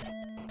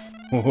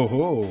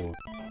 Whoa!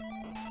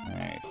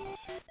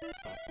 Nice.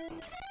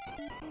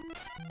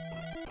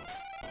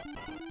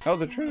 Oh,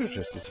 the treasure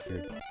just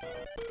disappeared.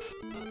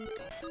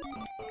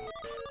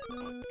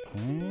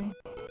 Okay.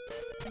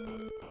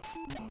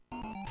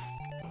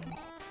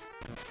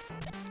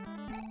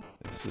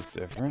 This is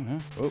different, huh?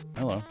 Oh,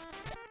 hello.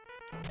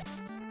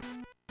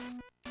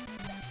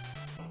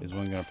 Is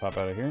one gonna pop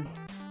out of here?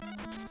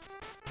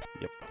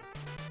 Yep.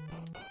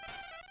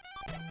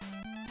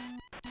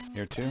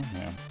 Here too?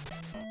 Yeah.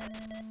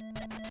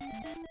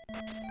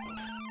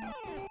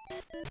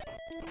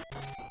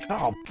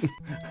 Oh!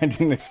 I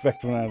didn't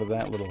expect one out of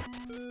that little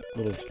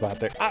spot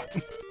there. Ah!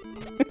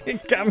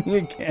 It got me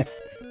again.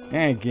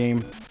 Hey,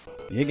 game.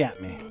 You got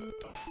me.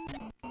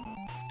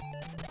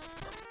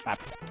 Ah.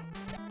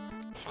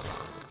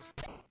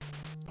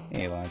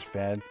 Hey,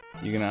 Launchpad.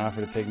 You gonna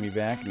offer to take me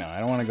back? No, I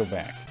don't want to go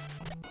back.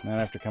 Not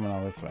after coming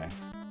all this way.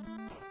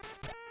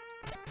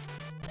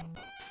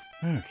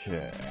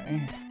 Okay.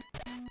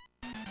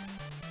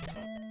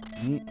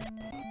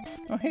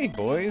 Oh, hey,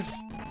 boys.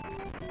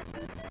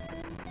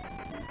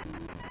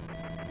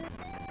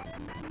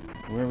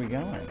 Where are we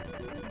going?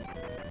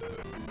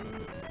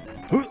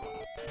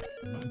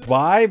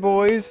 Bye,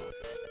 boys.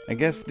 I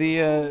guess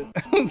the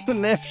the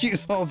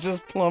nephews all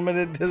just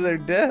plummeted to their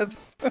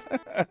deaths.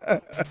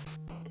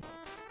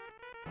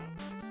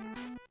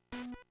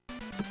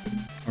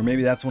 Or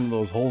maybe that's one of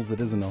those holes that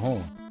isn't a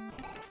hole.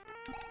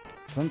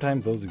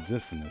 Sometimes those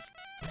exist in this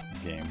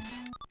game.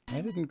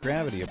 Why didn't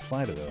gravity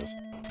apply to those?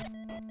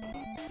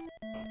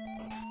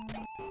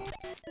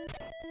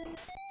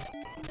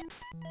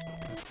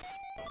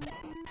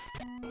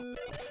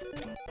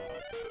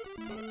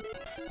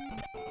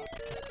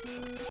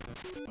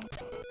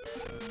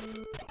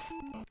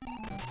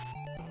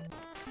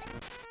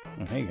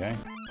 Oh, hey, guy.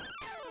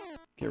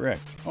 Get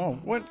wrecked. Oh,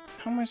 what?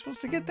 How am I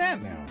supposed to get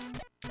that now?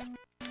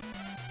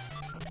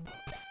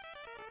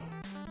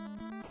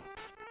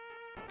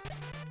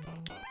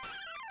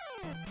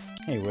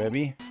 Hey,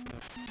 Webby.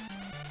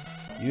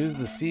 Use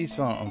the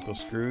seesaw, Uncle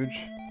Scrooge.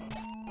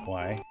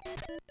 Why?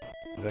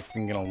 Is that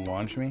thing gonna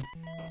launch me?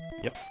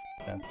 Yep,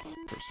 that's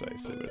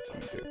precisely what it's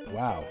gonna do.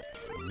 Wow,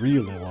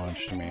 really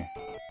launched me.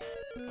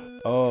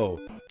 Oh,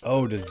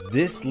 does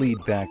this lead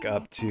back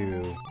up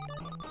to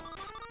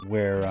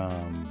where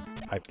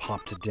I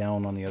popped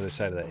down on the other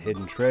side of that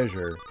hidden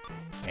treasure,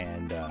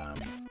 and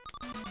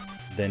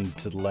then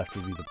to the left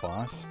would be the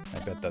boss? I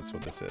bet that's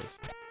what this is.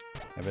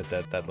 I bet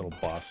that little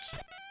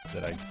boss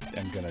that I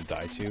am gonna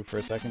die to for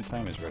a second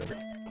time is right over.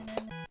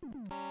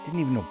 Didn't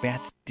even know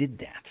bats did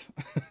that.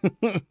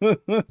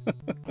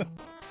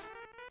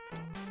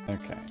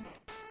 Okay.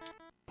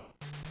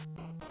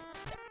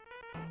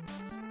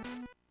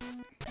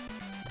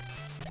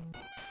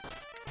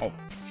 Oh,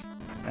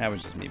 that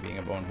was just me being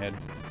a bonehead.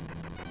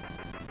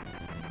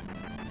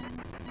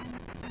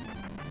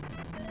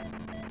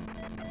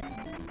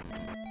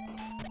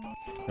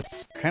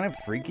 That's kind of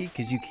freaky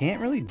because you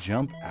can't really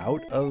jump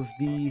out of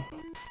the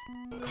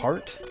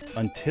cart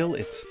until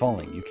it's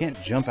falling. You can't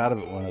jump out of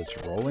it when it's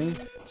rolling,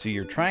 so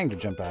you're trying to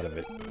jump out of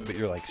it, but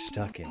you're like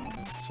stuck in it,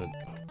 so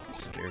it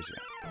scares you.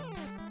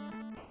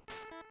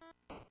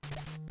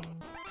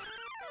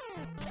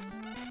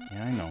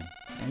 Yeah, I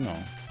know.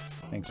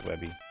 Thanks,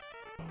 Webby.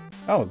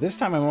 Oh, this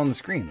time I'm on the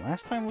screen.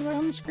 Last time was I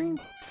on the screen?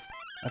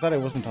 I thought I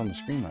wasn't on the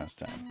screen last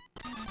time.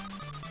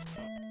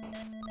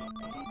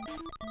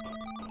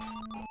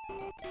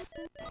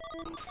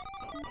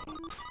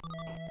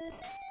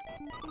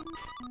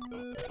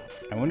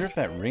 I wonder if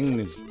that ring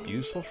is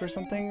useful for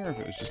something, or if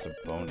it was just a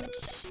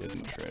bonus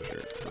hidden treasure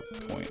for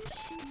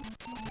points.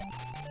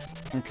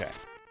 Okay,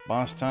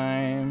 boss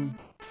time.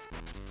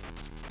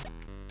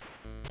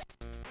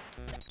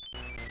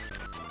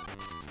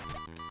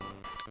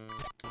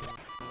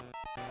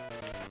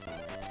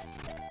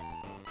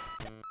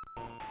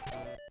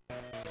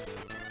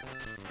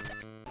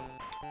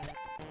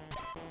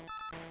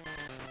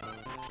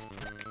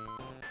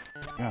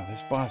 Wow,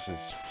 this boss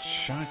is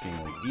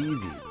shockingly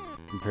easy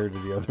compared to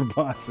the other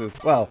bosses.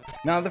 Well,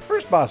 now the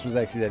first boss was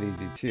actually that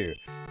easy too.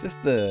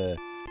 Just the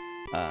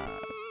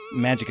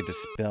magic of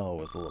dispel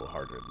was a little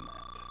harder than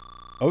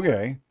that.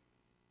 Okay.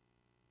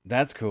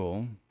 That's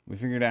cool. We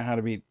figured out how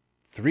to beat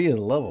 3 of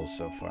the levels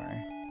so far.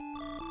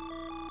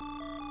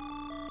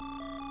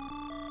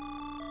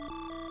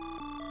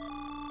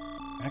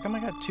 How come I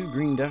got 2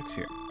 green ducks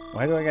here?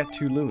 Why do I got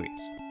 2 Louis?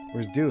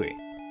 Where's Dewey?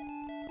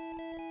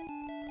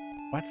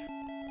 What?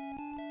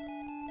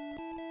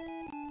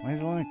 Why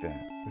is it like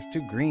that? There's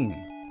 2 green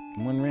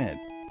and 1 red.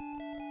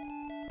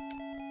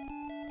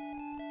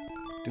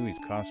 Dewey's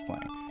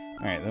cosplaying.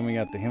 Alright, then we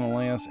got the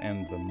Himalayas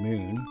and the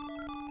moon.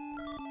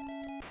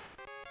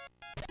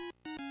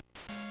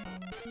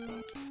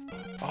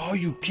 Oh,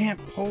 you can't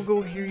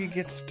pogo here, you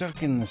get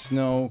stuck in the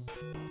snow.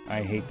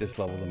 I hate this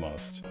level the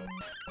most.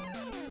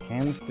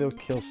 Can still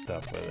kill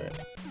stuff with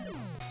it.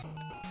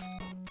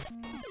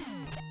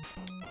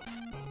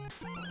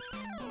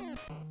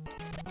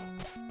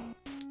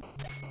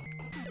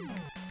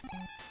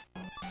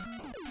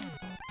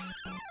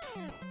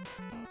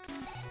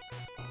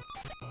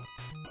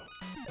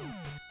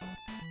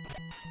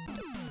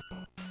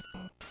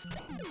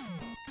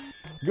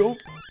 Go!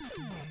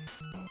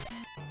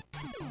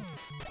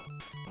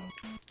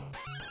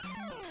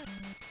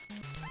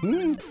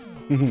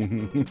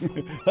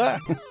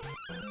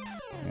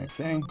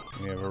 Okay,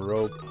 we have a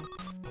rope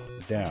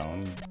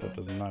down that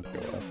does not go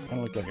up. Kind of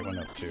looked like it went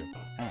up too.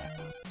 Ah.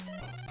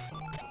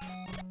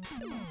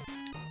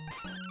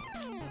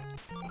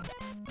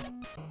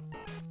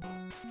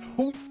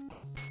 Oh.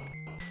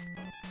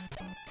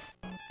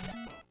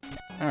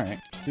 Alright,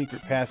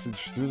 secret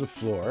passage through the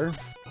floor.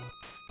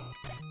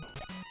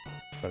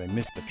 But I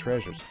missed the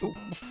treasures. Ooh,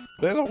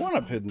 there's a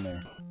 1-up hidden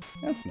there.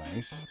 That's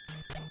nice.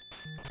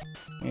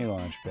 Hey,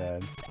 launch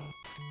pad.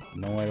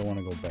 No, I don't want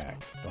to go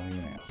back. Don't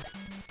even ask.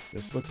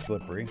 This looks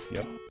slippery.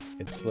 Yep,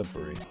 it's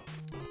slippery.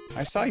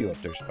 I saw you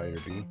up there, Spider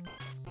Bee.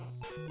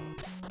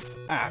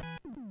 Ah!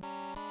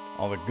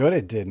 All the good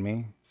it did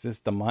me. Is this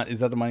the is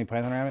that the Monty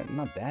Python rabbit?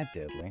 Not that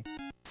deadly.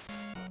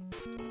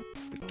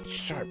 With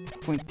sharp,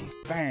 pointy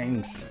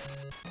fangs.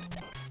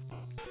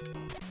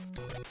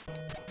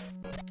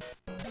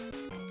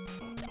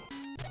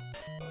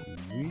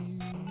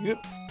 Yep.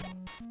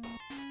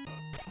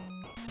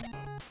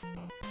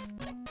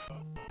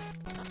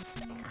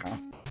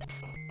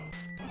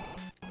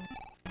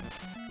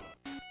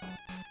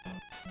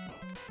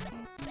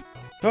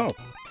 Oh!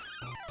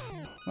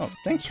 Oh,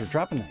 thanks for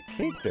dropping that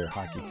cake there,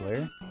 hockey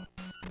player.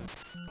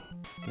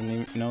 Didn't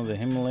even know the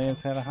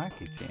Himalayas had a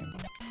hockey team.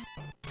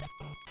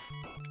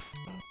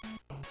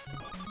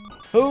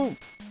 Oh!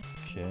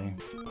 Okay.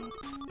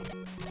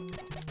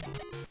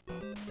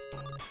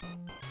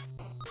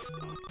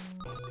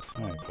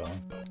 Alright, fella.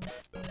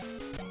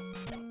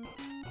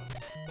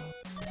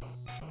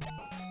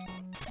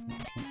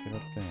 Can't get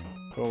up there.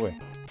 Go away.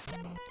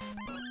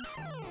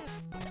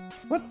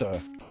 What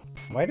the?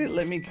 Why did it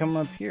let me come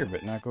up here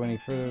but not go any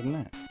further than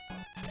that?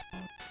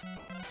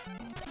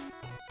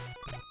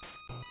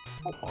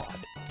 How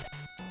odd.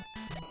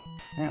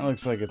 That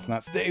looks like it's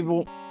not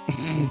stable.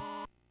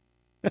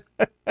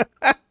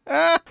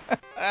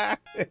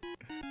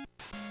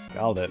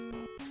 Called it.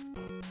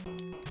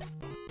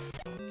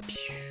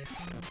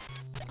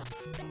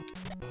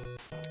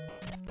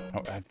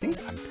 Oh, I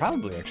think I'm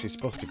probably actually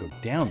supposed to go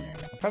down there.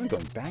 I'm probably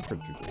going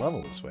backward through the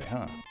level this way,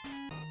 huh?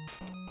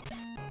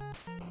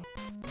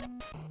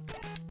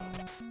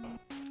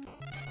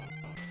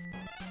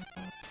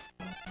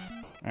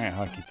 Alright,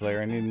 hockey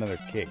player, I need another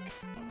kick.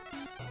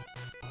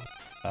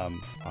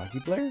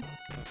 Hockey player?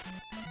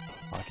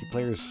 Hockey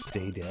players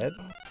stay dead?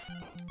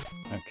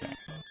 Okay.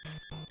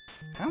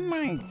 How am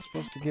I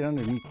supposed to get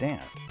underneath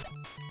that?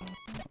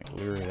 Like,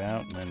 lure it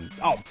out and then...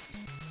 Oh!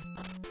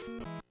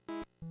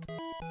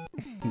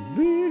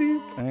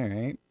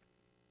 Alright.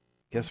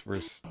 Guess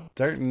we're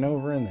starting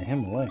over in the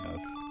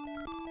Himalayas.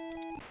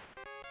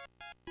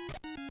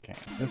 Okay,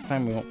 this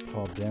time we won't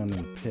fall down in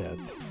the pit.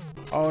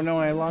 Oh no,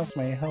 I lost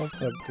my health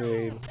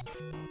upgrade.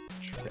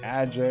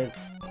 Tragic.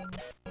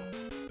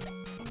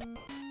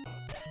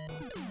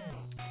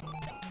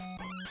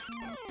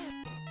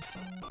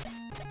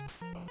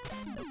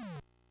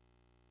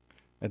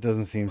 That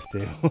doesn't seem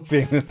stable.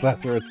 Famous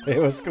last words. Hey,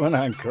 what's going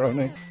on,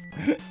 Chronix?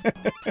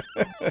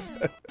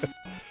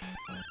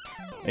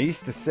 I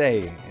used to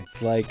say,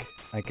 it's like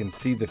I can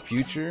see the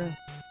future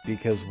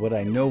because what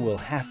I know will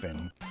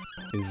happen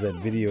is that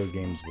video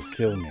games will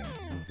kill me,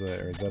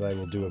 or that I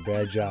will do a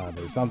bad job,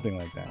 or something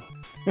like that.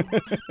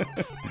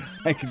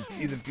 I can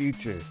see the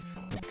future.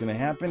 What's gonna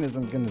happen is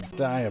I'm gonna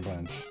die a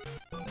bunch.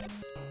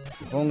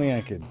 If only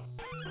I could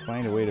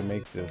find a way to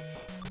make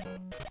this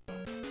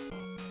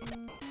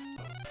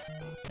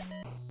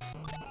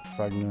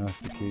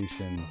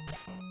prognostication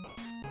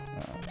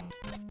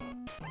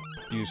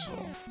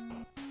useful.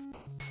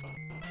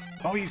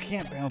 Oh, you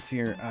can't bounce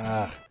here.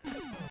 How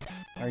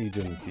are you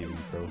doing this evening,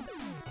 Crow?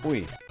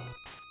 Oi.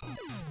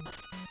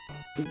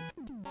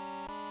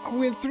 I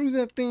went through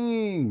that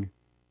thing!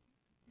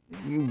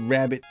 You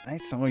rabbit. I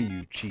saw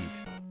you cheat.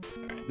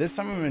 Alright, this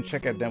time I'm going to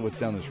check out what's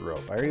down this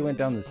rope. I already went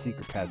down the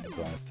secret passage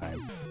last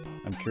time.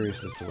 I'm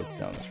curious as to what's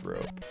down this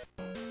rope.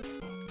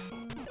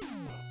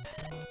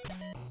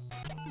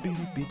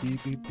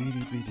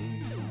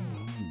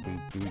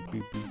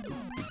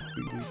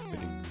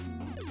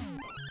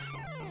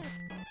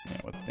 Yeah,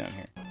 what's down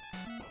here?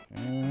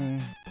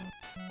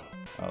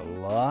 A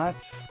lot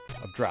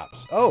of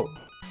drops. Oh!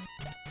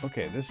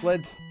 Okay, this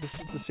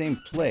is the same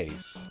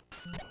place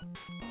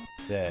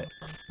that...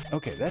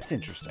 Okay, that's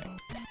interesting.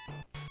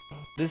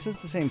 This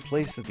is the same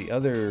place that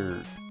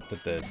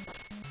the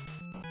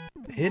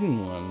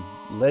hidden one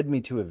led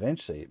me to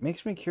eventually. It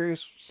makes me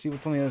curious to see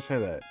what's on the other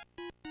side of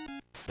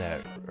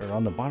or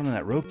on the bottom of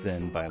that rope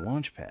then by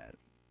Launchpad.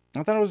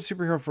 I thought I was a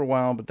superhero for a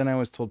while, but then I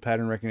was told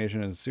pattern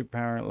recognition is a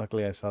superpower.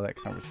 Luckily, I saw that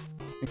conversation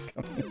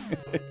coming.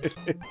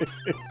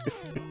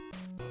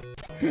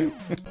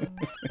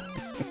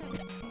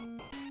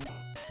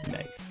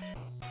 Nice.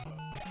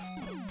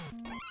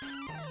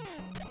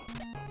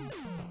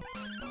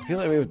 I feel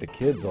that way with the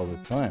kids all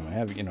the time. I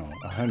have,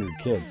 100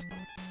 kids.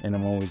 And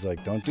I'm always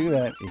like, don't do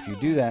that. If you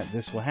do that,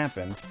 this will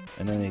happen.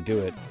 And then they do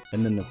it.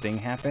 And then the thing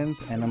happens.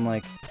 And I'm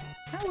like,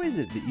 how is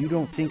it that you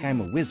don't think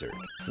I'm a wizard?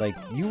 Like,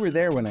 you were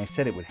there when I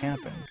said it would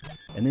happen.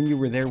 And then you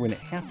were there when it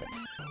happened.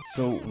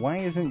 So why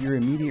isn't your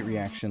immediate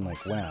reaction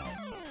like, wow,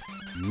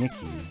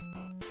 Mickey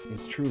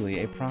is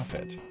truly a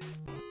prophet?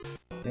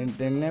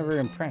 They're never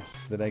impressed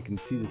that I can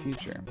see the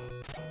future.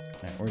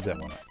 Alright, where's that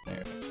one? There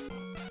it is.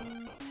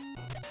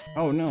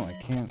 Oh, no, I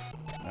can't.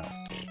 Oh,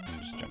 I'll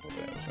just jump over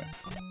there this way.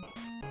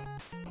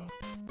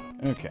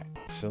 Okay,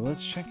 so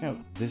let's check out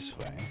this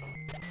way.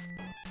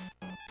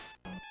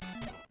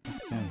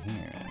 What's down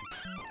here?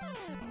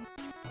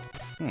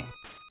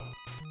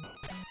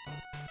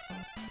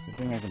 Good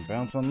thing I can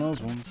bounce on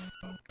those ones.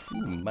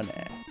 Ooh, money.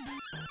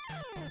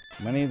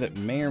 Money that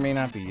may or may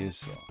not be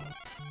useful.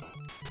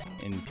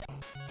 In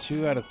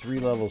 2 out of 3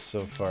 levels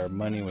so far,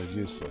 money was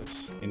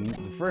useless. In the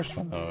first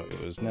one, though,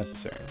 it was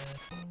necessary.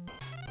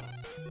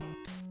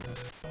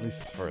 At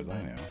least as far as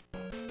I know.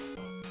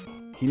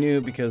 He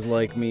knew because,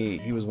 like me,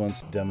 he was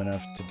once dumb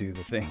enough to do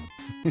the thing.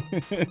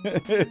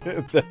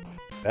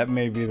 that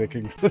may be the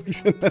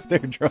conclusion that they're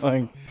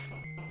drawing.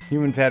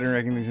 Human pattern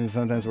recognition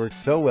sometimes works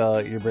so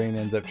well, your brain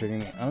ends up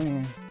triggering it. Oh,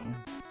 yeah.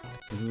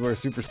 This is where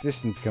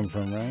superstitions come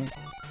from, right?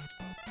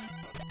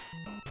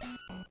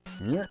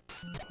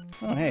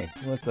 Oh, hey.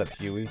 What's up,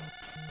 Huey?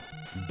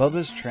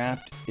 Bubba's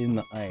trapped in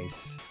the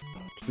ice.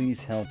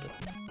 Please help him.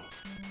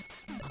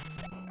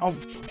 Oh.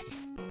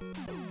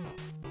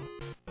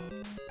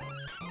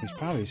 He's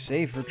probably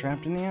safer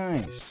trapped in the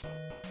ice.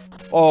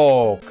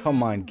 Oh,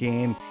 come on,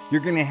 game.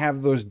 You're going to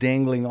have those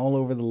dangling all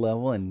over the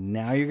level, and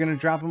now you're going to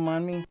drop them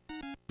on me?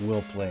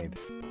 Well played.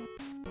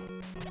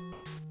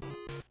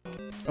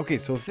 Okay,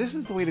 so if this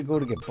is the way to go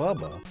to get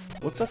Bubba,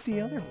 what's up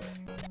the other way?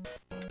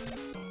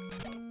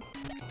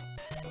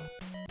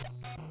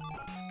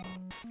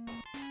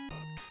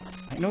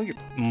 I know you're...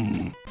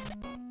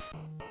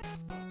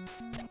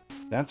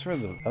 That's where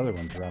the other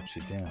one drops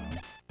you down.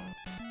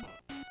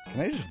 Can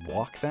I just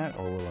walk that,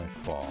 or will I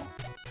fall?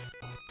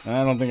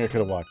 I don't think I could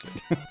have walked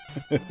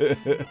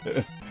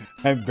it.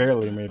 I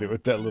barely made it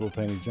with that little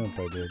tiny jump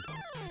I did.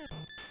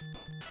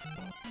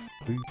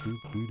 Boo, boo,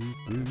 boo,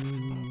 boo,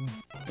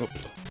 boo.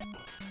 Oops.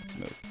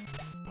 Move.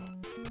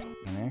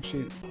 And I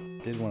actually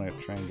did want to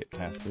try and get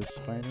past this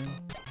spider.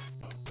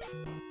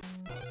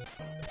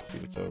 Let's see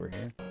what's over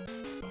here.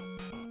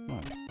 Come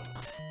on.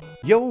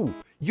 Yo!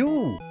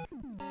 Yo!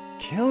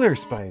 Killer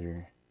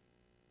spider!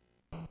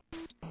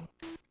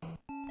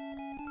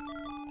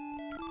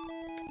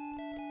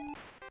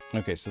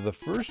 Okay, so the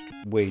first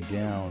way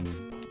down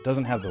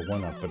doesn't have the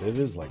 1-up, but it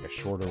is like a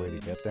shorter way to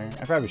get there.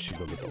 I probably should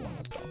go get the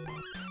 1-up though.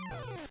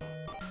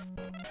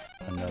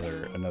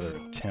 Another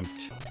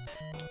attempt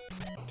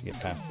to get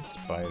past the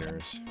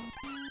spiders.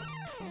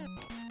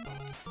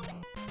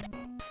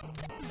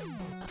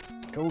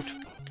 Goat.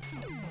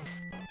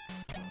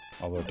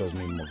 Although it does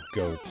mean more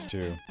goats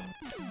too.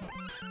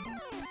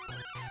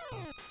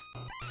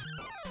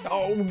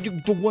 Oh,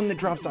 the one that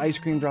drops the ice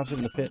cream drops it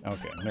in the pit.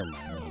 Okay, never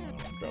mind. I don't want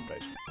to drop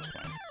ice cream.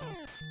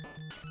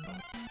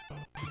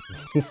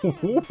 It's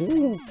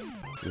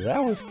fine.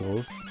 That was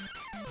close.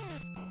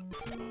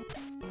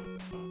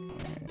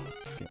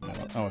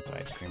 Oh, it's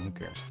ice cream. Who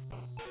cares?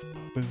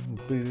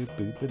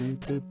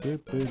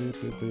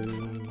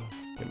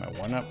 Get my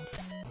 1-up.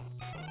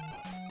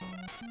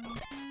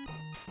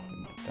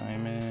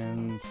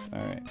 Diamonds.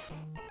 Alright.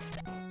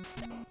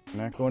 I'm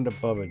not going to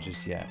Bubba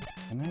just yet.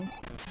 Can I?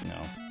 No.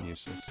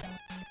 Useless.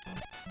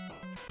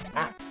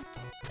 Ah!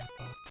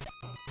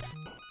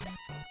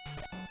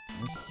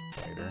 This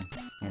spider.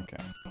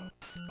 Okay.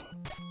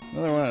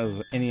 Another one of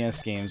those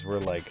NES games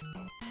where, like,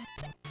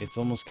 it's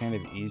almost kind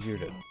of easier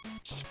to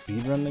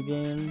speedrun the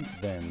game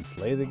than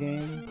play the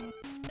game,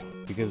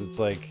 because it's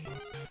like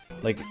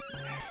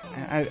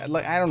I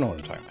don't know what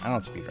I'm talking about. I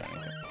don't speedrun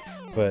anything,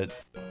 but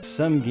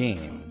some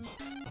games,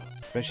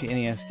 especially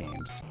NES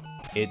games,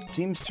 it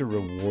seems to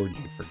reward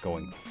you for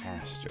going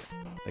faster.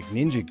 Like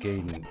Ninja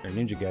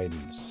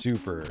Gaiden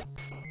Super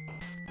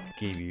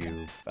gave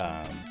you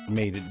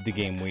made the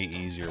game way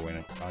easier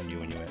on you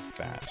when you went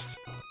fast.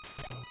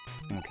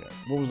 Okay,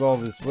 what was all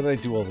this? What did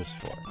I do all this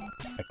for?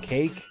 A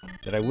cake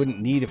that I wouldn't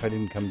need if I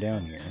didn't come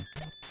down here.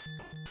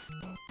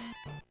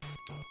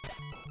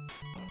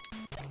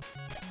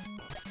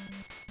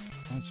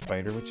 Oh,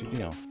 spider, what's your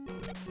deal?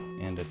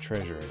 And a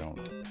treasure I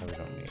probably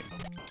don't need.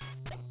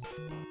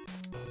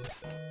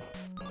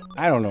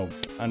 I don't know.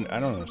 I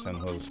don't understand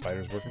how the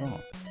spiders work at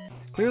all.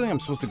 Clearly I'm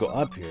supposed to go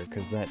up here,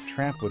 because that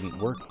trap wouldn't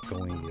work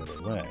going the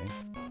other way.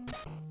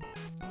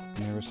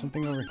 And there was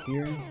something over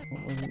here.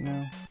 What was it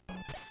now?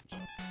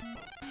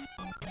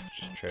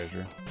 Just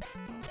treasure.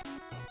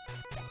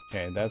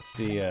 Okay, that's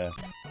the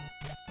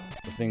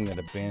thing that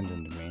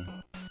abandoned me.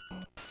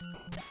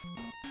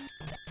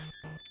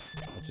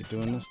 What's it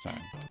doing this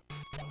time?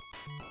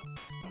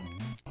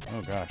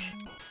 Oh gosh.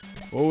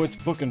 Oh, it's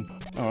booking.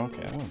 Oh,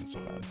 okay, that wasn't so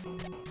bad.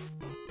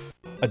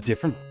 A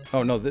different...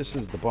 Oh, no, this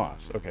is the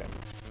boss. Okay.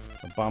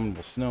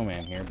 Abominable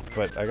snowman here.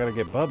 But I gotta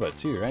get Bubba,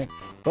 too, right?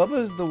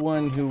 Bubba's the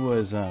one who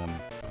was,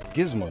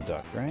 Gizmo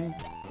Duck, right?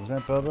 Was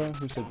that Bubba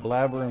who said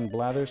blabber and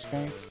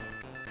blatherskites?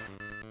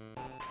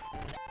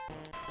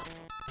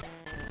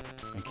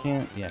 I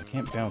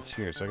can't bounce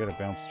here, so I gotta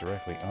bounce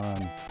directly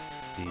on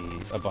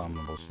the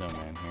abominable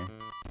snowman here.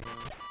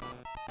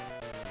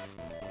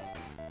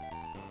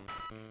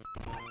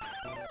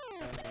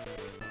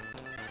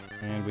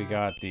 And we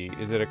got the...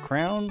 Is it a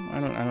crown? I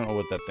don't know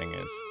what that thing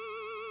is.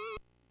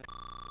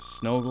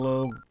 Snow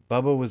globe.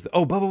 Bubba was the...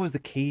 Oh, Bubba was the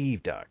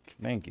cave duck.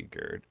 Thank you,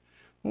 Gerd.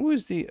 Who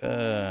was the...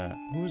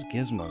 Who was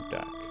Gizmo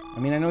Duck? I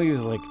mean, I know he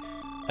was, like,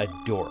 a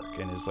dork,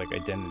 and his, like,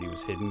 identity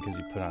was hidden because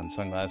he put on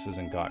sunglasses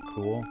and got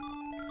cool.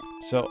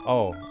 So,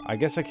 oh, I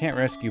guess I can't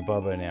rescue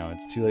Bubba now.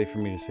 It's too late for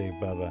me to save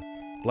Bubba.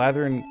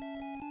 Blathering...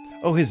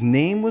 Oh, his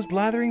name was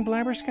Blathering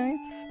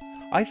Blabberskites?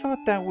 I thought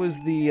that was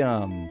the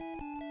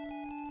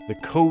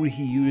code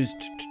he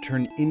used to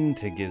turn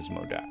into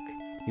Gizmo Duck.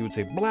 He would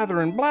say, blather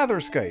and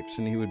blatherskipes,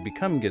 and he would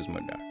become Gizmo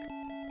Duck.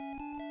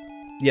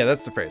 Yeah,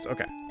 that's the phrase.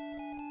 Okay.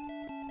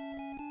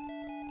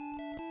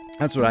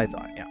 That's what I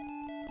thought, yeah.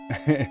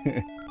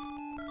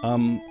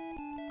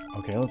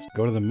 Okay, let's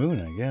go to the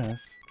moon, I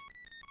guess.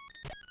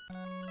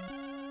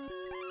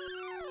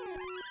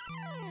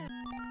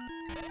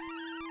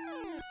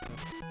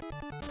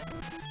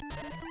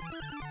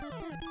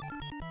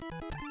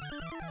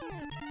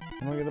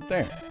 How do I get up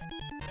there?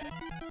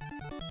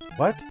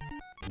 What?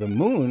 The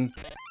moon?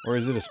 Or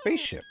is it a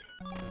spaceship?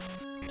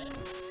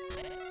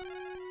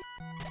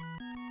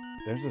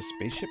 There's a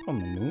spaceship on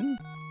the moon?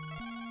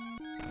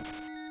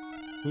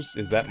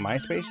 Is that my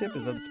spaceship?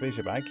 Is that the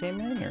spaceship I came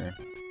in? Or are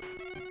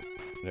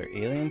there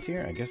aliens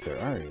here? I guess there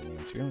are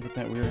aliens here. Look at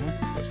that weird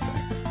octopus thing.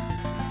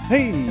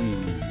 Hey!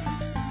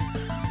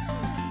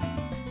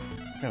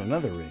 Got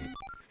another raid.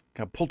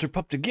 Got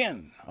polterpupped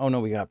again. Oh no,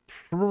 we got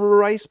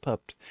price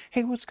pupped.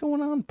 Hey, what's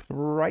going on,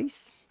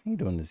 Price? How you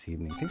doing this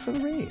evening? Thanks for the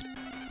raid.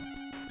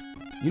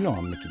 You know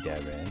I'm Mickey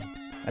Dad Ray.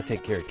 I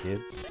take care of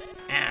kids.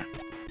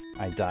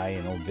 I die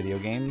in old video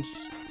games.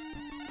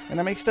 And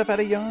I make stuff out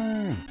of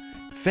yarn.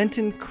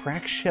 Fenton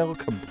Crackshell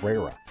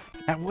Cabrera.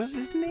 That was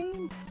his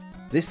name?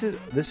 This is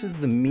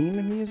the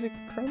meme music,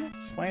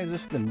 Cronus? Why is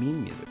this the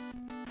meme music?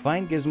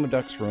 Find Gizmo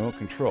Duck's remote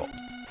control.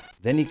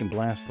 Then he can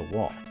blast the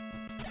wall.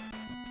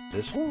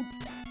 This wall?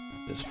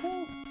 This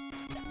wall?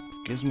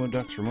 Gizmo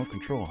Duck's remote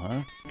control,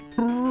 huh?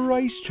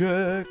 Price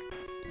check!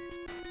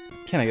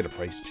 Can I get a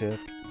price check?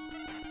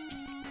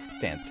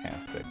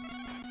 Fantastic.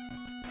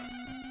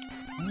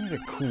 I need a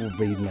cool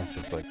raid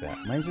message like that.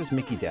 Mine's just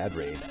Mickey Dad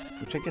Raid,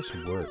 which I guess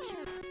works.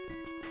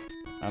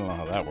 I don't know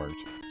how that worked.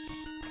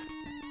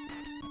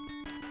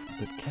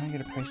 But can I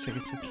get a price check?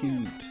 It's so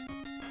cute.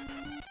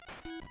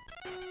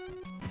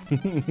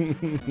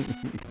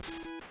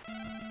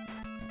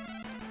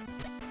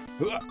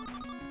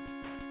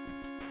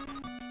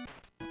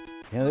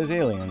 Yeah, there's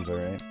aliens,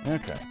 alright.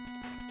 Okay.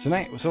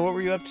 Tonight, so what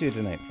were you up to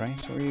tonight,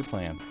 Price? What were you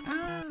playing?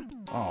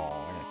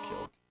 Oh, I got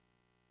killed.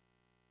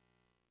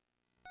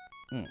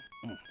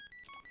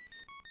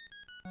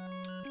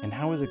 And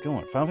how is it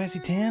going? Final Fantasy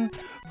X? Final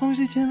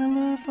Fantasy X, I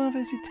love Final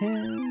Fantasy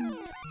X.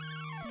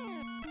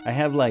 I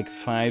have like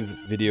 5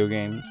 video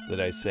games that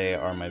I say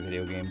are my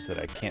video games that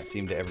I can't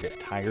seem to ever get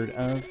tired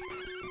of.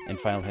 And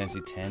Final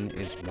Fantasy X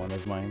is one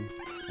of mine.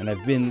 And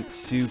I've been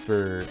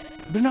super...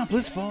 But not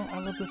Blitzball! I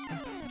love Blitzball.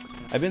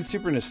 I've been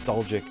super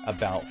nostalgic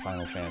about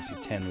Final Fantasy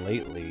X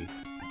lately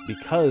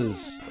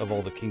because of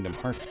all the Kingdom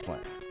Hearts play.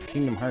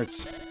 Kingdom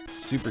Hearts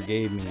super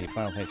gave me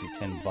Final Fantasy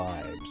X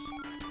vibes.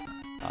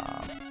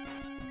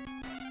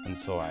 And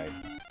so I've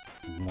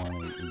been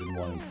wanting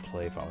to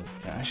play Final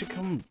Fantasy X. I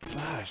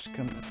should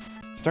come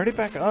start it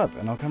back up,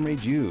 and I'll come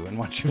raid you and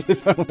watch you play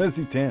Final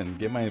Fantasy X.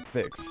 Get my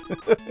fix.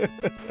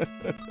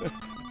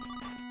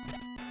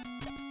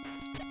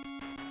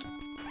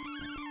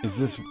 Is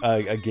this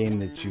a game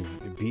that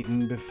you've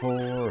beaten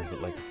before, or is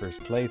it like a first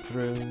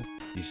playthrough?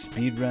 You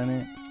speedrun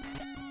it?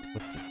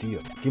 What's the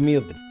deal? Give me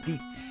the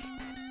deets.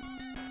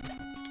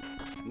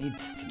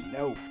 Needs to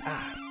know.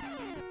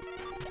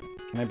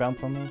 Can I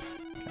bounce on those?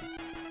 Okay.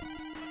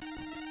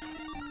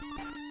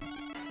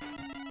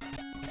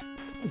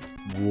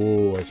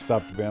 Whoa, I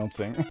stopped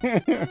bouncing.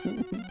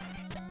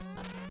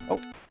 Oh,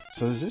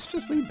 so does this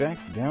just lead back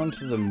down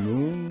to the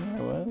moon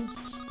where I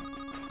was?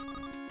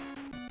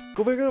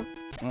 Go back up!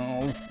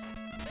 Oh.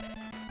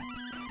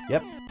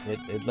 Yep,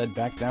 it led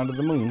back down to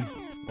the moon,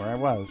 where I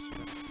was.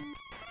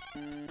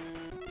 How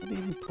did they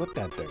even put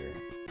that there?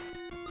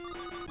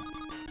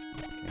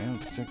 Okay,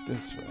 let's check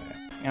this way.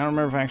 I don't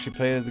remember if I actually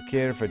played as a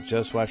kid or if I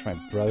just watched my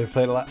brother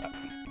play it a lot.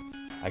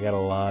 I got a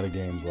lot of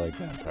games like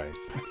that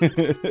price.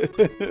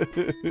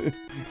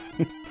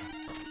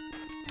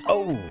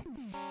 Oh!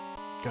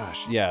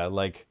 Gosh, yeah,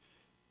 like,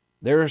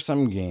 there are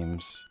some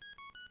games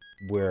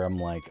where I'm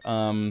like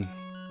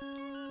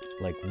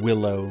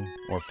Willow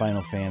or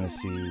Final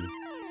Fantasy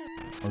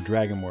or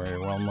Dragon Warrior,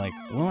 where I'm like,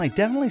 well, I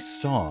definitely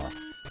saw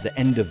the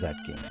end of that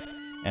game,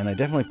 and I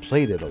definitely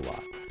played it a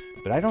lot,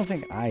 but I don't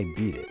think I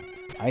beat it.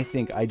 I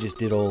think I just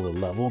did all the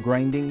level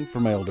grinding for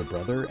my older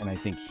brother, and I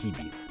think he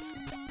beat it.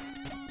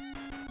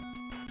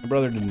 My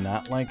brother did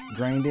not like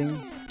grinding,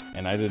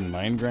 and I didn't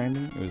mind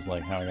grinding. It was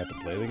like how I got to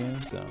play the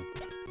game, so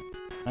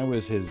I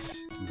was his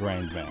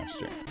grind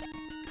master.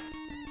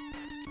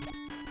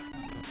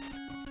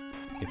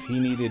 If he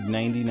needed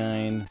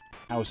 99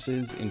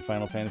 houses in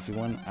Final Fantasy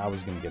 1, I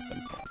was going to get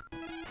them for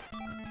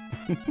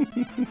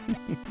him.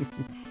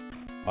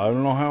 I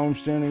don't know how I'm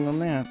standing on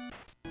that.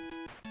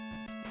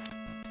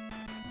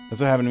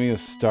 That's what happened to me with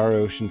Star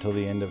Ocean till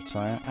the end of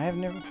time. I have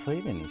never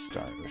played any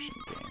Star Ocean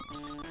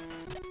games.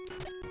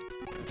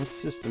 What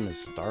system is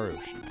Star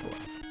Ocean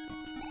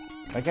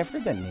for? Like, I've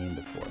heard that name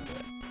before,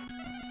 but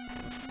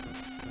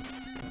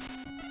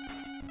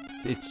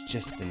it's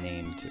just a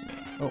name to me.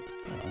 Oh,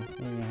 what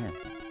do we got here?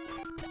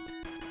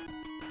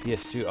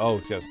 PS2. Oh,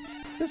 this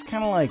is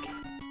kind of like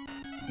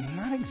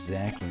not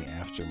exactly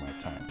after my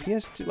time.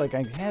 PS2, like,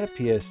 I had a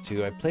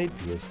PS2. I played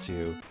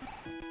PS2.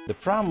 The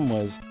problem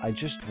was I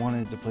just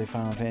wanted to play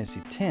Final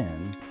Fantasy X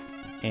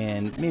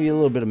and maybe a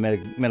little bit of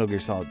Metal Gear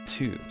Solid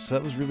 2. So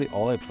that was really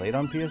all I played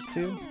on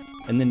PS2.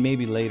 And then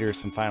maybe later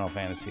some Final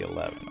Fantasy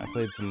 11. I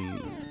played some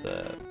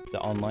the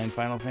online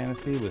Final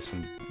Fantasy with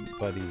some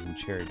buddies in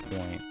Cherry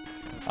Point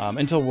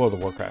until World of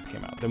Warcraft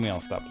came out. Then we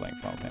all stopped playing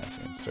Final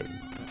Fantasy and started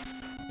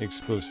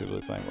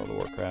exclusively playing World of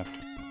Warcraft.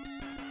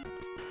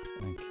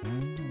 Okay,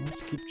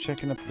 let's keep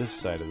checking up this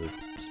side of the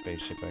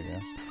spaceship, I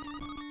guess.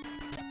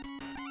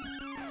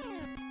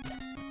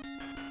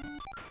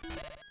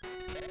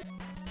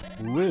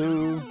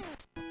 Woo!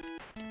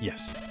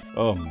 Yes.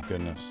 Oh my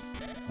goodness.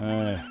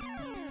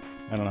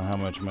 I don't know how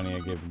much money I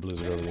gave to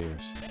Blizzard over the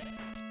years.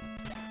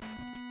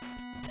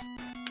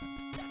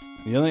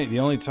 The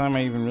only time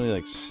I even really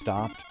like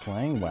stopped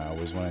playing WoW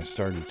was when I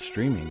started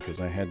streaming, because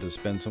I had to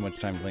spend so much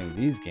time playing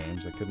these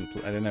games. I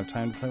didn't have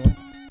time to play one.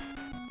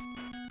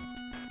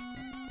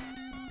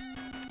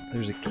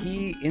 There's a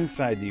key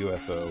inside the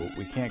UFO.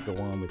 We can't go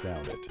on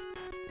without it.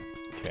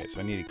 Okay, so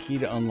I need a key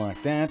to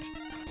unlock that.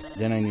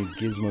 Then I need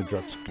Gizmo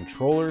Druck's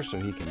controller so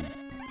he can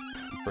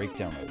break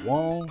down a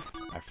wall.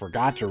 I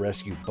forgot to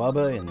rescue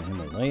Bubba in the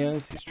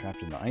Himalayas. He's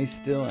trapped in the ice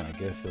still, and I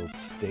guess he'll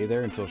stay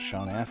there until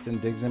Sean Astin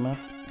digs him up.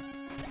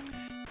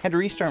 Had to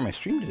restart my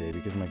stream today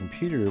because my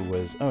computer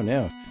was, oh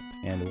no,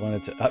 and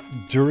wanted to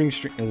during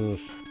stream. Ugh.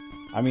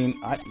 I mean,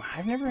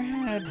 I've never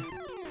had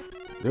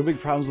real big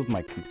problems with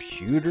my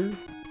computer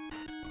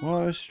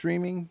while I was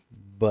streaming,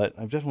 but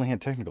I've definitely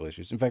had technical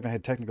issues. In fact, I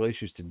had technical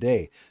issues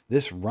today.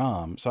 This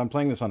ROM, so I'm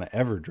playing this on an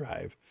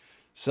EverDrive.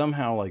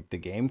 Somehow, like, the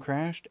game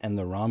crashed and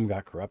the ROM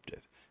got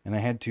corrupted, and I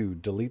had to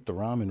delete the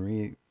ROM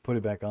and put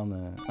it back on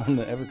the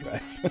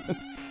EverDrive.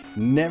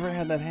 Never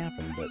had that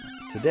happen, but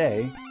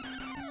today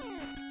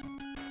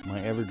my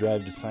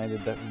EverDrive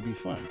decided that would be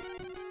fun.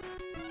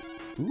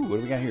 Ooh, what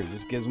do we got here? Is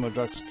this Gizmo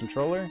Druck's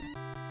controller?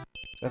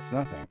 That's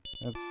nothing.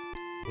 That's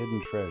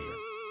hidden treasure.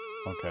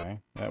 Okay,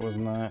 that was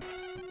not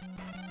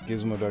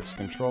Gizmo Druck's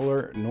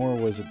controller, nor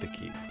was it the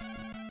key.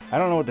 I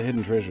don't know what the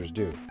hidden treasures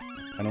do.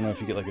 I don't know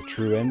if you get like a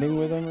true ending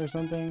with them or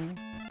something.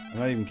 I'm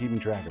not even keeping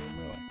track of them,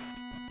 really.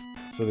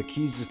 So the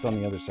key's just on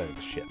the other side of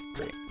the ship.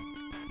 Great.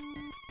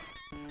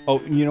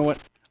 Oh, you know what?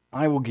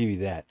 I will give you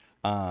that.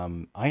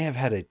 I have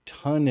had a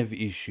ton of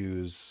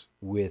issues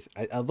with,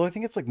 although I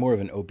think it's like more of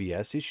an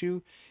OBS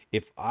issue.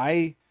 If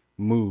I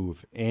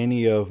move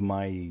any of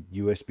my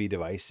USB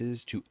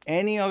devices to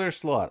any other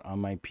slot on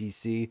my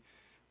PC,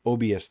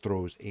 OBS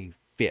throws a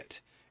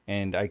fit,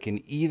 and I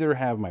can either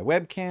have my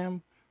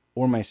webcam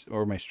or my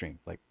stream,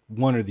 like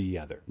one or the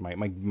other. My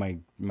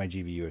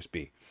GV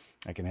USB.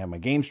 I can have my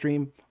game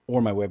stream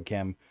or my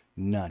webcam,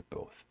 not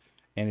both.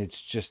 And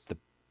it's just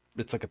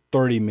it's like a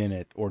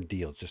 30-minute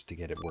ordeal just to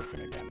get it working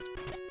again.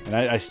 And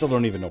I still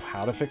don't even know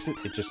how to fix it.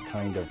 It just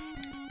kind of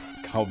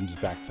comes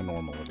back to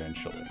normal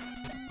eventually.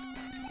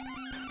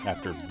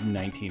 After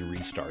 19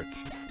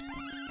 restarts.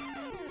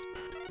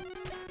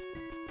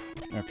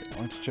 Okay,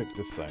 let's check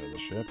this side of the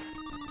ship.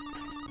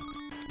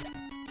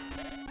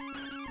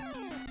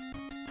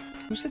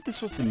 Who said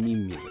this was the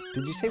meme music?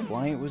 Did you say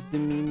why it was the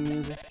meme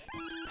music?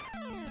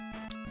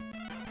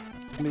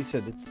 Somebody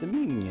said it's the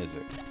meme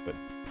music, but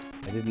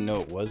I didn't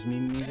know it was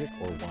meme music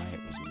or why it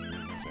was meme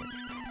music.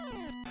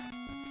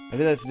 I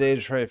did that today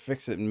to try to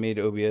fix it and made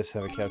OBS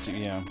have a capture.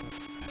 Yeah.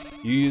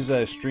 You use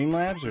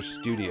Streamlabs or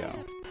Studio?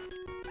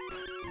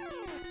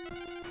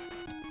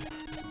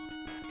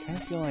 I kind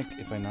of feel like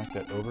if I knock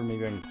that over,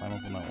 maybe I can climb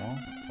up on that wall.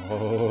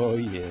 Oh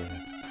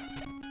yeah.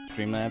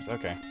 Streamlabs?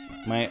 Okay.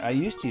 I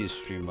used to use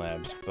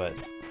Streamlabs, but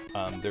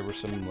there were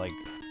some like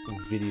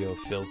video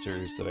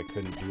filters that I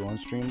couldn't do on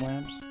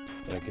Streamlabs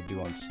that I could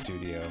do on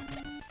Studio.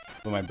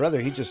 But my brother,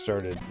 he just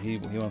started. He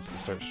wants to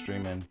start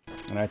streaming,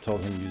 and I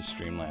told him to use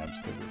Streamlabs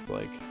because it's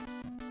like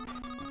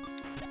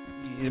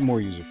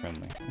more user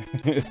friendly.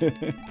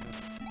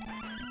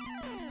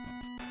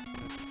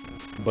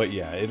 But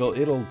yeah,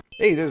 it'll.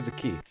 Hey, there's the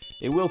key.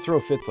 It will throw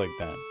fits like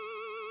that.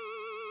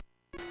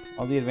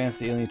 All the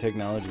advanced alien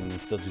technology, and they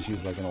still just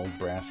use like an old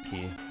brass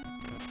key.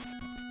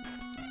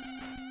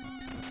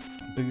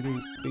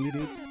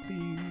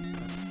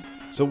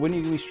 So when are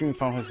you going to be streaming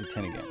Final Fantasy X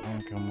again? I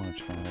don't know how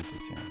much Final Fantasy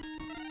X.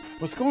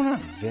 What's going on,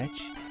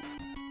 Vetch?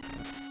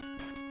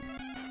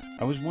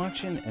 I was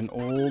watching an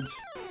old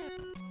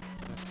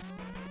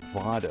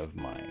VOD of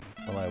mine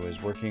while I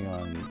was working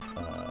on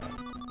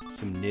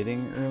some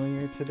knitting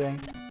earlier today.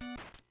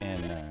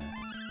 And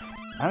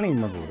I don't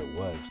even remember what it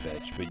was,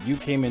 Vetch, but you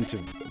came into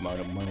one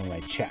of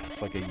my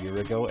chats like a year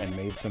ago and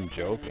made some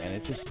joke, and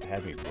it just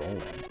had me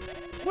rolling.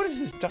 What is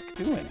this duck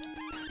doing?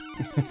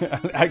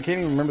 I can't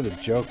even remember the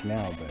joke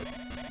now, but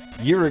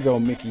a year ago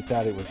Mickey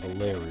thought it was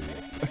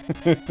hilarious.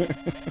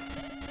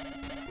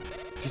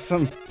 just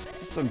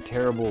some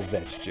terrible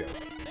Vetch joke.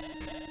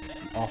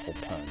 Some awful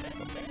pun or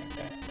something like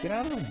that. Get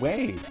out of the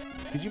way!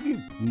 Could you be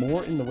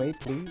more in the way,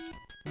 please?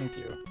 Thank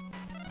you.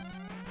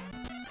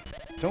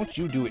 Don't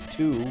you do it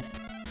too.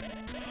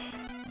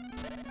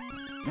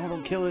 No,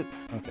 don't kill it.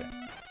 Okay.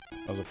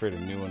 I was afraid a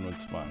new one would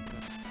spawn.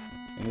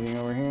 Anything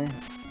over here?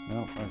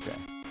 No? Okay.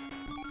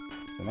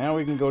 So now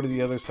we can go to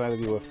the other side of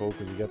the UFO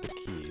because we got the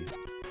key.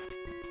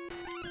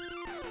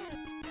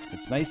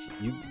 It's nice,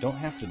 you don't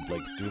have to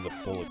like do the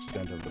full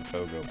extent of the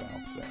pogo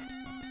bounce there.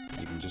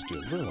 You can just do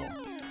a little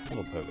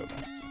pogo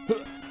bounce.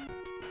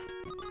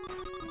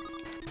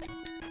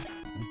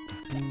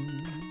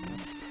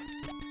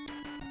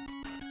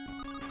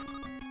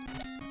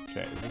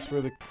 Okay, is this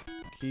where the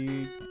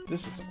key...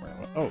 This isn't where it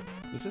was. Oh,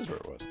 this is where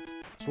it was.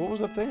 So what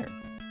was up there?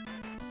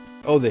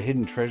 Oh, the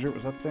hidden treasure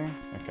was up there?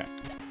 Okay.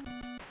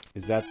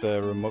 Is that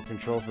the remote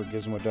control for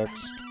Gizmo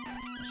Duck's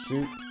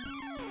suit?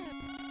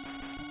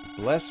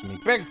 Bless me.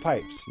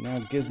 Bagpipes! Now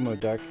Gizmo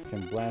Duck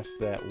can blast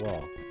that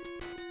wall.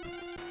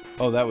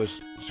 Oh, that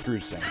was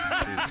Scrooge saying.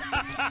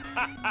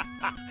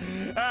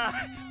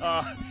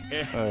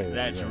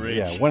 That's rich.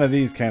 Yeah, one of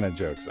these kind of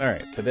jokes.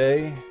 Alright,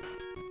 today,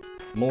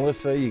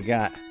 Melissa, you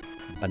got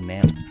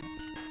banana.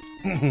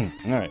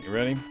 Alright, you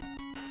ready?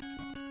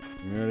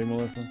 You ready,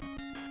 Melissa?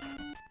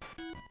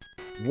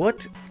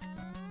 What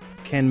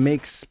can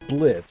make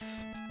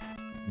splits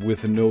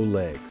with no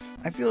legs?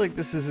 I feel like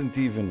this isn't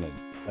even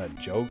a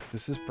joke.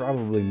 This is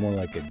probably more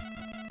like a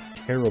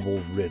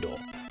terrible riddle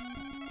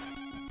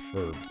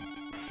for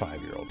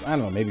 5-year-olds. I don't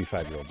know, maybe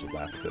 5-year-olds would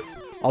laugh at this.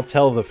 I'll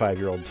tell the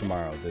 5-year-old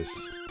tomorrow this,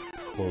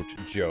 quote,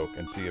 joke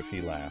and see if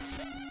he laughs.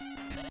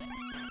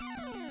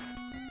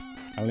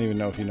 I don't even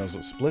know if he knows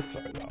what splits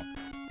are, though.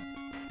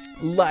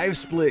 Live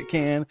split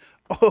can.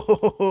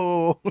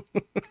 Oh!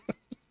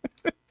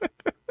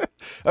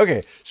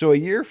 Okay, so a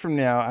year from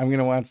now, I'm going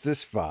to watch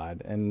this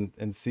VOD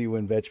and see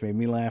when Vetch made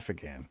me laugh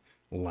again.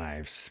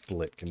 Live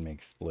split can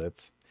make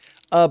splits.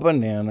 A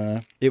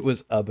banana. It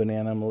was a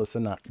banana,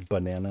 Melissa, not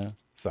banana.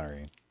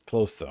 Sorry.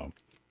 Close, though.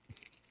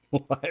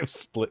 Live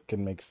split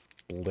can make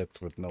splits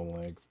with no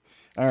legs.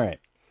 All right.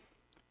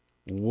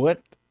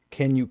 What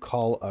can you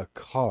call a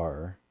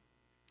car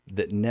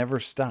that never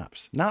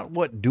stops? Not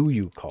what do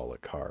you call a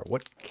car.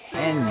 What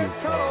can you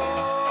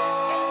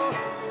call it?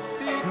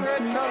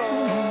 Secret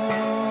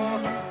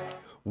tunnel.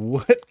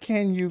 What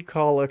can you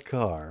call a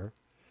car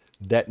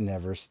that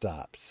never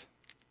stops?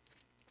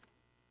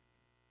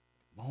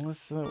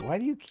 Melissa, why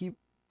do you keep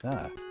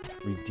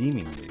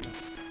redeeming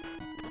these?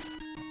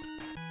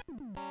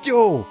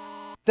 Yo!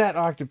 That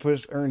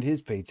octopus earned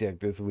his paycheck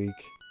this week.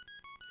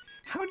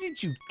 How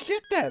did you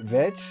get that,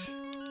 Vetch?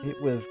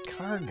 It was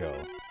cargo.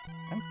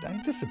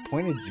 I'm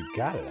disappointed you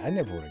got it. I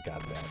never would have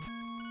got that.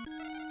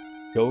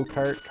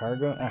 Go-kart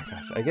cargo? Ah,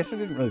 gosh, I guess I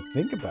didn't really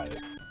think about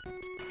it.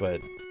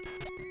 But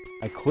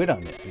I quit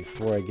on it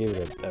before I gave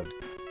it a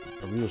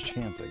real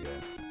chance, I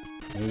guess.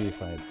 Maybe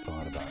if I had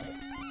thought about it.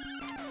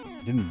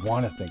 I didn't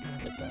want to think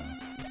about it,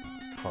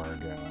 though.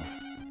 Cargo.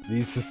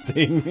 These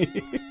sustain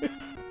me.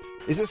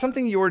 Is it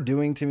something you're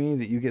doing to me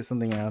that you get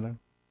something out of?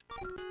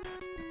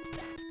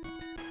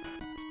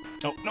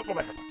 Oh, no, go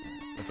back.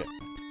 Okay.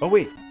 Oh,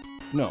 wait.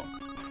 No.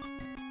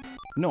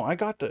 No, I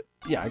got the...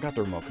 Yeah, I got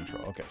the remote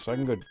control. Okay, so I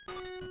can go...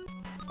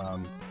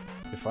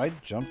 If I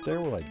jump there,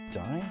 will I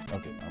die?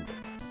 Okay, I'm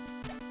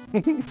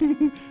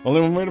good.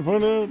 Only one way to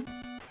find out.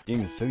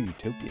 Game is so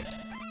utopia.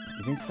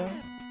 You think so?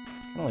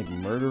 Kind of like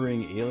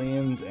murdering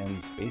aliens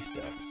and space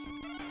ducks.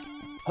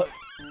 Huh.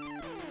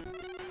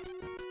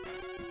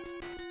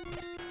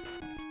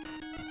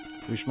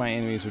 Wish my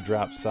enemies would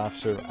drop soft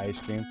serve ice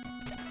cream.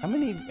 How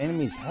many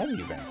enemies have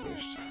you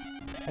vanquished?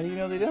 How do you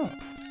know they don't?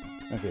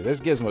 Okay, there's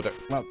Gizmo Duck.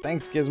 Well,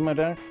 thanks, Gizmo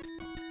Duck.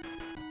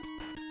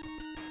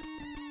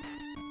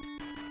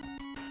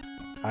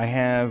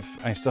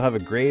 I still have a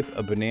grape,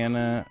 a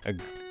banana,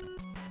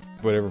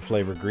 whatever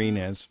flavor green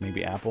is,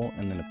 maybe apple,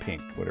 and then a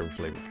pink, whatever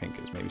flavor pink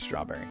is, maybe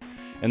strawberry.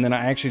 And then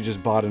I actually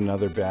just bought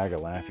another bag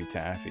of Laffy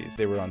Taffies.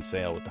 They were on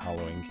sale with the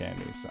Halloween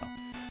candy, so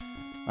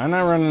I'm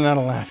not running out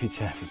of Laffy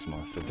Taffies,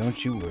 Melissa.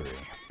 Don't you worry.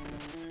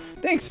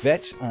 Thanks,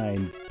 Vetch. I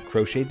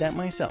crocheted that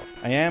myself.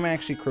 I am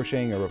actually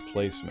crocheting a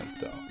replacement,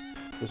 though.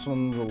 This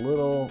one's a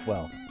little,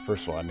 well,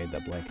 first of all, I made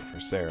that blanket for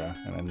Sarah,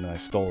 and then I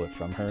stole it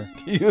from her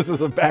to use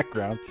as a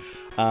background.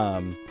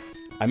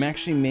 I'm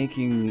actually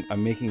making a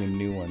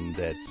new one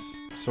that's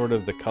sort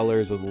of the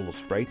colors of the little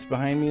sprites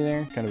behind me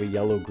there, kind of a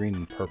yellow, green,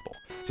 and purple.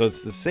 So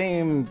it's the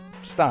same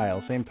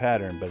style, same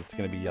pattern, but it's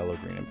going to be yellow,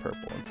 green, and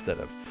purple instead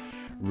of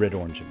red,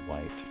 orange, and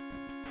white.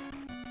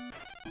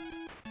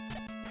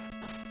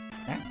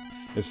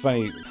 It's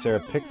funny, Sarah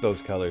picked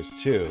those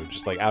colors too,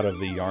 just like out of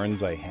the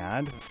yarns I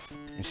had.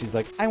 And she's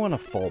like, I want a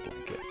fall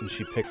blanket. And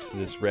she picked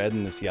this red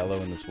and this yellow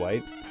and this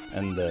white.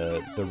 And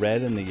the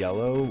red and the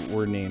yellow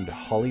were named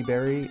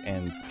Hollyberry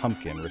and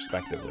Pumpkin,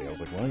 respectively. I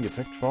was like, well, you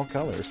picked fall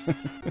colors.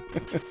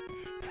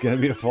 It's going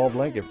to be a fall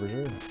blanket for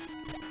sure.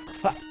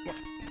 Ha!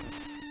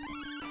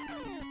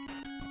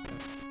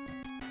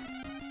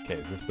 Okay,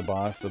 is this the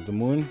boss of the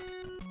moon?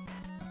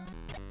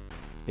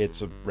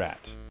 It's a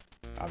rat,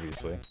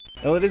 obviously.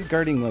 Oh, it is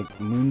guarding, like,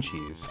 moon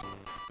cheese.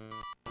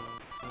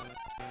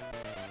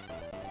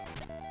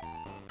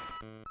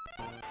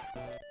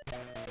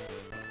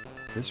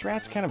 This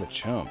rat's kind of a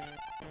chump.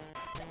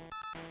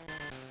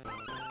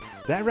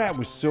 That rat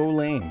was so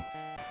lame.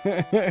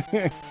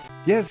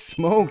 Yes,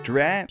 smoked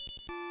rat.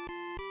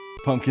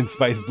 Pumpkin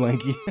spice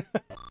blankie.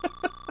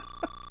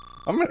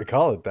 I'm gonna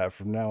call it that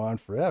from now on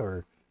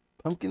forever.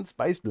 Pumpkin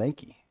spice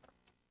blankie.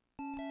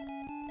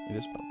 It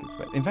is pumpkin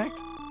spice. In fact,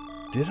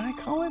 did I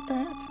call it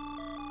that?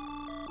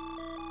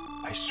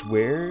 I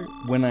swear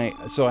when I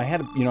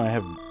had, I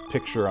have a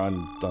picture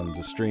on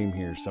the stream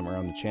here somewhere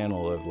on the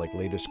channel of like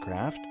latest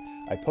craft.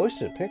 I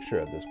posted a picture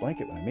of this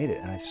blanket when I made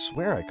it, and I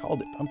swear I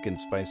called it pumpkin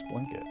spice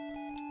blanket.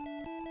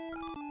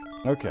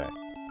 Okay,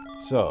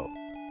 so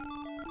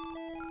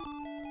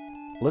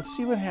let's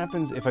see what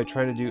happens if I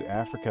try to do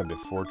Africa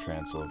before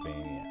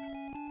Transylvania.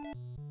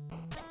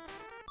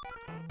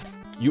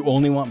 You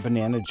only want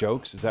banana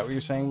jokes? Is that what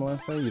you're saying,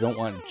 Melissa? You don't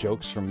want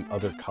jokes from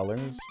other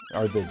colors?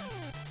 Are the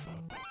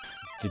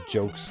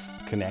jokes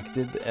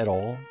connected at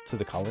all to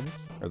the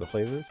colors or the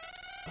flavors?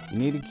 You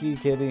need a key,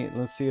 kitty.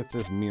 Let's see if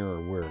this mirror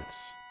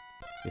works.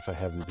 If I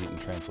haven't beaten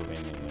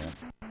Transylvania yet.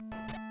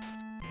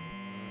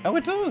 Oh,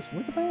 it does!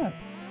 Look at that!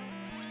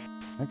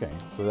 Okay,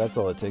 so that's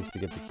all it takes to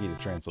get the key to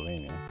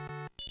Transylvania.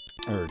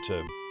 Or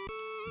to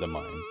the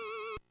mine.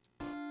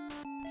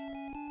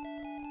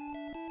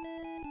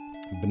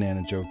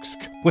 Banana jokes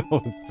go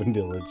well with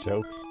vanilla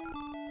jokes.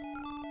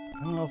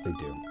 I don't know if they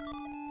do.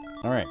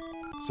 Alright,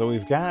 so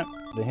we've got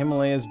the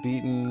Himalayas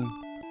beaten.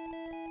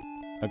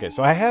 Okay,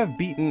 so I have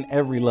beaten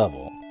every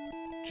level,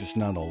 just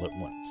not all at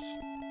once.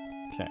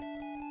 Okay.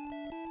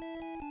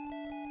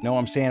 No,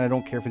 I'm saying I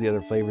don't care for the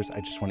other flavors, I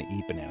just want to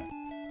eat banana.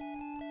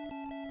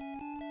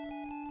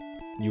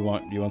 You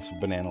want some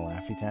banana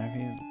Laffy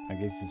Taffies? I'll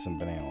get you some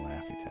banana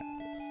Laffy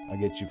Taffies. I'll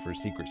get you for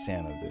Secret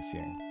Santa this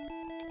year.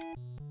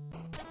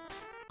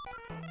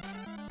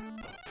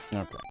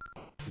 Okay.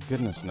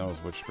 Goodness knows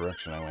which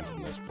direction I went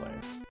in this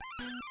place.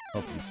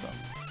 Hoping some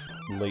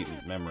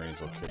latent memories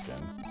will kick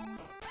in.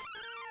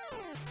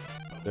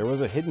 There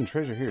was a hidden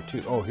treasure here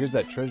too. Oh, here's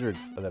that treasure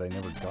that I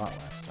never got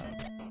last time.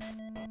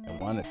 I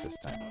want it this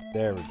time.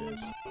 There it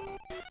is.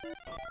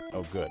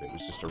 Oh good, it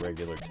was just a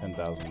regular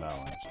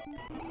 $10,000.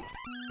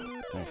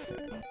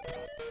 Okay.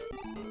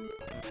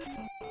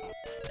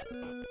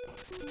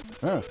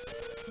 Oh.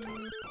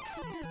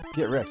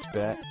 Get wrecked,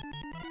 bat.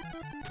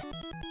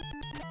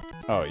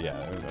 Oh yeah,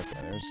 okay,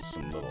 there's just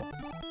some little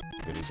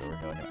goodies over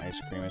here, like an ice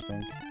cream, I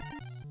think.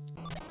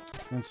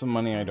 And some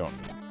money I don't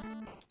need.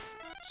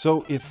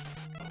 So if...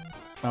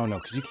 Oh no,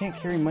 because you can't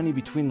carry money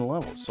between the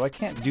levels, so I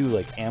can't do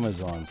like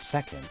Amazon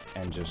second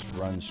and just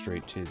run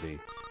straight to the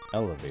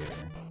elevator.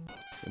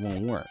 It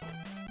won't work.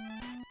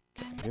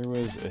 Okay, here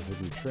was a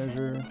hidden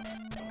treasure.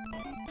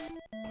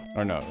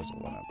 Oh no, it was a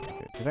one-up.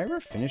 Okay, did I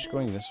ever finish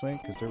going this way?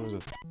 Because there was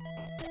a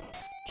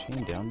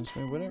chain down this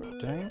way. Whatever.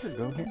 Did I ever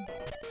go here?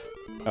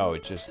 Oh,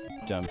 it just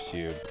dumps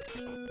you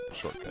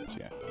shortcuts.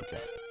 Yeah. Okay.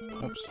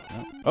 Oops.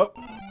 No. Oh.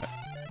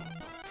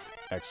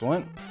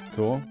 Excellent.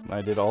 Cool.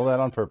 I did all that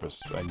on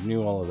purpose. I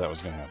knew all of that was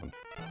going to happen.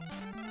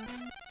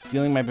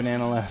 Stealing my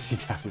banana Laffy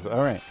Taffies.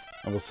 All right.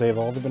 I will save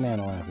all the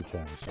banana Laffy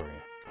Taffies for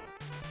you.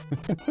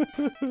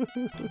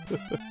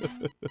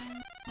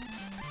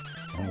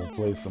 And we'll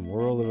play some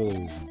World of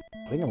Illusion.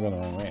 I think I'm going the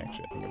wrong way,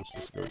 actually. I think let's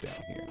just go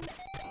down here.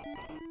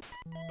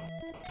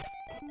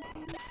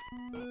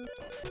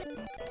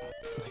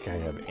 I think I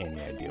have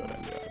any idea what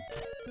I'm doing.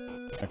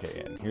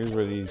 Okay, and here's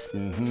where these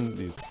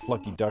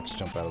plucky ducks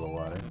jump out of the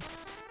water.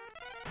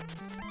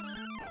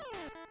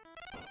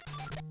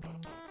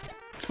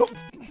 Oh.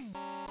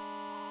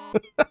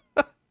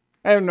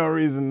 I have no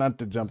reason not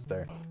to jump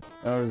there.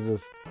 I was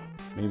just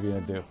maybe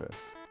a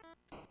doofus.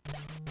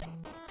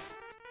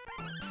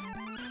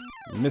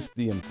 Missed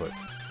the input.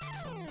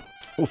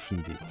 Oof,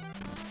 indeed.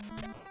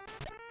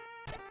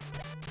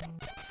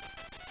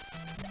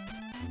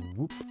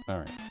 Whoop.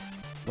 Alright.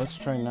 Let's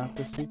try not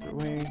the secret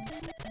way.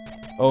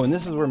 Oh, and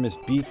this is where Miss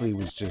Beakley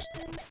was just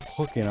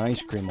hooking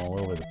ice cream all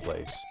over the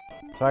place.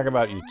 Talk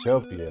about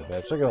utopia,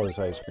 bitch. Look at all this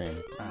ice cream.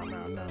 Oh,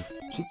 no.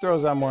 She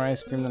throws out more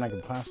ice cream than I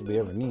could possibly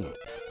ever need.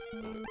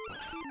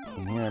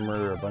 And here I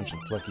murder a bunch of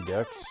plucky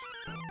ducks.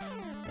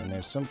 And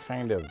there's some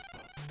kind of...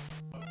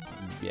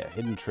 yeah,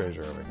 hidden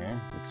treasure over here.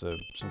 It's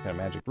some kind of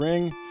magic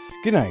ring.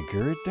 Good night,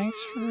 Gerd. Thanks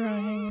for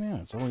hanging out.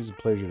 It's always a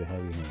pleasure to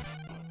have you here.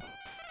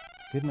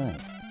 Good night.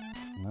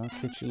 And I'll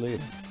catch you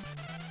later.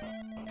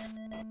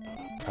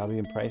 Probably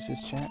in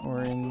Price's chat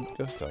or in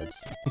Ghost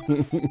Dogs.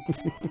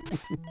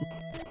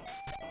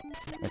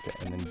 Okay,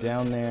 and then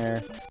down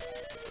there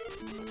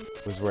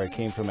was where I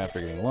came from after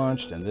getting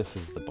launched, and this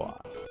is the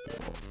boss.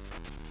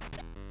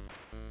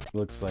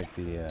 Looks like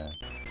the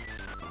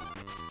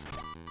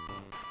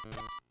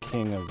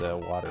king of the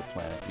water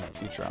planet in that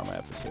Futurama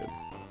episode.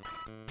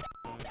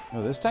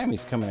 Oh, this time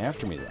he's coming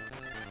after me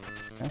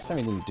though. Last time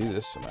he didn't do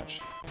this so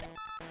much.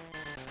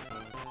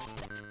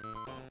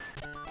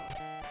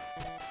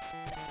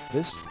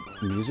 This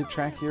music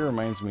track here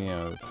reminds me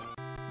of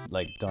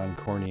like Don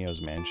Corneo's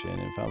mansion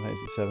in Final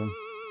Fantasy VII.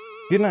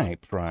 Good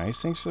night,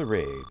 Price. Thanks for the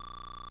raid.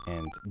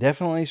 And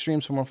definitely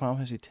stream some more Final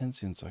Fantasy X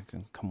soon so I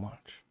can come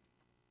watch.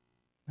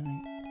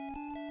 Night.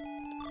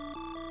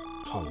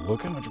 Oh,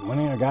 look how much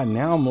money I got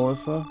now,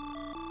 Melissa.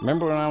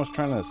 Remember when I was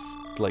trying to,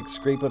 like,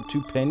 scrape up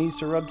 2 pennies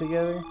to rub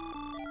together?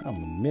 I'm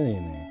a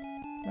millionaire.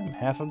 I'm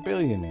half a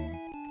billionaire.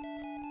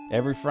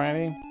 Every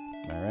Friday?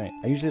 Alright.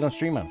 I usually don't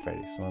stream on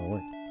Fridays, so that'll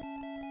work.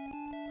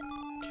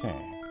 Okay.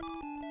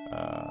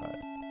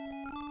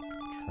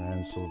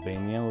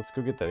 Transylvania. Let's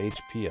go get that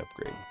HP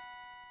upgrade.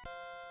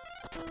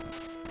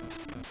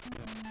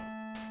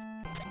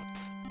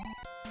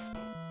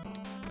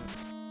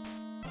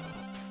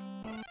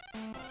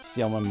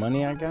 See how much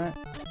money I got?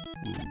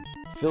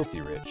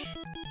 Filthy rich.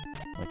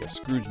 Like a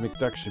Scrooge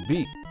McDuck should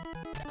be.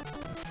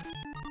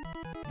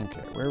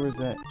 Okay, where was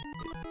that?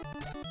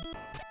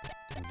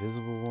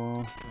 Invisible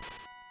wall.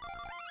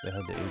 That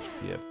had the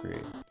HP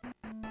upgrade.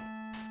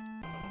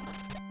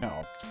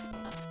 Oh.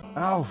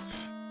 Oh!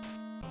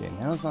 Okay,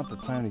 now's not the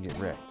time to get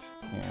wrecked.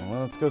 Yeah,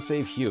 well, let's go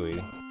save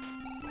Huey.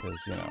 Because,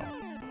 you know,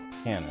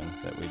 it's canon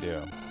that we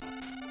do.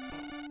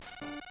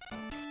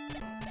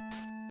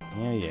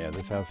 Yeah,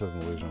 this house has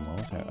an illusion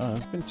wall. Oh,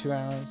 it's been 2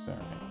 hours?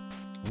 Alright.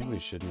 Maybe we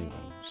shouldn't even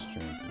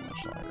stream too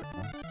much longer,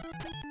 huh?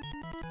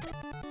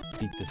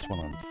 Beat this one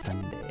on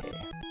Sunday.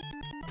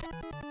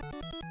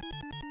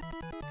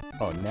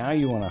 Oh, now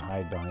you want to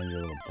hide behind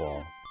your little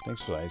ball.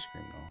 Thanks for the ice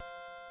cream,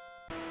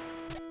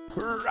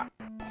 though. Hurrah!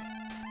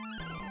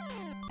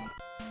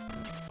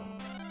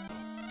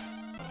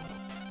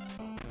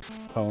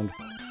 Pwned.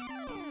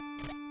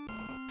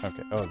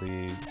 Okay, oh,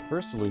 the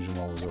first illusion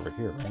wall was over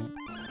here, right?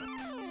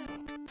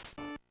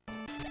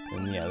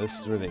 And yeah, this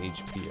is where the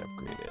HP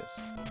upgrade is.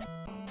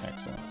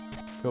 Excellent.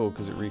 Cool,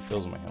 because it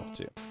refills my health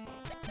too.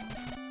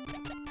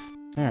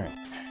 Alright.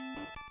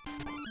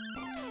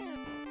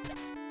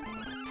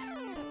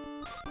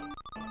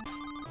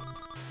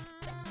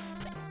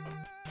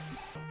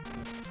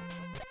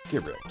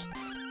 Get wrecked.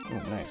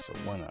 Oh, nice. A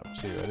 1-up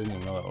too. I didn't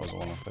even know that was a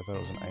 1-up. I thought it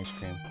was an ice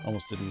cream.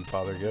 Almost didn't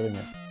bother getting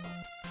it.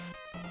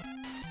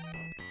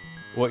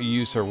 What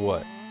use or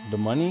what? The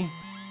money?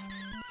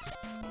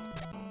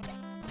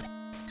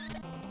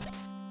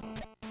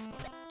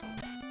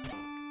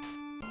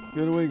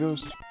 Get away,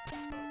 ghost.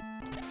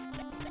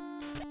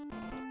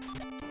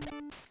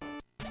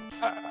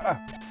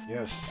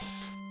 Yes.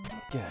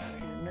 Get out of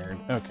here,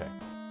 nerd. Okay.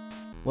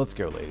 Let's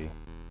go, lady.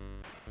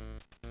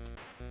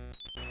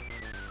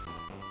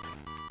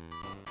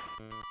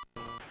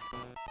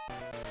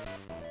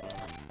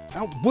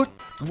 Ow, what?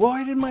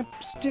 Why did my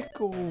stick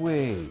go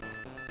away?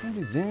 Don't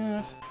do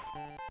that.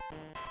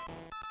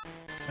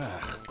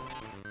 Ugh.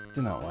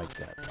 Did not like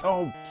that.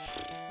 Oh!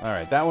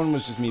 Alright, that one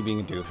was just me being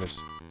a doofus.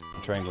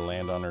 Trying to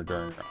land on her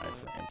during her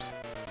iframes.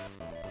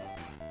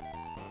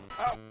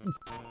 Oh.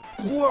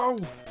 Whoa!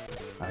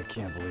 I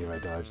can't believe I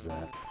dodged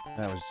that.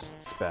 That was just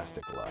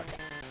spastic luck.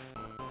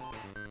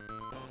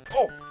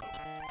 Oh!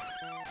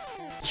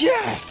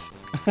 Yes!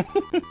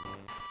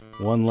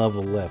 1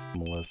 level left,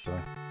 Melissa.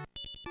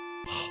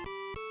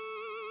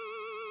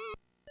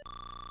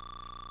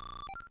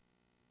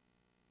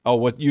 Oh,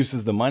 what use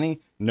is the money?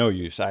 No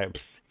use.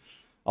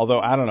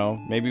 Although, I don't know,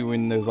 maybe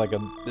when there's like a...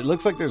 It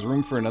looks like there's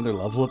room for another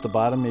level at the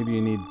bottom. Maybe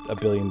you need $1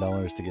 billion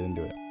to get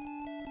into it.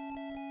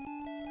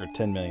 Or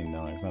 $10 million,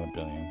 not $1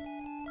 billion.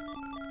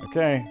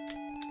 Okay.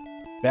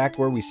 Back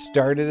where we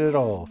started it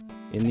all.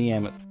 In the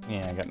Amazon.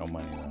 Yeah, I got no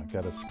money though.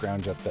 Gotta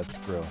scrounge up that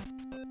skrill.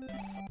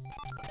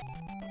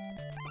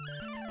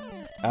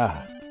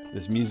 Ah,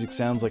 this music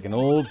sounds like an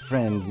old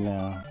friend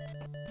now.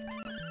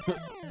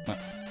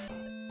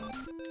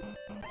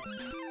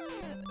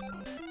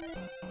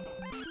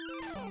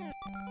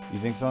 You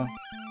think so?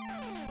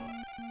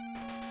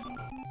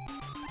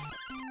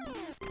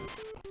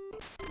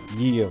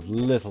 Ye of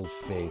little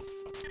faith.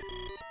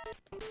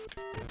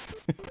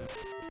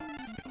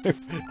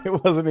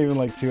 It wasn't even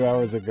like 2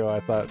 hours ago. I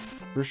thought,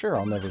 for sure,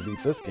 I'll never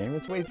beat this game.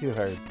 It's way too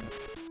hard.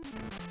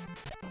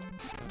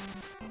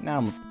 Now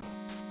I'm...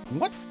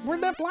 What?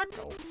 Where'd that block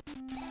go?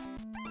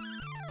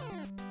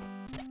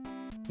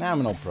 Now I'm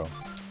an old pro.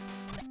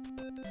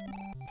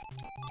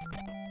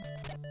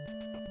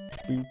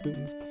 Boop, boop,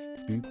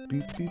 boop, boop,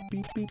 boop,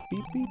 boop, boop, boop,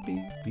 boop,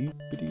 boop,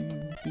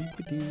 boop,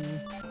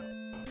 boop,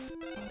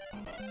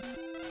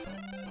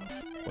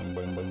 boing,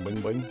 boing, boing,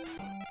 boing, boing.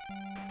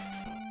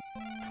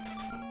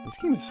 This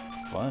game is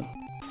fun.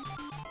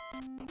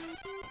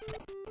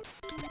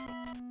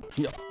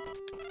 Yeah.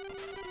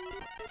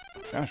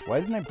 Gosh, why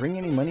didn't I bring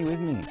any money with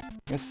me?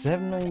 I got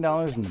 $7 million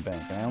in the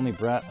bank, and I only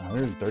brought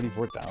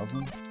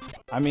 $134,000.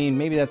 I mean,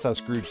 maybe that's how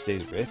Scrooge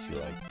stays rich. He,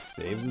 like,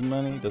 saves his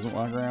money, doesn't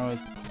walk around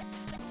with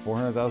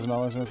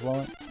 $400,000 in his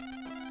wallet.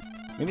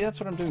 Maybe that's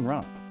what I'm doing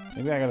wrong.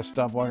 Maybe I gotta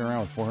stop walking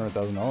around with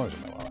 $400,000 in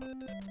my wallet.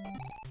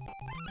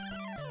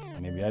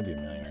 Maybe I'd be a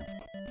millionaire.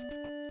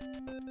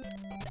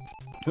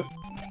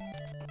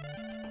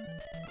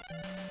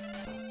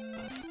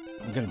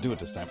 I'm gonna do it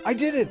this time. I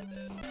did it!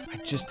 I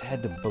just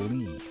had to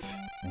believe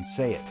and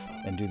say it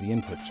and do the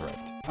inputs right.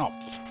 Oh.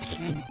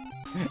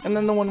 And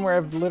then the one where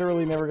I've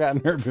literally never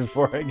gotten hurt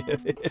before I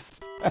get it.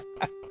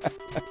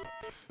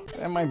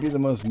 That might be the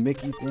most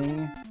Mickey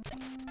thing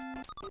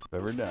I've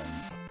ever done.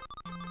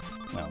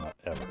 No, not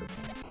ever.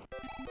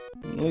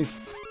 At least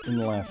in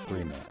the last 3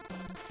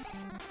 minutes.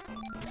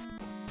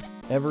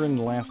 Ever in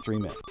the last 3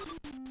 minutes.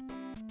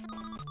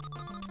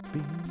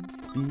 Beep,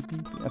 beep,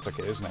 beep. That's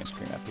okay, there's an ice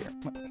cream up here.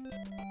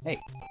 Hey,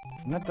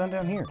 I'm not done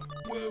down here.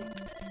 Whoa.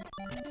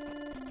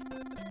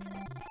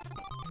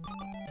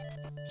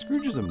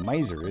 Scrooge is a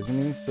miser,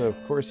 isn't he? So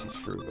of course he's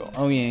frugal.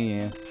 Oh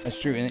yeah, that's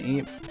true.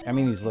 And I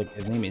mean, he's like,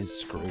 his name is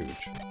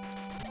Scrooge,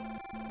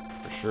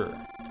 for sure.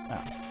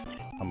 Ah,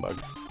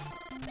 humbug.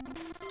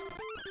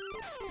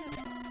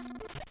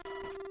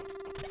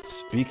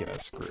 Speaking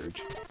of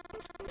Scrooge,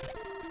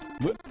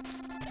 whoop.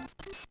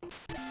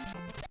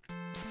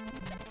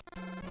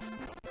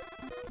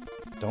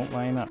 Don't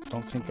line up.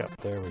 Don't sync up.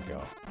 There we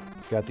go.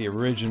 Got the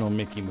original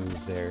Mickey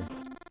move there.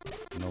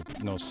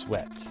 No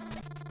sweat.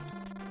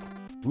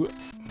 Whoop.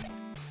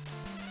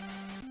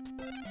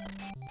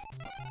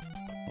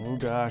 Oh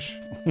gosh.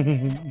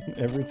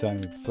 Every time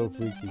it's so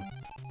freaky.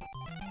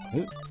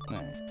 Alright.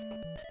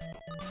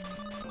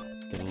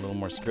 Get a little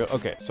more screw.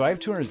 Okay, so I have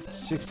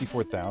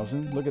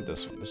 264,000. Look at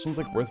this one. This one's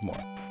like worth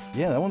more.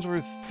 Yeah, that one's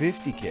worth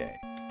 50K.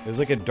 It was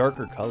like a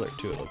darker color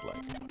too, it looked like.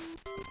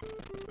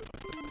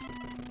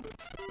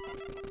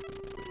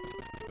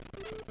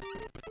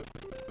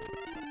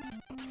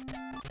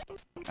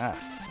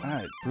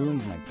 It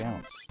ruined my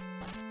bounce.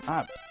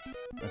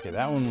 Okay,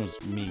 that one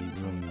was me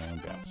ruining my own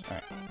bounce.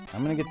 Alright,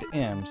 I'm gonna get to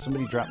M.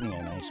 Somebody drop me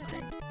an ice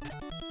cream.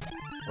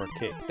 Or a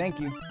cake. Thank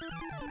you.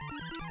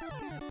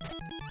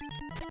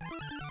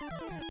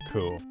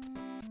 Cool.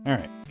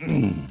 Alright.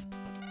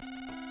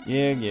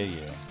 Yeah.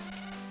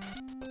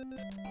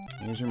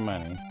 Here's your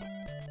money.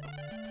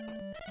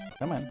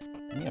 Come on.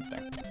 Get me up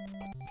there.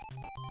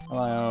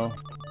 Hello,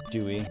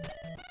 Dewey.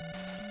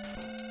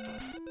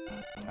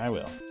 I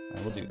will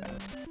do that.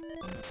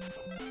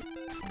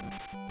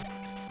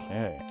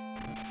 Okay.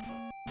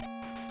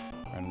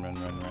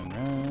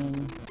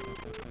 Run.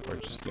 Or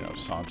just,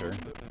 saunter.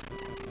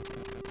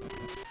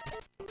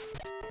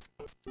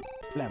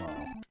 Flamo.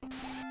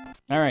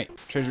 Alright,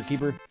 treasure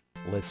keeper.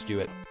 Let's do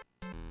it.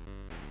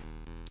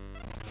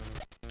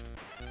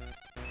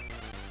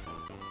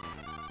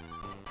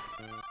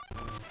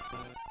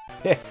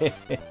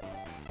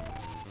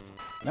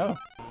 No,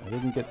 I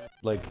didn't get,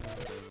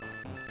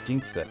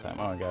 jinxed that time.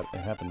 Oh, it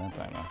happened that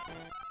time, though.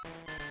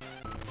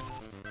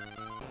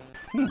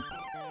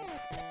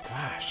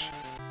 Gosh.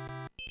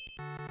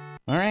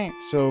 Alright,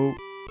 so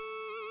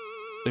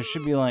there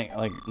should be like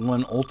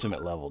one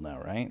ultimate level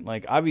now, right?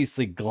 Like,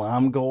 obviously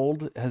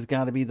Glomgold has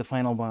got to be the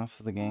final boss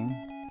of the game.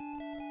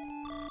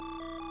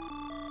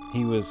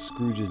 He was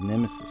Scrooge's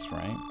nemesis,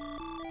 right?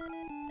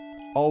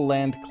 All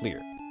land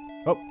clear.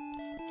 Oh,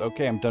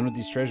 okay, I'm done with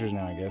these treasures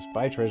now, I guess.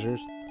 Bye,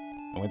 treasures.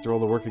 I went through all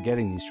the work of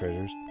getting these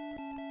treasures.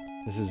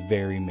 This is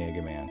very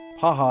Mega Man.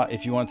 Haha,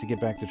 if you want to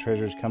get back the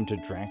treasures, come to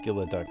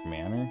Dracula Duck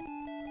Manor.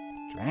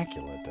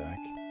 Dracula Duck?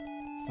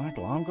 It's not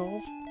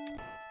Glomgold?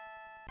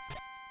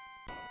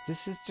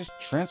 This is just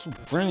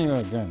Transylvania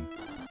again.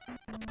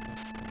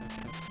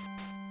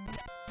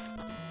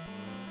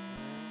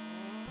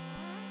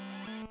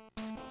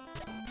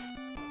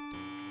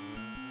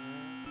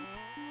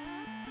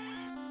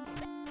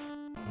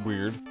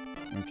 Weird.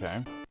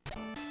 Okay.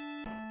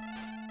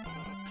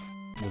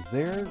 Was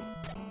there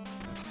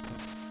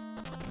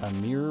a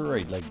mirror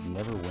I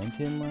never went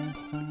in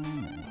last time? Or...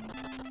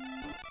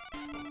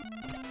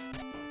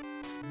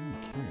 I'm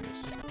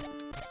curious.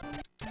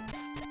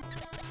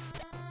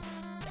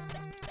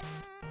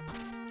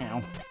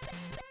 Ow.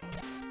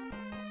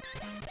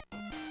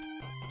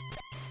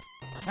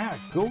 Ah,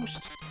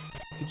 ghost.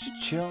 Could you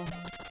chill?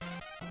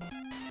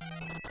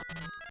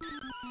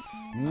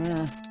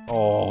 Yeah.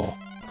 Oh.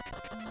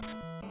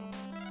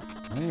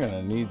 I'm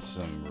gonna need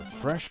some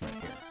refreshment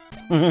here.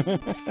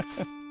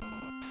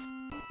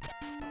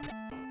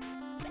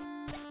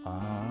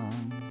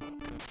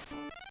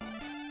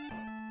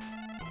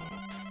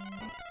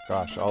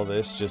 Gosh, all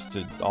this just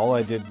to... All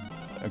I did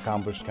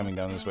accomplish coming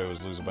down this way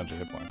was lose a bunch of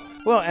hit points.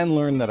 Well, and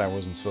learn that I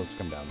wasn't supposed to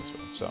come down this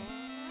way, so...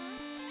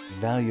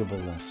 Valuable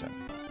lesson.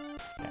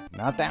 Yeah,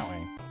 not that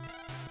way.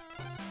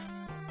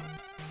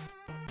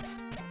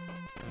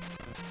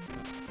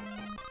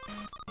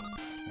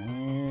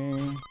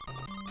 Okay.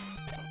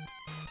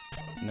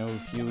 No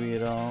Huey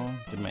at all.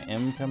 Did my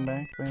M come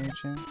back by any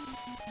chance?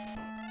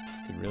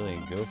 Could really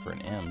go for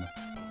an M.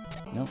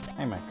 Nope.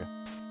 Hi, Micah.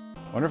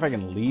 I wonder if I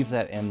can leave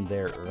that M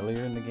there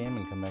earlier in the game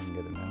and come back and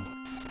get it now.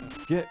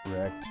 Get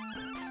wrecked.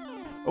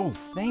 Oh,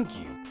 thank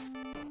you.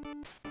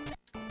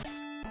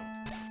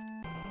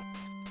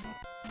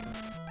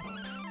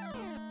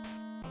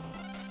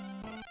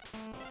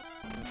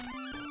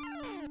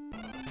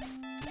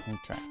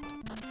 Okay.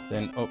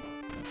 Then, oh,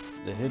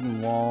 the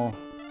hidden wall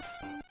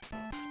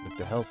with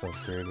the health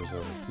upgrade was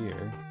over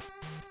here.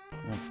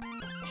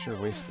 I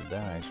sure wasted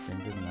that ice cream,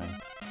 didn't I?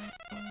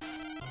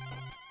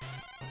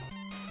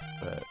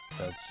 But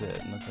that's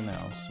it, nothing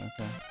else.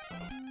 Okay.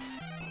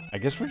 I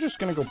guess we're just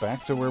gonna go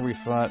back to where we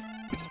fought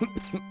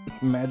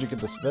Magic at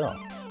the Spell.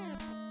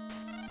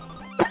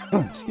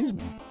 Excuse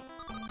me.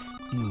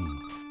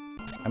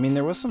 I mean,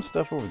 there was some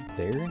stuff over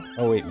there.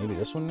 Oh wait, maybe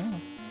this one now?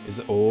 Is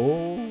it?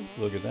 Oh,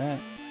 look at that.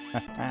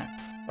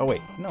 Oh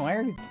wait, no, I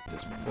already did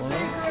this before.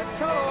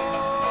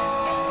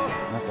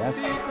 Not that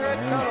secret.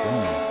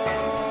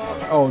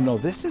 Oh no,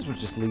 this is what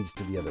just leads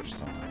to the other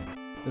side.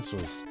 This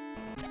was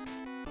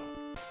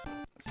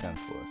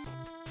senseless.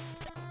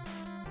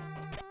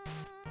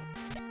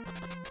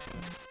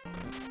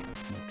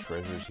 No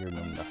treasures here,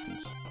 no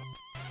nothings.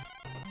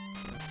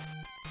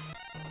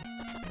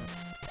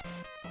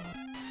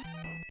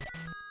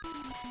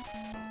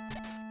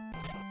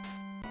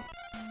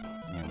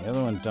 And the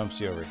other one dumps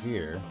you over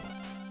here.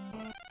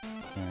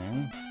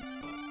 Okay.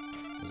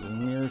 Does this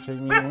mirror take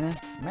me there?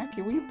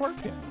 Mackie, what are you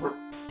barking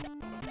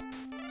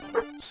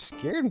at?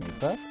 Scared me,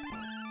 pup.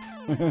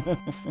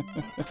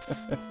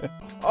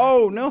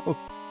 Oh, no!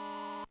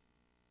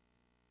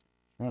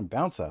 I'm gonna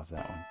bounce off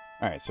that one.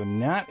 Alright, so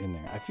not in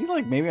there. I feel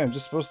like maybe I'm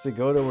just supposed to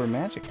go to where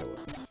Magica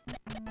was.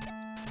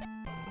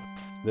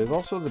 There's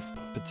also the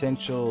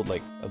potential,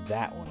 like, of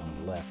that one on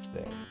the left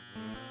there.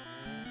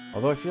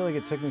 Although I feel like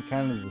it took me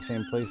kind of the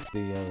same place the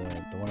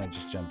one I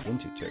just jumped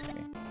into took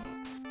me.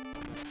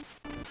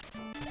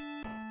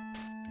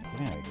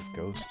 Get out of here,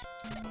 ghost.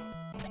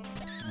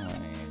 Oh,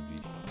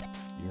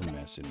 you're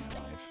messing my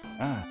life.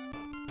 Ah,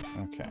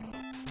 okay.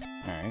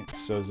 Alright,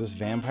 so is this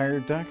vampire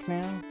duck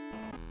now?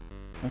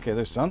 Okay,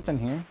 there's something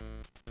here.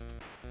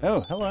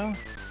 Oh, hello.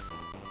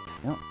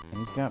 Yep, and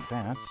he's got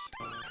bats.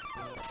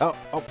 Oh,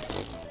 oh.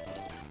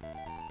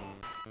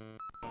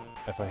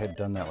 If I had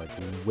done that, like,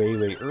 way,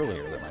 way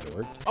earlier, that might have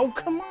worked. Oh,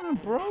 come on,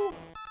 bro!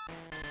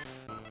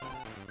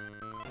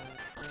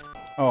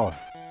 Oh.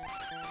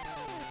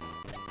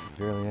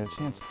 Barely had a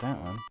chance at that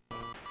one.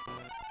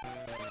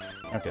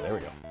 Okay, there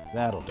we go.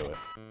 That'll do it.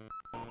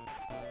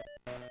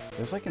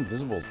 There's, like,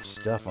 invisible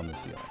stuff on the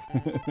ceiling.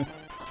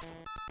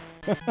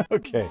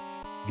 Okay.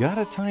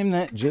 Gotta time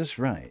that just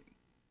right.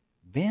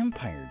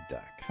 Vampire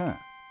duck, huh?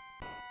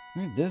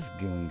 Where'd this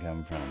goon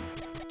come from?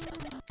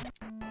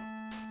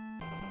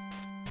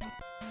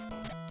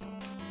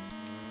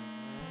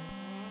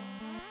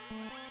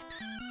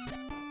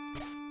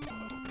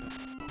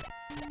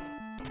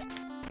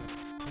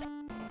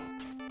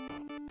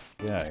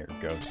 Get out of here,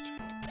 ghost.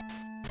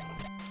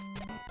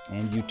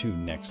 And you too,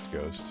 next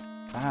ghost.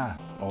 Ah!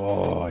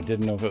 Oh, I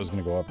didn't know if it was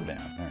going to go up or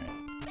down. Alright.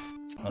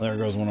 Well, there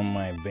goes one of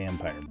my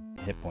vampire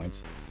hit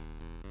points.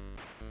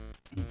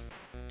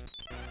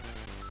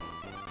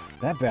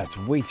 That bat's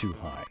way too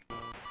high.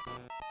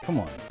 Come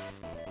on.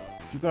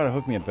 You gotta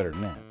hook me up better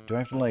than that. Do I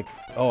have to, like...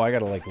 Oh, I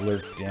gotta, like,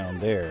 lurk down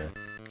there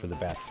for the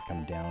bats to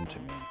come down to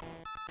me.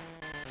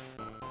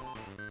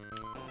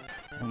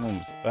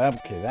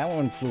 Okay, that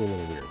one flew a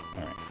little weird.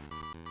 Alright.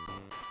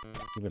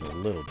 Give it a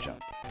little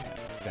jump.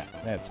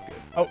 That's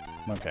good. Oh,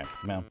 okay.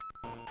 Well.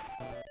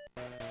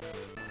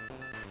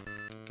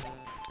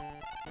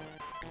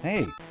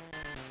 Hey,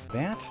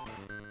 bat?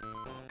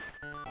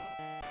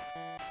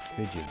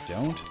 Good you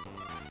don't?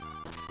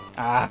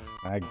 Ah,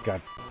 I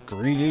got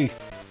greedy.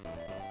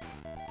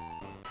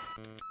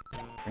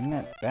 Bring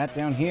that bat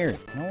down here.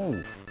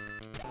 No.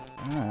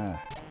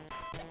 Ah.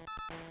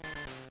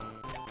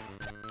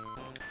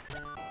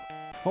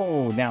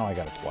 Oh, now I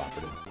got a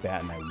cooperative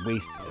bat and I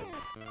wasted it.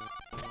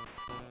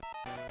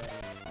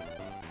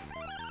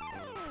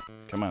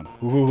 Come on.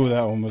 Ooh,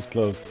 that one was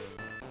close.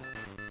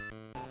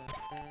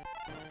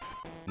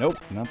 Nope,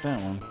 not that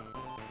one.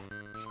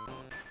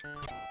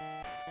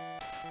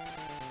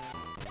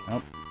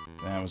 Nope,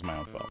 that was my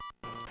own fault.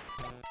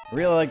 I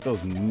really like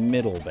those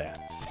middle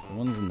bats. The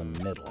ones in the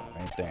middle,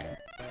 right there.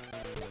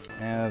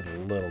 Yeah, that's a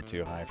little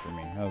too high for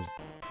me. I was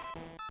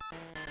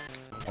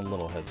a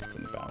little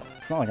hesitant about it.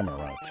 It's not like I'm gonna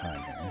run out of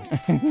time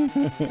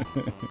here.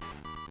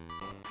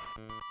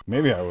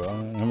 Maybe I will.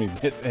 I mean,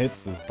 it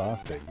hits this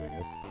boss stakes, I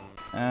guess.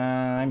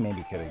 I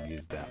maybe could have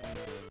used that one.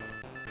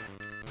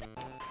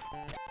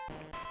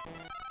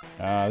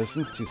 This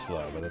one's too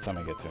slow. By the time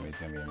I get to him, he's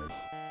gonna be in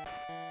his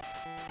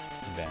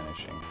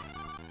vanishing.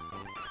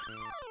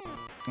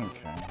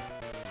 Okay.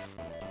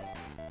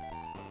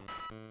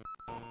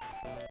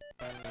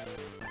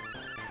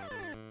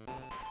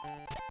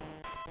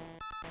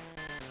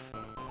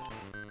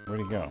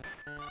 Where'd he go?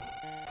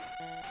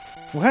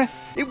 What?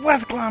 It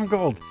was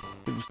Glomgold!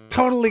 It was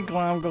totally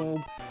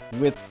Glomgold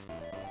with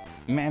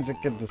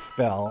magic of the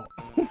spell.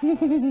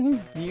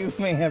 You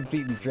may have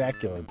beaten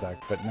Dracula Duck,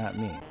 but not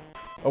me.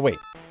 Oh, wait.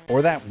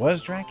 Or that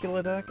was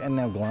Dracula Duck, and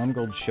now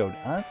Glomgold showed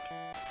up?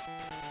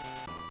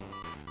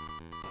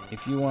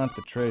 If you want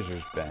the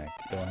treasures back,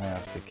 you'll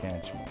have to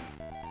catch me.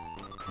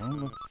 Well,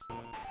 let's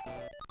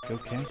go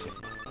catch it.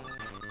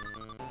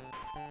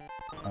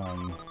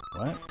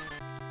 What?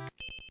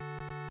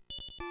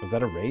 Was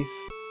that a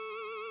race?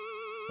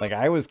 Like,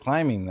 I was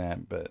climbing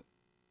that, but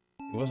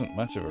it wasn't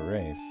much of a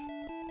race.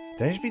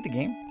 Did I just beat the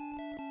game?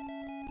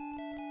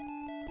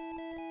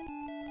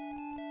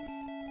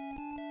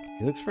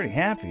 He looks pretty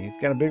happy. He's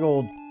got a big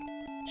old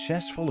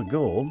chest full of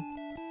gold.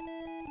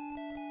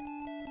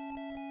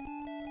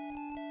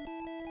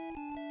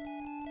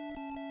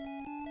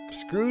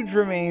 Scrooge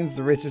remains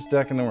the richest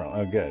duck in the world.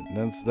 Oh, good.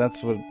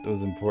 That's what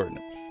was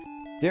important.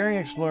 Daring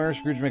explorer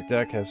Scrooge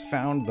McDuck has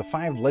found the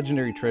 5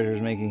 legendary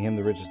treasures, making him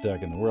the richest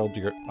duck in the world.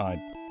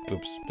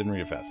 Oops, didn't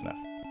read it fast enough.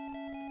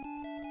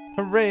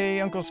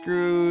 Hooray, Uncle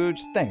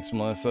Scrooge! Thanks,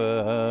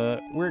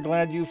 Melissa. We're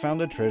glad you found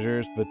the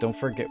treasures, but don't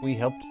forget we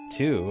helped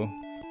too.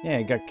 Yeah,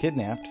 he got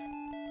kidnapped.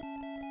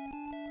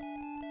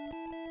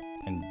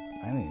 And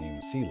I didn't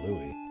even see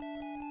Louie.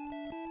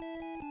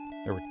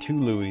 There were 2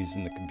 Louies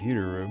in the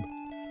computer room.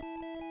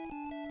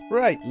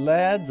 Right,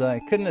 lads, I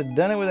couldn't have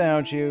done it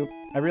without you.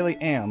 I really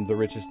am the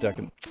richest duck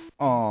in...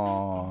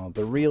 Aw,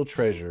 the real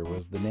treasure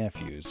was the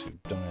nephews who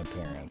don't have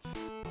parents.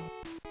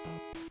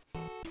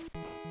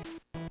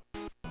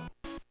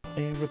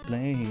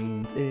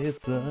 Aeroplanes,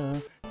 it's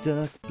a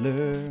duck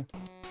blur.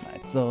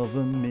 Might solve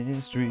a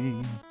mystery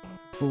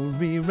or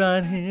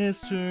rewrite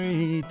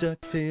history.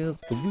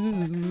 DuckTales,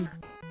 woo.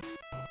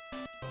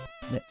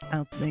 Let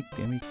out make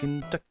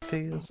American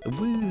DuckTales,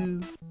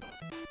 woo.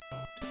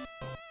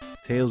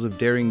 Tales of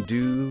daring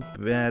do,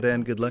 bad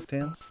and good luck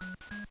tales.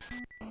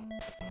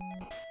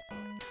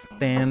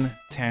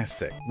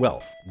 Fantastic.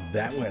 Well,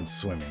 that went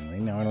swimmingly.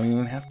 Now I don't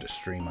even have to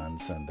stream on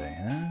Sunday,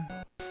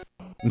 huh?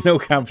 No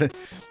confidence.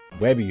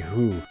 Webby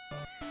who?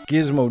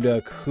 Gizmo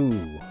Duck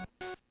who?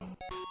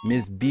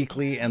 Ms.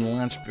 Beakley and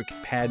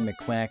Launchpad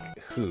McQuack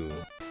who?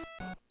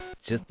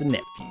 Just the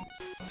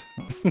nephews.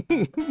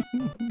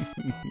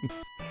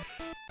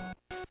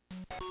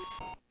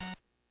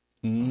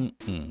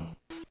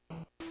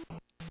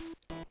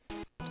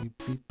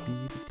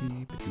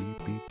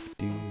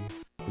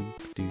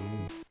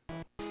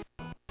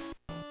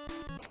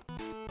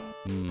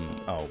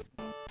 Oh.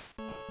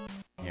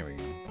 Here we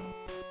go.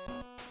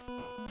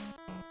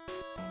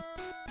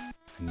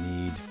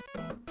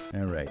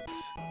 Alright.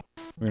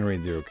 We're gonna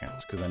raid 0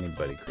 counts, because I need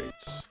buddy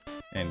crates.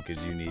 And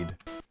because you need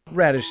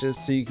radishes,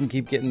 so you can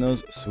keep getting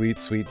those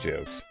sweet, sweet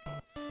jokes.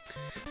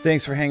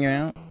 Thanks for hanging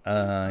out.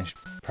 I should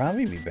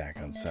probably be back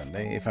on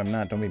Sunday. If I'm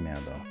not, don't be mad,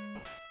 though.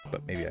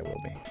 But maybe I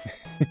will be.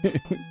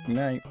 Good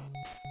night.